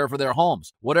homeowners care for their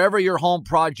homes. Whatever your home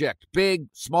project, big,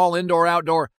 small, indoor,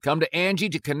 outdoor, come to Angie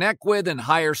to connect with and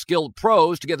hire skilled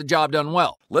pros to get the job done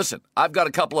well. Listen, I've got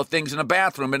a couple of things in a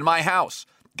bathroom in my house.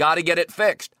 Got to get it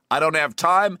fixed. I don't have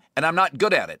time, and I'm not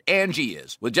good at it. Angie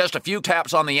is. With just a few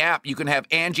taps on the app, you can have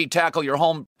Angie tackle your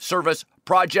home service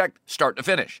project start to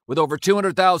finish. With over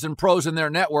 200,000 pros in their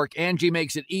network, Angie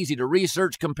makes it easy to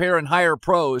research, compare, and hire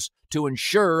pros to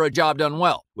ensure a job done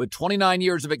well. With 29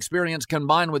 years of experience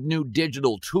combined with new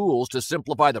digital tools to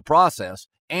simplify the process,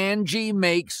 Angie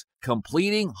makes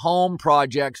completing home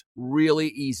projects really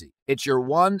easy. It's your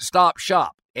one-stop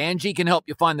shop. Angie can help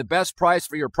you find the best price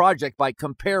for your project by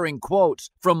comparing quotes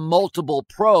from multiple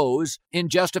pros in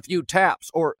just a few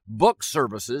taps, or book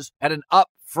services at an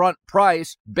upfront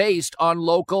price based on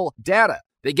local data.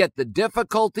 They get the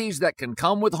difficulties that can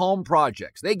come with home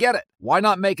projects. They get it. Why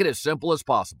not make it as simple as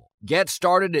possible? Get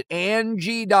started at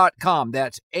Angie.com.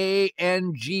 That's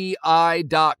ANGI.com,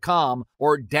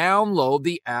 or download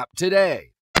the app today.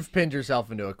 You've pinned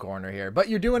yourself into a corner here, but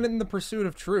you're doing it in the pursuit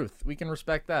of truth. We can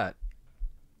respect that.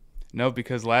 No,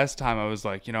 because last time I was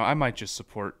like, I might just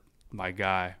support my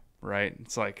guy, right?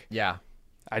 It's like, yeah,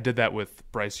 I did that with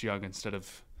Bryce Young instead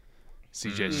of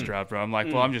CJ Stroud, bro. I'm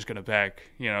like, well, I'm just going to back,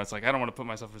 it's like, I don't want to put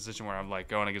myself in a position where I'm like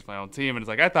going against my own team. And it's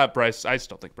like, I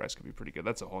still think Bryce could be pretty good.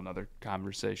 That's a whole nother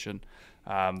conversation.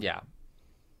 Yeah.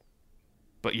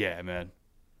 But yeah, man,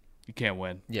 you can't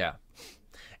win. Yeah.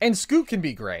 And Scoot can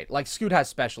be great. Like, Scoot has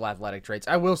special athletic traits.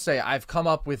 I will say, I've come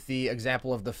up with the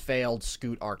example of the failed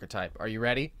Scoot archetype. Are you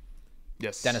ready?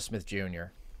 Yes. Dennis Smith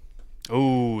Jr.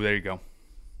 Oh, there you go.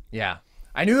 Yeah.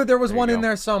 I knew that there was one in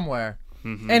there somewhere.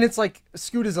 Mm-hmm. And it's like,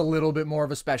 Scoot is a little bit more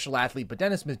of a special athlete, but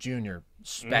Dennis Smith Jr.,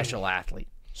 special athlete,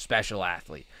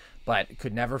 but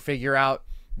could never figure out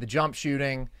the jump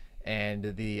shooting,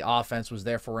 and the offense was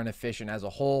therefore inefficient as a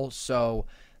whole. So,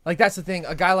 like, that's the thing.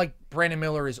 A guy like Brandon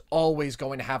Miller is always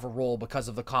going to have a role because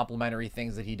of the complementary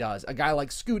things that he does. A guy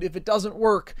like Scoot, if it doesn't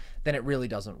work, then it really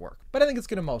doesn't work. But I think it's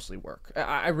going to mostly work.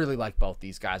 I really like both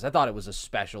these guys. I thought it was a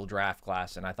special draft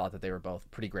class, and I thought that they were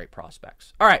both pretty great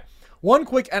prospects. All right, one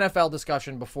quick NFL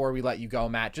discussion before we let you go,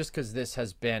 Matt, just because this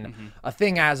has been a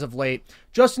thing as of late.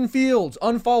 Justin Fields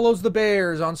unfollows the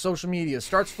Bears on social media,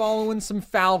 starts following some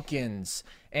Falcons,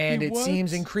 and it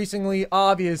seems increasingly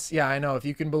obvious, yeah, I know, if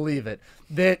you can believe it,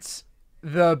 that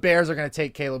the Bears are going to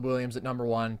take Caleb Williams at number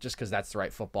 1 just because that's the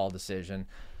right football decision.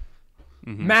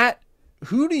 Matt,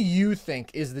 who do you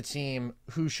think is the team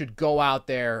who should go out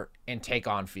there and take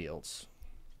on Fields?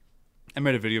 I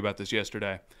made a video about this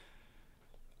yesterday.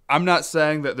 I'm not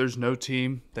saying that there's no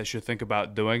team that should think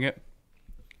about doing it.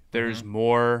 There's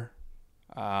more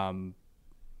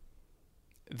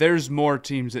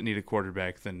teams that need a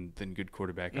quarterback than good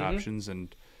quarterback options,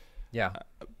 and yeah,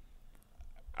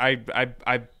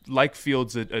 I like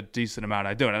Fields a decent amount.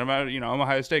 I'm a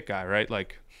Ohio State guy, right?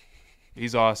 Like,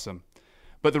 he's awesome,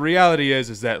 but the reality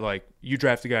is that, like, you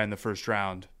draft a guy in the first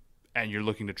round and you're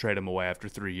looking to trade him away after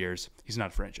 3 years. He's not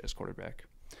a franchise quarterback.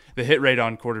 The hit rate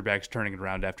on quarterbacks turning it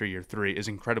around after year 3 is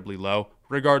incredibly low,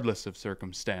 regardless of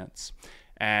circumstance.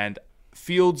 And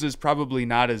Fields is probably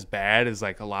not as bad as,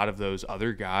 like, a lot of those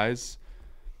other guys.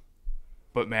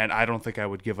 But, man, I don't think I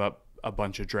would give up a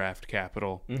bunch of draft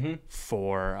capital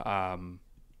for, a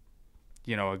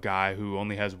guy who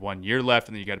only has 1 year left,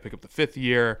 and then you got to pick up the 5th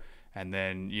year. And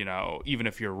then, even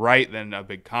if you're right, then a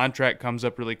big contract comes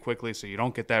up really quickly, so you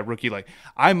don't get that rookie. Like,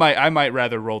 I might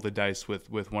rather roll the dice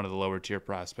with one of the lower tier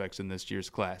prospects in this year's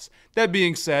class. That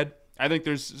being said, I think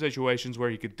there's situations where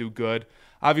he could do good.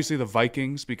 Obviously, the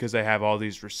Vikings, because they have all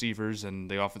these receivers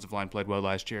and the offensive line played well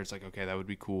last year, it's like, okay, that would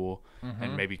be cool.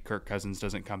 And maybe Kirk Cousins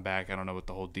doesn't come back. I don't know what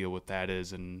the whole deal with that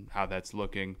is and how that's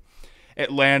looking.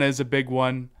 Atlanta is a big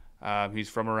one. He's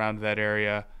from around that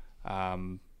area.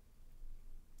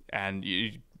 And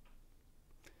you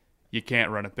can't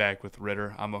run it back with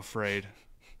Ritter, I'm afraid.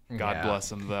 God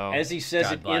bless him, though. As he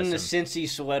says it in the Cincy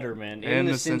sweater, man. In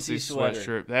the Cincy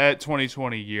sweatshirt. That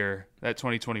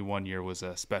 2021 year was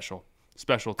a special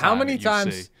time.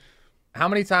 How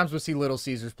many times was he Little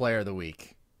Caesars Player of the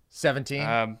Week?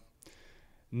 17?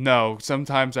 No,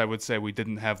 sometimes I would say we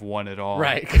didn't have one at all.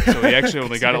 Right. So he actually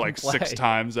only got it like 6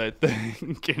 times, I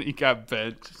think, and he got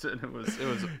benched. And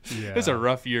it was a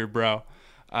rough year, bro.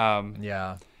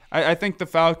 I think the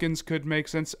Falcons could make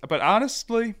sense, but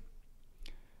honestly,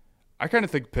 I kind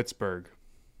of think Pittsburgh.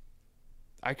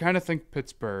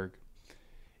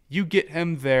 You get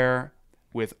him there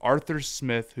with Arthur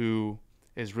Smith, who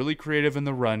is really creative in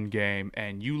the run game,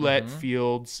 and you let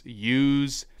Fields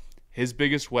use his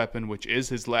biggest weapon, which is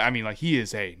he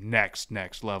is a next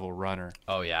level runner.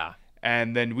 Oh, yeah.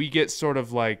 And then we get sort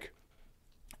of like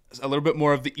a little bit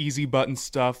more of the easy button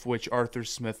stuff, which Arthur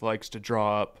Smith likes to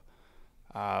draw up.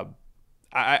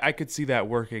 I could see that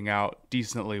working out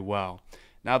decently well.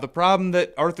 Now, the problem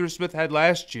that Arthur Smith had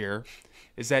last year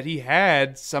is that he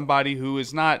had somebody who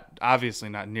is obviously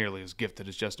not nearly as gifted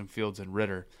as Justin Fields and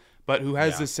Ritter, but who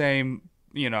has the same,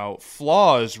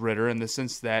 flaw as Ritter in the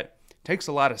sense that takes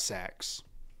a lot of sacks.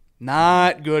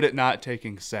 Not good at not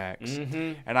taking sacks.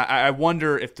 And I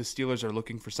wonder if the Steelers are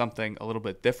looking for something a little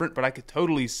bit different, but I could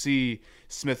totally see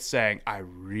Smith saying, I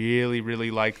really,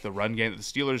 really like the run game. The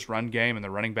Steelers' run game and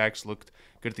the running backs looked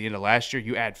good at the end of last year.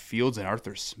 You add Fields and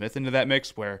Arthur Smith into that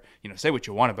mix where, say what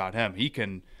you want about him. He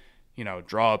can,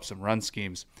 draw up some run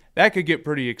schemes. That could get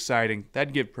pretty exciting.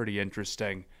 That'd get pretty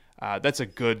interesting. That's a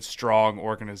good, strong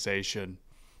organization.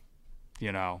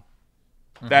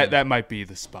 That might be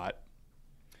the spot.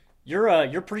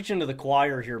 You're preaching to the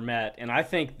choir here, Matt, and I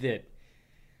think that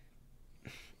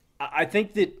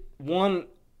one,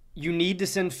 you need to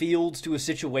send Fields to a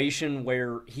situation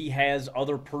where he has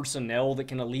other personnel that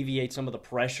can alleviate some of the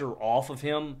pressure off of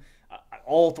him.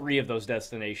 All three of those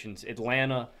destinations,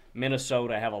 Atlanta,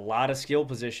 Minnesota, have a lot of skill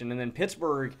position. And then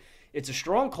Pittsburgh, it's a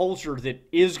strong culture that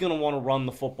is going to want to run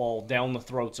the football down the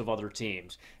throats of other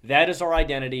teams. That is our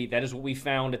identity. That is what we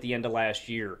found at the end of last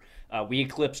year. We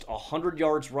eclipsed 100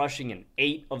 yards rushing in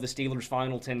 8 of the Steelers'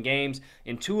 final 10 games.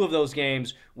 In 2 of those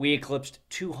games, we eclipsed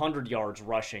 200 yards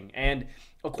rushing. And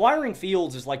acquiring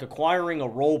Fields is like acquiring a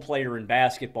role player in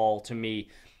basketball to me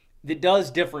that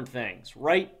does different things,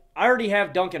 right? I already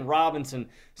have Duncan Robinson,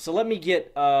 so let me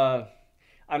get a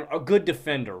good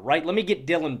defender, right? Let me get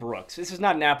Dylan Brooks. This is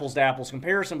not an apples-to-apples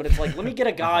comparison, but it's like, let me get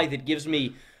a guy that gives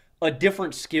me a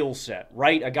different skill set,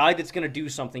 right? A guy that's going to do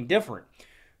something different.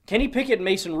 Kenny Pickett and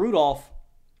Mason Rudolph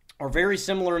are very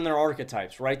similar in their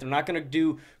archetypes, right? They're not going to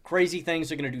do crazy things.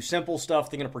 They're going to do simple stuff.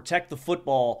 They're going to protect the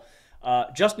football.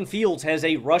 Justin Fields has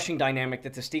a rushing dynamic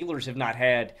that the Steelers have not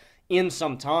had in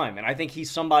some time, and I think he's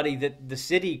somebody that the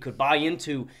city could buy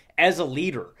into as a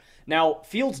leader. Now,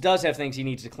 Fields does have things he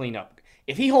needs to clean up.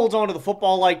 If he holds on to the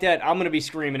football like that, I'm going to be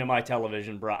screaming at my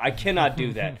television, bro. I cannot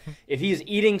do that. If he is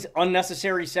eating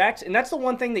unnecessary sacks, and that's the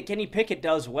one thing that Kenny Pickett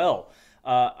does well.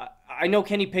 I know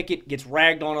Kenny Pickett gets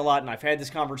ragged on a lot, and I've had this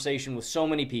conversation with so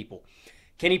many people.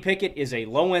 Kenny Pickett is a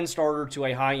low-end starter to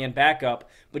a high-end backup,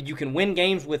 but you can win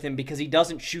games with him because he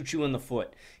doesn't shoot you in the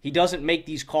foot. He doesn't make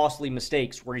these costly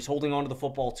mistakes where he's holding on to the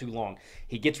football too long.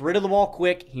 He gets rid of the ball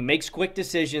quick, he makes quick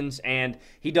decisions, and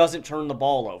he doesn't turn the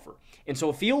ball over. And so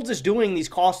if Fields is doing these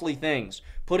costly things,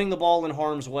 putting the ball in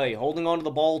harm's way, holding on to the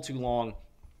ball too long,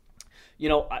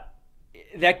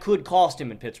 that could cost him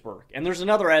in Pittsburgh. And there's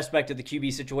another aspect of the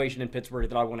QB situation in Pittsburgh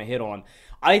that I want to hit on.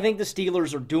 I think the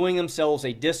Steelers are doing themselves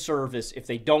a disservice if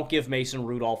they don't give Mason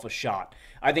Rudolph a shot.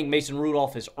 I think Mason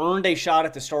Rudolph has earned a shot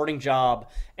at the starting job,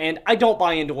 and I don't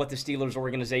buy into what the Steelers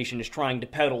organization is trying to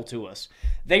peddle to us.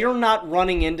 They are not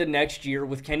running into next year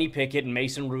with Kenny Pickett and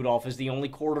Mason Rudolph as the only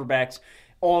quarterbacks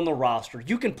on the roster.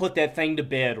 You can put that thing to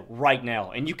bed right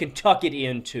now, and you can tuck it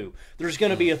in too. There's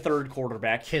going to be a third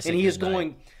quarterback, and he is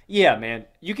going. Yeah, man,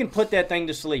 you can put that thing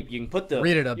to sleep. You can put the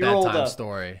read it a bedtime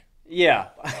story. Yeah,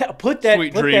 put that.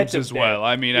 Sweet put dreams that as well.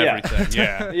 I mean, everything.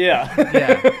 Yeah,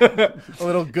 yeah. A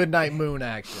little goodnight moon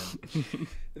action.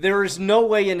 There is no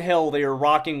way in hell they are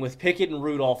rocking with Pickett and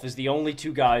Rudolph as the only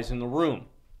two guys in the room.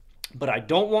 But I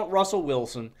don't want Russell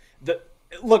Wilson.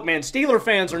 Look, man, Steeler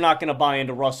fans are not going to buy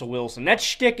into Russell Wilson. That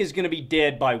shtick is going to be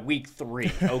dead by week 3,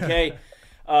 okay?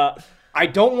 I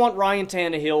don't want Ryan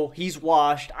Tannehill. He's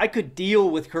washed. I could deal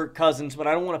with Kirk Cousins, but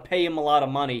I don't want to pay him a lot of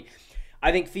money.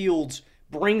 I think Fields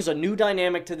brings a new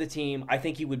dynamic to the team. I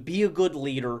think he would be a good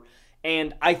leader,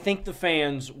 and I think the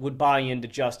fans would buy into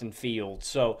Justin Fields.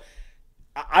 So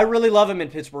I really love him in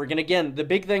Pittsburgh. And again, the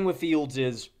big thing with Fields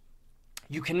is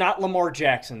you cannot Lamar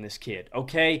Jackson this kid,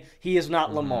 okay? He is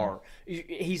not Lamar.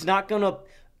 He's not going to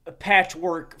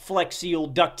patchwork, flex seal,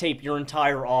 duct tape your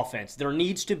entire offense. There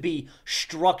needs to be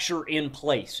structure in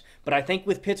place. But I think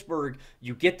with Pittsburgh,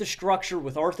 you get the structure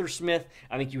with Arthur Smith.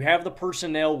 I think you have the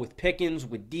personnel with Pickens,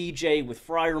 with DJ, with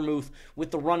Freiermuth, with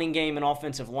the running game and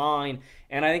offensive line.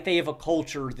 And I think they have a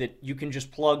culture that you can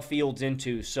just plug Fields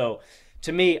into. So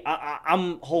to me,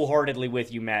 I'm wholeheartedly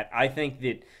with you, Matt. I think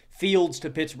that Fields to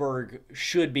Pittsburgh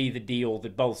should be the deal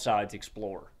that both sides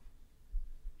explore.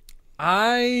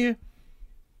 I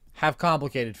have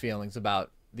complicated feelings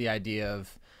about the idea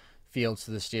of Fields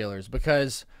to the Steelers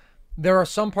because there are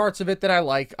some parts of it that I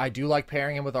like. I do like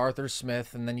pairing him with Arthur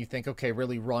Smith, and then you think, okay,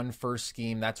 really run first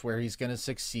scheme. That's where he's going to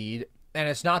succeed. And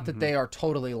it's not that they are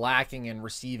totally lacking in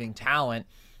receiving talent.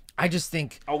 I just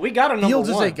think we got a number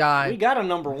Fields one. Is a guy. We got a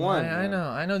number one. I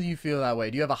know that you feel that way.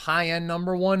 Do you have a high-end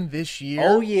number one this year?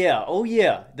 Oh yeah.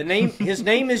 His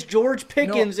name is George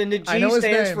Pickens, and the G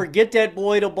stands for get that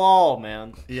boy the ball,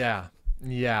 man. Yeah.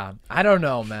 I don't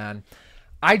know, man.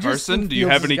 Carson, do you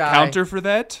have any counter for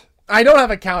that? I don't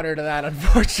have a counter to that,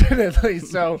 unfortunately.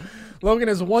 So Logan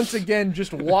has once again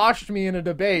just washed me in a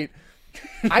debate.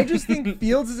 I just think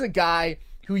Fields is a guy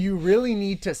who you really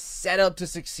need to set up to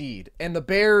succeed. And the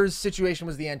Bears situation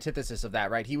was the antithesis of that,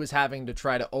 right? He was having to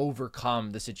try to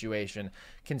overcome the situation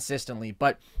consistently.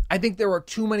 But I think there are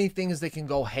too many things that can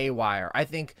go haywire. I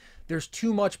think there's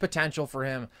too much potential for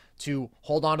him to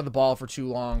hold on to the ball for too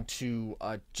long, to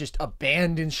just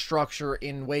abandon structure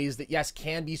in ways that, yes,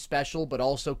 can be special, but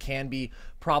also can be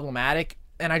problematic.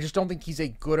 And I just don't think he's a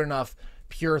good enough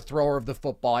pure thrower of the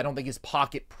football. I don't think his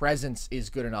pocket presence is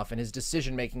good enough and his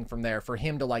decision-making from there for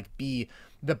him to be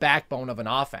the backbone of an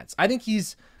offense. I think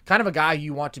he's kind of a guy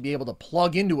you want to be able to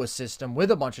plug into a system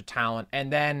with a bunch of talent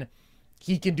and then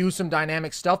he can do some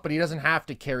dynamic stuff, but he doesn't have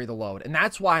to carry the load. And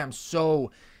that's why I'm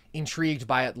so intrigued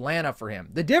by Atlanta for him.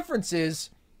 The difference is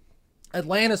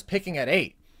Atlanta's picking at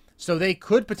 8. So they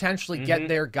could potentially get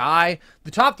their guy. The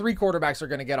top 3 quarterbacks are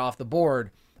going to get off the board.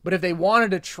 But if they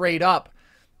wanted to trade up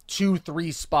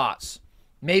 2-3 spots,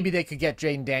 maybe they could get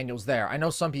Jaden Daniels there. I know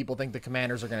some people think the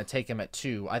Commanders are going to take him at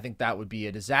 2. I think that would be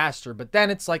a disaster. But then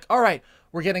it's like, all right,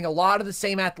 we're getting a lot of the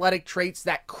same athletic traits,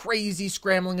 that crazy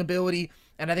scrambling ability,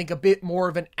 and I think a bit more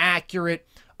of an accurate,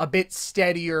 a bit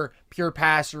steadier pure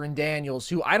passer in Daniels,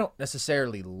 who I don't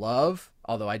necessarily love,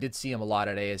 although I did see him a lot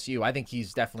at ASU. I think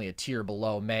he's definitely a tier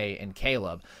below May and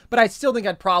Caleb. But I still think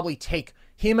I'd probably take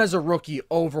him as a rookie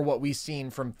over what we've seen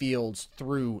from Fields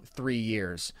through 3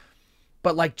 years.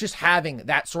 But like just having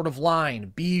that sort of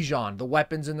line, Bijan, the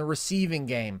weapons in the receiving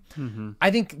game,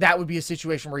 I think that would be a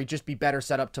situation where he'd just be better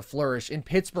set up to flourish. In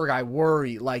Pittsburgh, I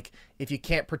worry, like, if you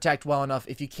can't protect well enough,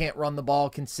 if you can't run the ball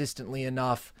consistently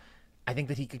enough, I think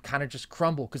that he could kind of just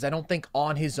crumble, because I don't think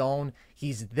on his own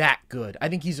he's that good. I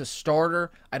think he's a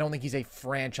starter. I don't think he's a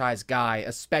franchise guy,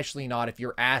 especially not if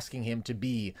you're asking him to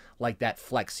be like that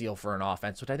flex seal for an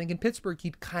offense, which I think in Pittsburgh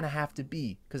he'd kind of have to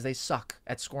be, because they suck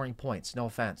at scoring points. No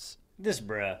offense. This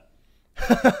bruh.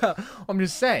 I'm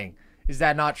just saying. Is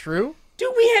that not true?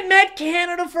 Dude, we had Matt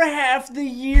Canada for half the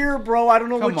year, bro. I don't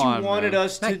know what you wanted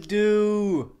us to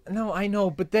do. No, I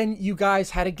know, but then you guys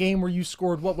had a game where you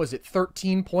scored,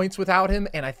 13 points without him,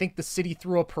 and I think the city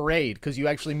threw a parade because you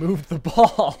actually moved the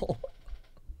ball.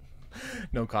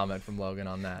 No comment from Logan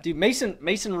on that. Dude,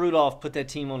 Mason Rudolph put that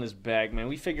team on his back, man.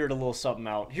 We figured a little something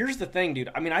out. Here's the thing, dude.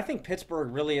 I mean, I think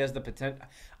Pittsburgh really has the potential.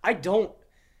 I don't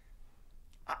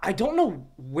know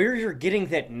where you're getting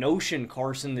that notion,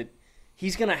 Carson, that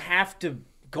he's going to have to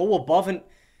go above and...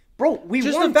 Bro, we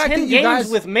just won 10 games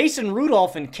with Mason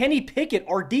Rudolph and Kenny Pickett.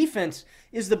 Our defense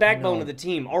is the backbone of the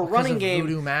team. Our running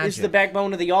game is the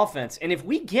backbone of the offense. And if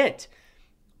we get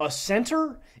a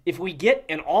center, if we get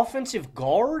an offensive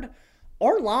guard,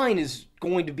 our line is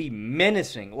going to be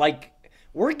menacing. Like,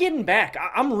 we're getting back.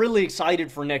 I'm really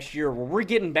excited for next year, where we're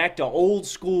getting back to old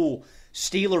school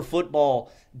Steeler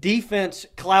football. Defense,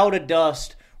 cloud of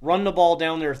dust, run the ball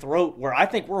down their throat, where I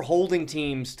think we're holding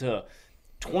teams to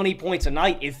 20 points a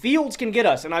night. If Fields can get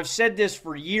us, and I've said this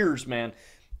for years, man,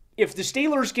 if the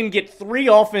Steelers can get 3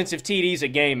 offensive TDs a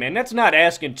game, man, that's not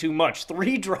asking too much.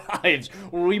 3 drives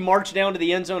where we march down to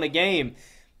the end zone a game,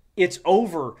 it's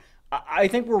over. I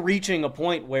think we're reaching a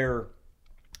point where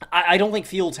I don't think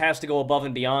Fields has to go above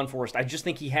and beyond for us. I just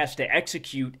think he has to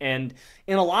execute, and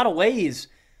in a lot of ways,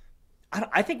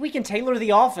 I think we can tailor the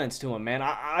offense to him, man.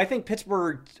 I think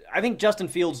Justin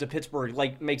Fields to Pittsburgh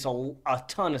makes a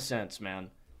ton of sense, man.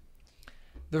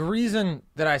 The reason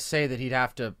that I say that he'd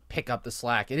have to pick up the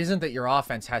slack, it isn't that your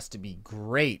offense has to be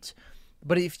great,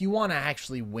 but if you want to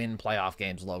actually win playoff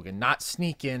games, Logan, not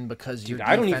sneak in because your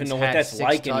defense I don't even know what that's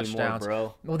like anymore, touchdowns.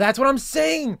 Bro. Well, that's what I'm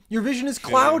saying. Your vision is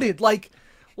clouded. Like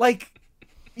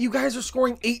you guys are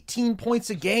scoring 18 points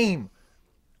a game.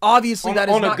 Obviously, that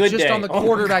is not just on the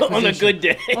quarterback position. On a good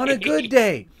day. On a good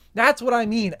day. That's what I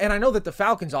mean. And I know that the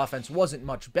Falcons' offense wasn't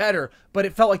much better, but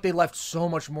it felt like they left so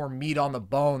much more meat on the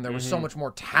bone. There was so much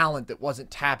more talent that wasn't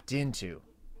tapped into.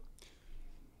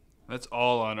 That's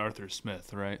all on Arthur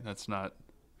Smith, right? That's not...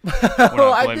 We're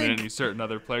not blaming any certain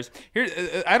other players.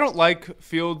 Here, I don't like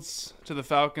Fields to the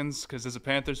Falcons because as a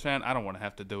Panthers fan, I don't want to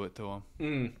have to do it to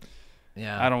him.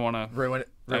 Yeah. I don't want to... Ruin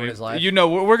his life. You know,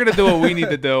 we're going to do what we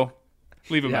need to do.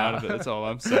 Leave him out of it. That's all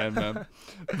I'm saying, man.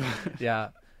 Yeah,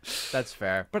 that's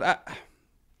fair. But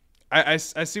I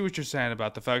see what you're saying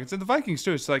about the Falcons and the Vikings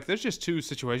too. It's like there's just 2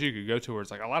 situations you could go to where it's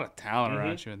like a lot of talent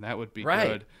around you, and that would be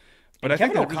good. But I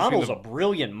think Kevin O'Connell's a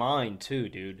brilliant mind too,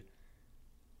 dude.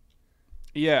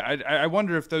 Yeah, I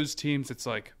wonder if those teams. It's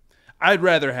like I'd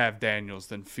rather have Daniels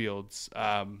than Fields.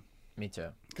 Me too.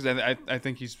 Because I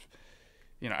think he's.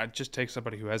 I'd just take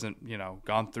somebody who hasn't,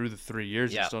 gone through the 3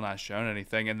 years and still not shown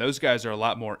anything. And those guys are a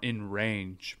lot more in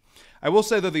range. I will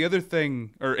say, though, the other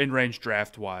thing, or in range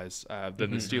draft-wise,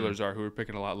 than the Steelers are, who are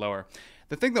picking a lot lower.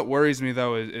 The thing that worries me,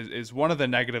 though, is one of the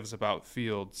negatives about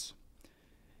Fields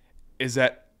is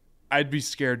that I'd be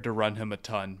scared to run him a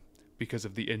ton because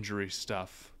of the injury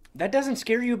stuff. That doesn't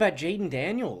scare you about Jaden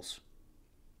Daniels.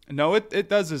 No, it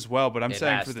does as well, but I'm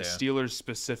saying for the Steelers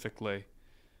specifically,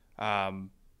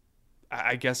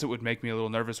 I guess it would make me a little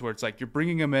nervous where it's like you're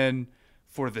bringing him in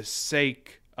for the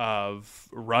sake of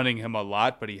running him a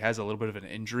lot, but he has a little bit of an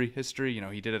injury history.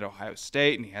 He did at Ohio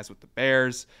State and he has with the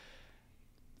Bears.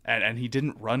 And he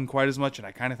didn't run quite as much, and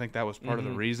I kind of think that was part of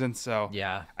the reason. So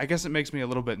yeah, I guess it makes me a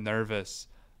little bit nervous.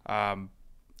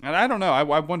 And I don't know. I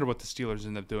wonder what the Steelers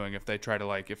end up doing if they try to,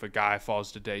 like, if a guy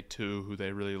falls to day 2 who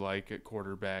they really like at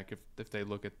quarterback, if they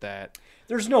look at that.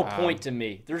 There's no point to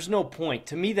me. There's no point.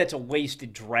 To me, that's a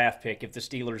wasted draft pick if the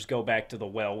Steelers go back to the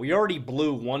well. We already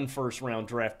blew 1 first-round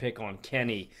draft pick on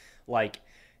Kenny. Like,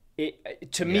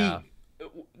 to me,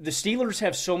 the Steelers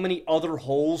have so many other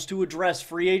holes to address.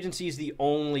 Free agency is the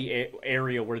only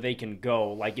area where they can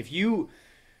go. Like, if you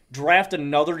draft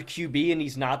another QB and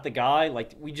he's not the guy,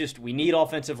 like, we need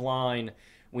offensive line,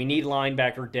 we need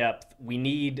linebacker depth, we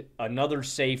need another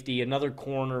safety, another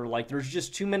corner. Like, there's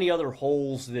just too many other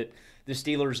holes that the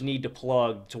Steelers need to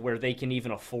plug to where they can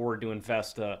even afford to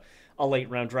invest a late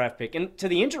round draft pick. And to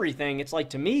the injury thing, it's like,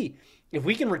 to me, if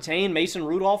we can retain Mason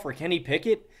Rudolph or Kenny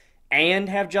Pickett and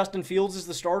have Justin Fields as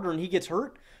the starter and he gets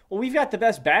hurt, well, we've got the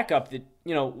best backup that,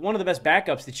 one of the best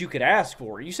backups that you could ask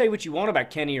for. You say what you want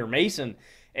about Kenny or Mason,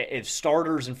 if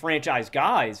starters and franchise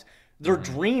guys, they're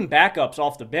dream backups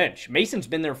off the bench. Mason's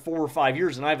been there 4 or 5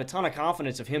 years, and I have a ton of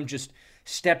confidence of him just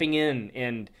stepping in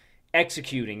and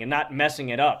executing and not messing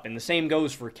it up. And the same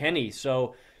goes for Kenny.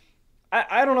 So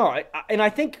I don't know. I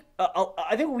think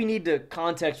we need to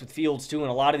context with Fields too, and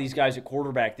a lot of these guys at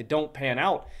quarterback that don't pan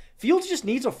out. Fields just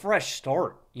needs a fresh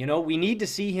start. We need to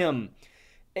see him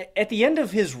at the end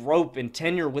of his rope and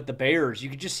tenure with the Bears. You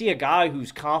could just see a guy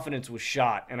whose confidence was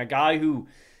shot and a guy who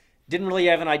didn't really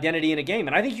have an identity in a game.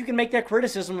 And I think you can make that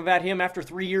criticism about him after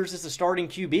 3 years as the starting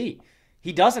QB.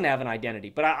 He doesn't have an identity.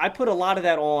 But I put a lot of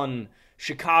that on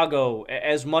Chicago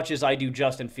as much as I do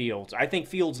Justin Fields. I think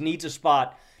Fields needs a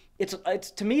spot. It's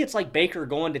to me, it's like Baker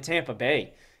going to Tampa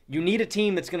Bay. You need a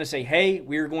team that's going to say, hey,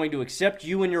 we are going to accept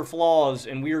you and your flaws,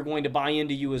 and we are going to buy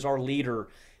into you as our leader,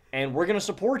 and we're going to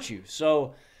support you.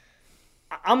 So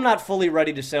I'm not fully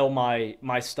ready to sell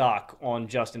my stock on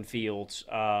Justin Fields.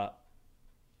 I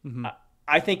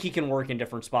think he can work in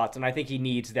different spots, and I think he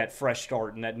needs that fresh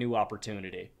start and that new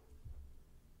opportunity.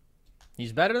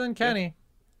 He's better than Kenny,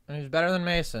 and he's better than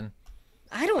Mason.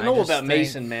 I don't know about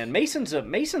Mason, man. Mason's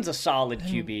a solid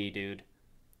QB, dude.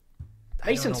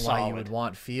 Mason's I don't know why solid. you would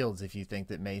want Fields if you think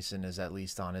that Mason is at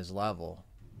least on his level.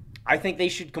 I think they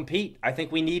should compete. I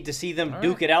think we need to see them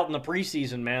duke it out in the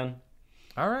preseason, man.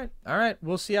 All right.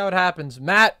 We'll see how it happens.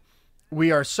 Matt,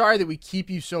 we are sorry that we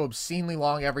keep you so obscenely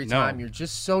long every time. You're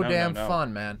just so damn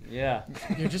fun, man. Yeah.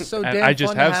 You're just so damn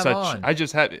fun to have on. I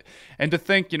just had, and to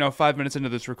think, 5 minutes into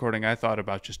this recording, I thought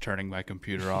about just turning my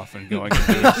computer off and going and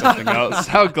doing something else.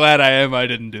 How glad I am I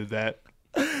didn't do that.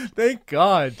 Thank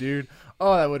God, dude.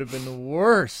 Oh, that would have been the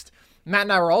worst. Matt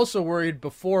and I were also worried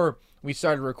before we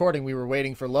started recording. We were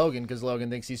waiting for Logan because Logan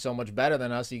thinks he's so much better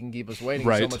than us. He can keep us waiting.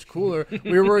 He's so much cooler.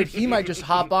 We were worried he might just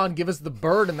hop on, give us the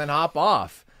bird, and then hop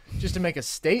off just to make a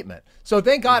statement. So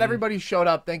thank God everybody showed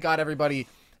up. Thank God everybody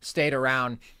stayed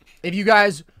around. If you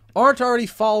guys aren't already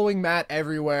following Matt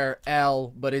everywhere,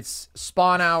 but it's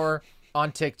Sponhour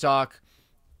on TikTok.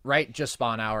 Right, just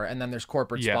Sponhour, and then there's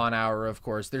corporate Sponhour, of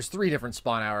course. There's 3 different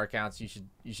Sponhour accounts. You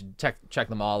should check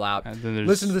them all out. And then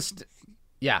listen to this.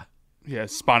 Yeah,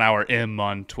 Sponhour M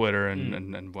on Twitter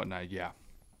and whatnot.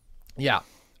 Yeah.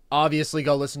 Obviously,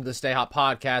 go listen to the Stay Hot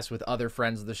podcast with other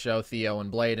friends of the show, Theo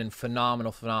and Bladen.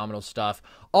 Phenomenal stuff.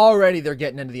 Already, they're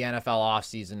getting into the NFL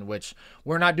offseason, which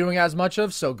we're not doing as much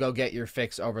of. So go get your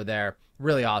fix over there.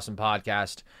 Really awesome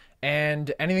podcast.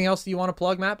 And anything else that you want to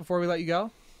plug, Matt, before we let you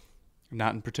go?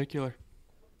 Not in particular.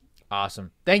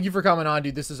 Awesome. Thank you for coming on,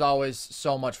 dude. This is always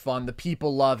so much fun. The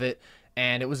people love it,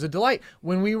 and it was a delight.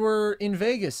 When we were in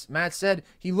Vegas, Matt said,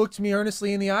 he looked me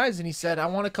earnestly in the eyes, and he said, I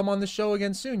want to come on the show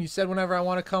again soon. You said whenever I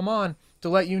want to come on to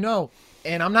let you know.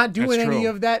 And I'm not doing any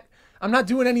of that. I'm not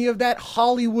doing any of that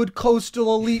Hollywood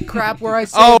coastal elite crap where I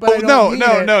say, but I don't mean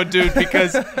it. No, dude,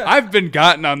 because I've been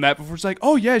gotten on that before. It's like,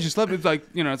 oh, yeah, just let me, like,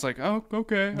 it's like, oh,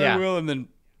 okay, I will, and then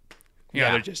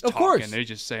they're just talking. Of course. They're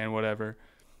just saying whatever.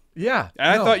 Yeah. And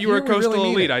I thought you were a coastal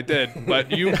elite. I did.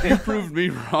 But you proved me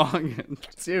wrong.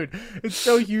 Dude, it's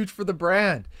so huge for the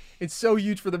brand. It's so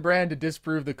huge for the brand to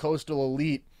disprove the coastal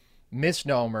elite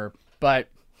misnomer. But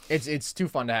it's too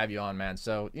fun to have you on, man.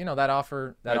 So, that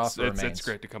offer remains. It's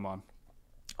great to come on.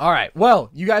 All right. Well,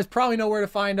 you guys probably know where to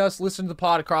find us. Listen to the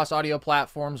pod across audio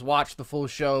platforms. Watch the full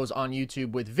shows on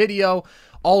YouTube with video.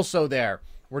 Also there,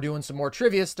 we're doing some more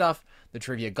trivia stuff. The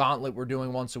Trivia Gauntlet we're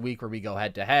doing once a week where we go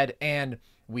head-to-head, and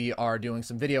we are doing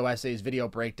some video essays, video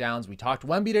breakdowns. We talked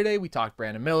Wemby today. We talked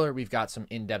Brandon Miller. We've got some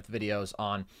in-depth videos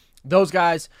on those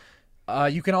guys.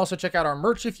 You can also check out our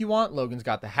merch if you want. Logan's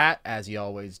got the hat, as he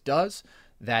always does.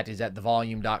 That is at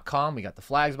thevolume.com. We got the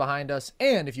flags behind us.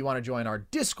 And if you want to join our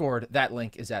Discord, that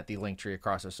link is at the link tree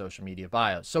across our social media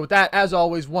bios. So with that, as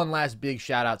always, one last big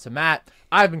shout-out to Matt.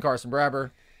 I've been Carson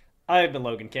Brabber. I've been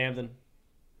Logan Camden.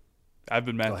 I've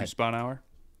been Matthew Sponhour.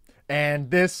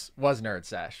 And this was Nerd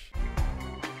Sesh.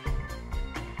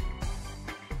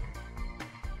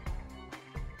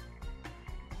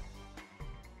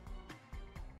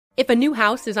 If a new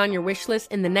house is on your wish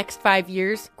list in the next 5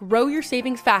 years, grow your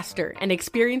savings faster and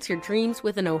experience your dreams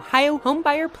with an Ohio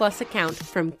Homebuyer Plus account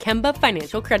from Kemba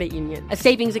Financial Credit Union. A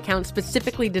savings account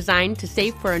specifically designed to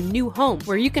save for a new home,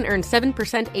 where you can earn 7%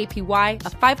 APY,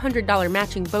 a $500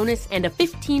 matching bonus, and a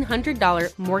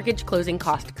 $1,500 mortgage closing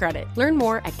cost credit. Learn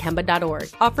more at Kemba.org.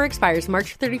 Offer expires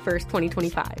March 31st,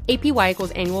 2025. APY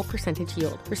equals annual percentage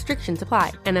yield. Restrictions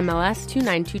apply. NMLS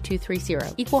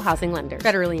 292230. Equal housing lender.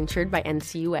 Federally insured by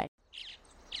NCUA.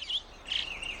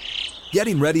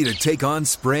 Getting ready to take on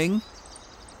spring?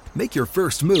 Make your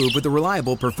first move with the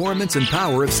reliable performance and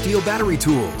power of Steel battery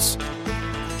tools.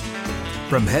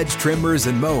 From hedge trimmers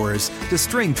and mowers to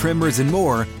string trimmers and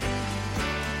more,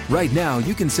 right now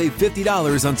you can save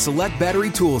 $50 on select battery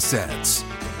tool sets.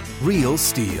 Real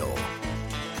Steel.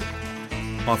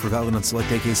 Offer valid on select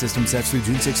AK system sets through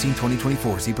June 16,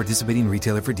 2024. See participating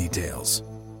retailer for details.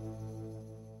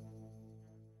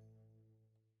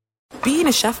 Being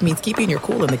a chef means keeping your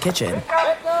cool in the kitchen.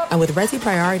 And with Resi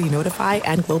Priority Notify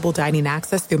and Global Dining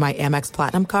Access through my Amex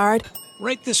Platinum card,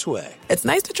 right this way. It's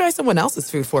nice to try someone else's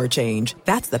food for a change.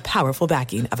 That's the powerful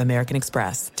backing of American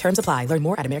Express. Terms apply. Learn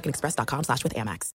more at americanexpress.com/withAmex.